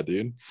 Hell yeah,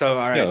 dude. So,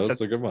 all right. Yeah, that's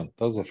so a good one.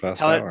 That was a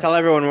fast hour. tell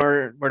everyone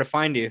where to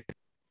find you.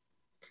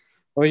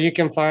 Well, you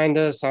can find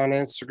us on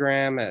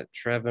Instagram at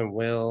Trev and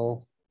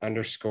Will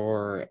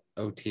 _OTR,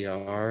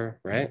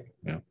 right?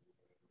 Yeah.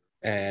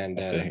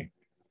 And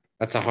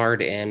that's a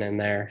hard N in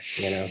there,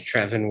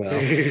 Trev and Will.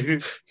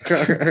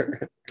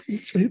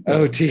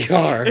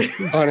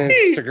 OTR on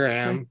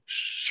Instagram.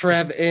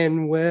 Trev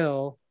and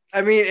Will.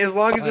 I mean, as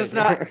long as it's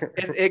not,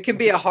 it can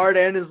be a hard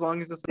N as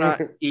long as it's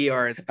not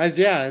ER.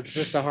 Yeah, it's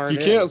just a hard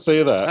You N. can't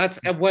say that. That's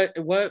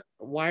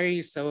why are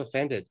you so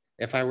offended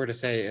if I were to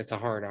say it's a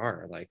hard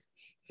R? Like,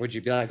 would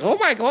you be like, oh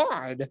my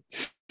God?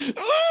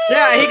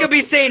 Yeah, he could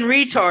be saying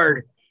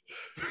retard.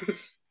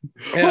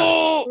 Yeah.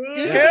 Oh,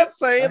 you can't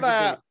say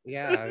that.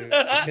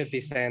 I could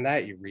be saying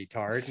that, you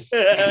retard.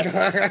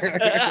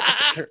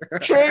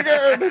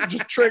 Triggered.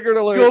 Just triggered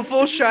alert. Go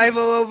full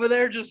Shivo over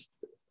there. Just.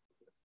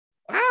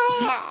 Da,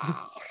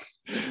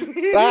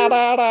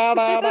 da, da,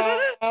 da, da,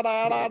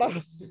 da, da.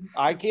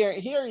 I can't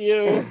hear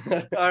you.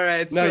 All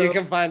right. No, So you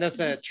can find us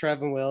at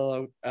Trev and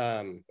Will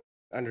 _OTR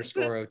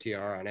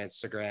on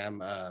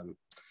Instagram.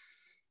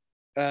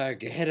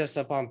 Hit us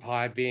up on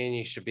Podbean.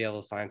 You should be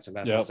able to find some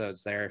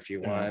episodes there if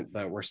you want,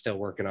 but we're still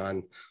working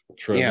on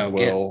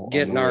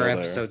getting our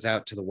episodes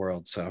out to the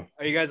world. So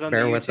are you guys on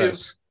bear the with YouTube?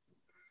 us.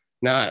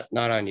 Not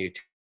on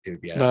YouTube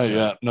yet. Not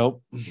yet.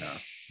 Nope. No.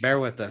 Bear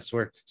with us.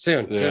 We're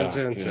soon.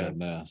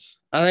 Goodness.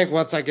 I think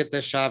once I get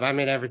this shop, I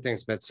mean,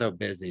 everything's been so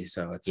busy.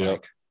 So it's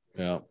like,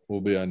 yeah,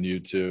 we'll be on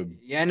YouTube.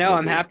 Yeah, no,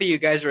 I'm happy you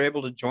guys were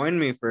able to join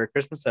me for a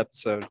Christmas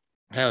episode.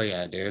 hell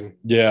yeah, dude.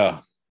 Yeah.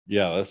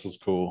 This was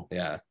cool.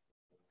 Yeah.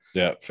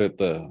 Yeah, fit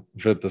the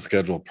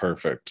schedule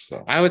perfect.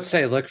 So I would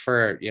say look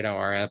for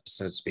our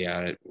episodes to be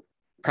out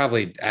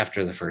probably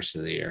after the first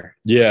of the year.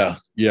 Yeah,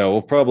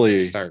 we'll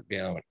probably start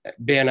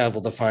being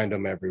able to find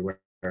them everywhere.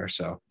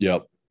 So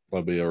yep,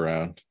 they'll be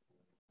around.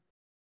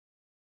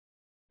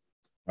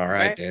 All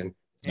right, dude.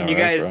 And you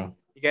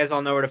guys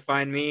all know where to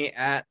find me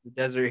at the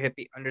Desert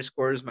Hippie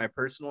 _ my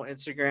personal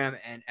Instagram,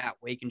 and at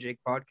Wake and Jake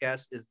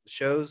Podcast is the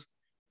shows.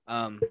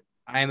 I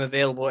am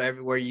available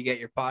everywhere you get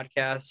your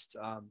podcasts.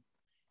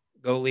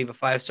 Go leave a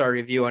 5-star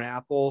review on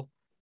Apple.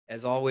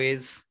 As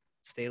always,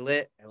 stay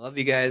lit. I love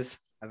you guys.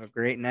 Have a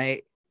great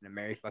night and a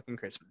Merry fucking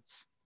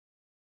Christmas.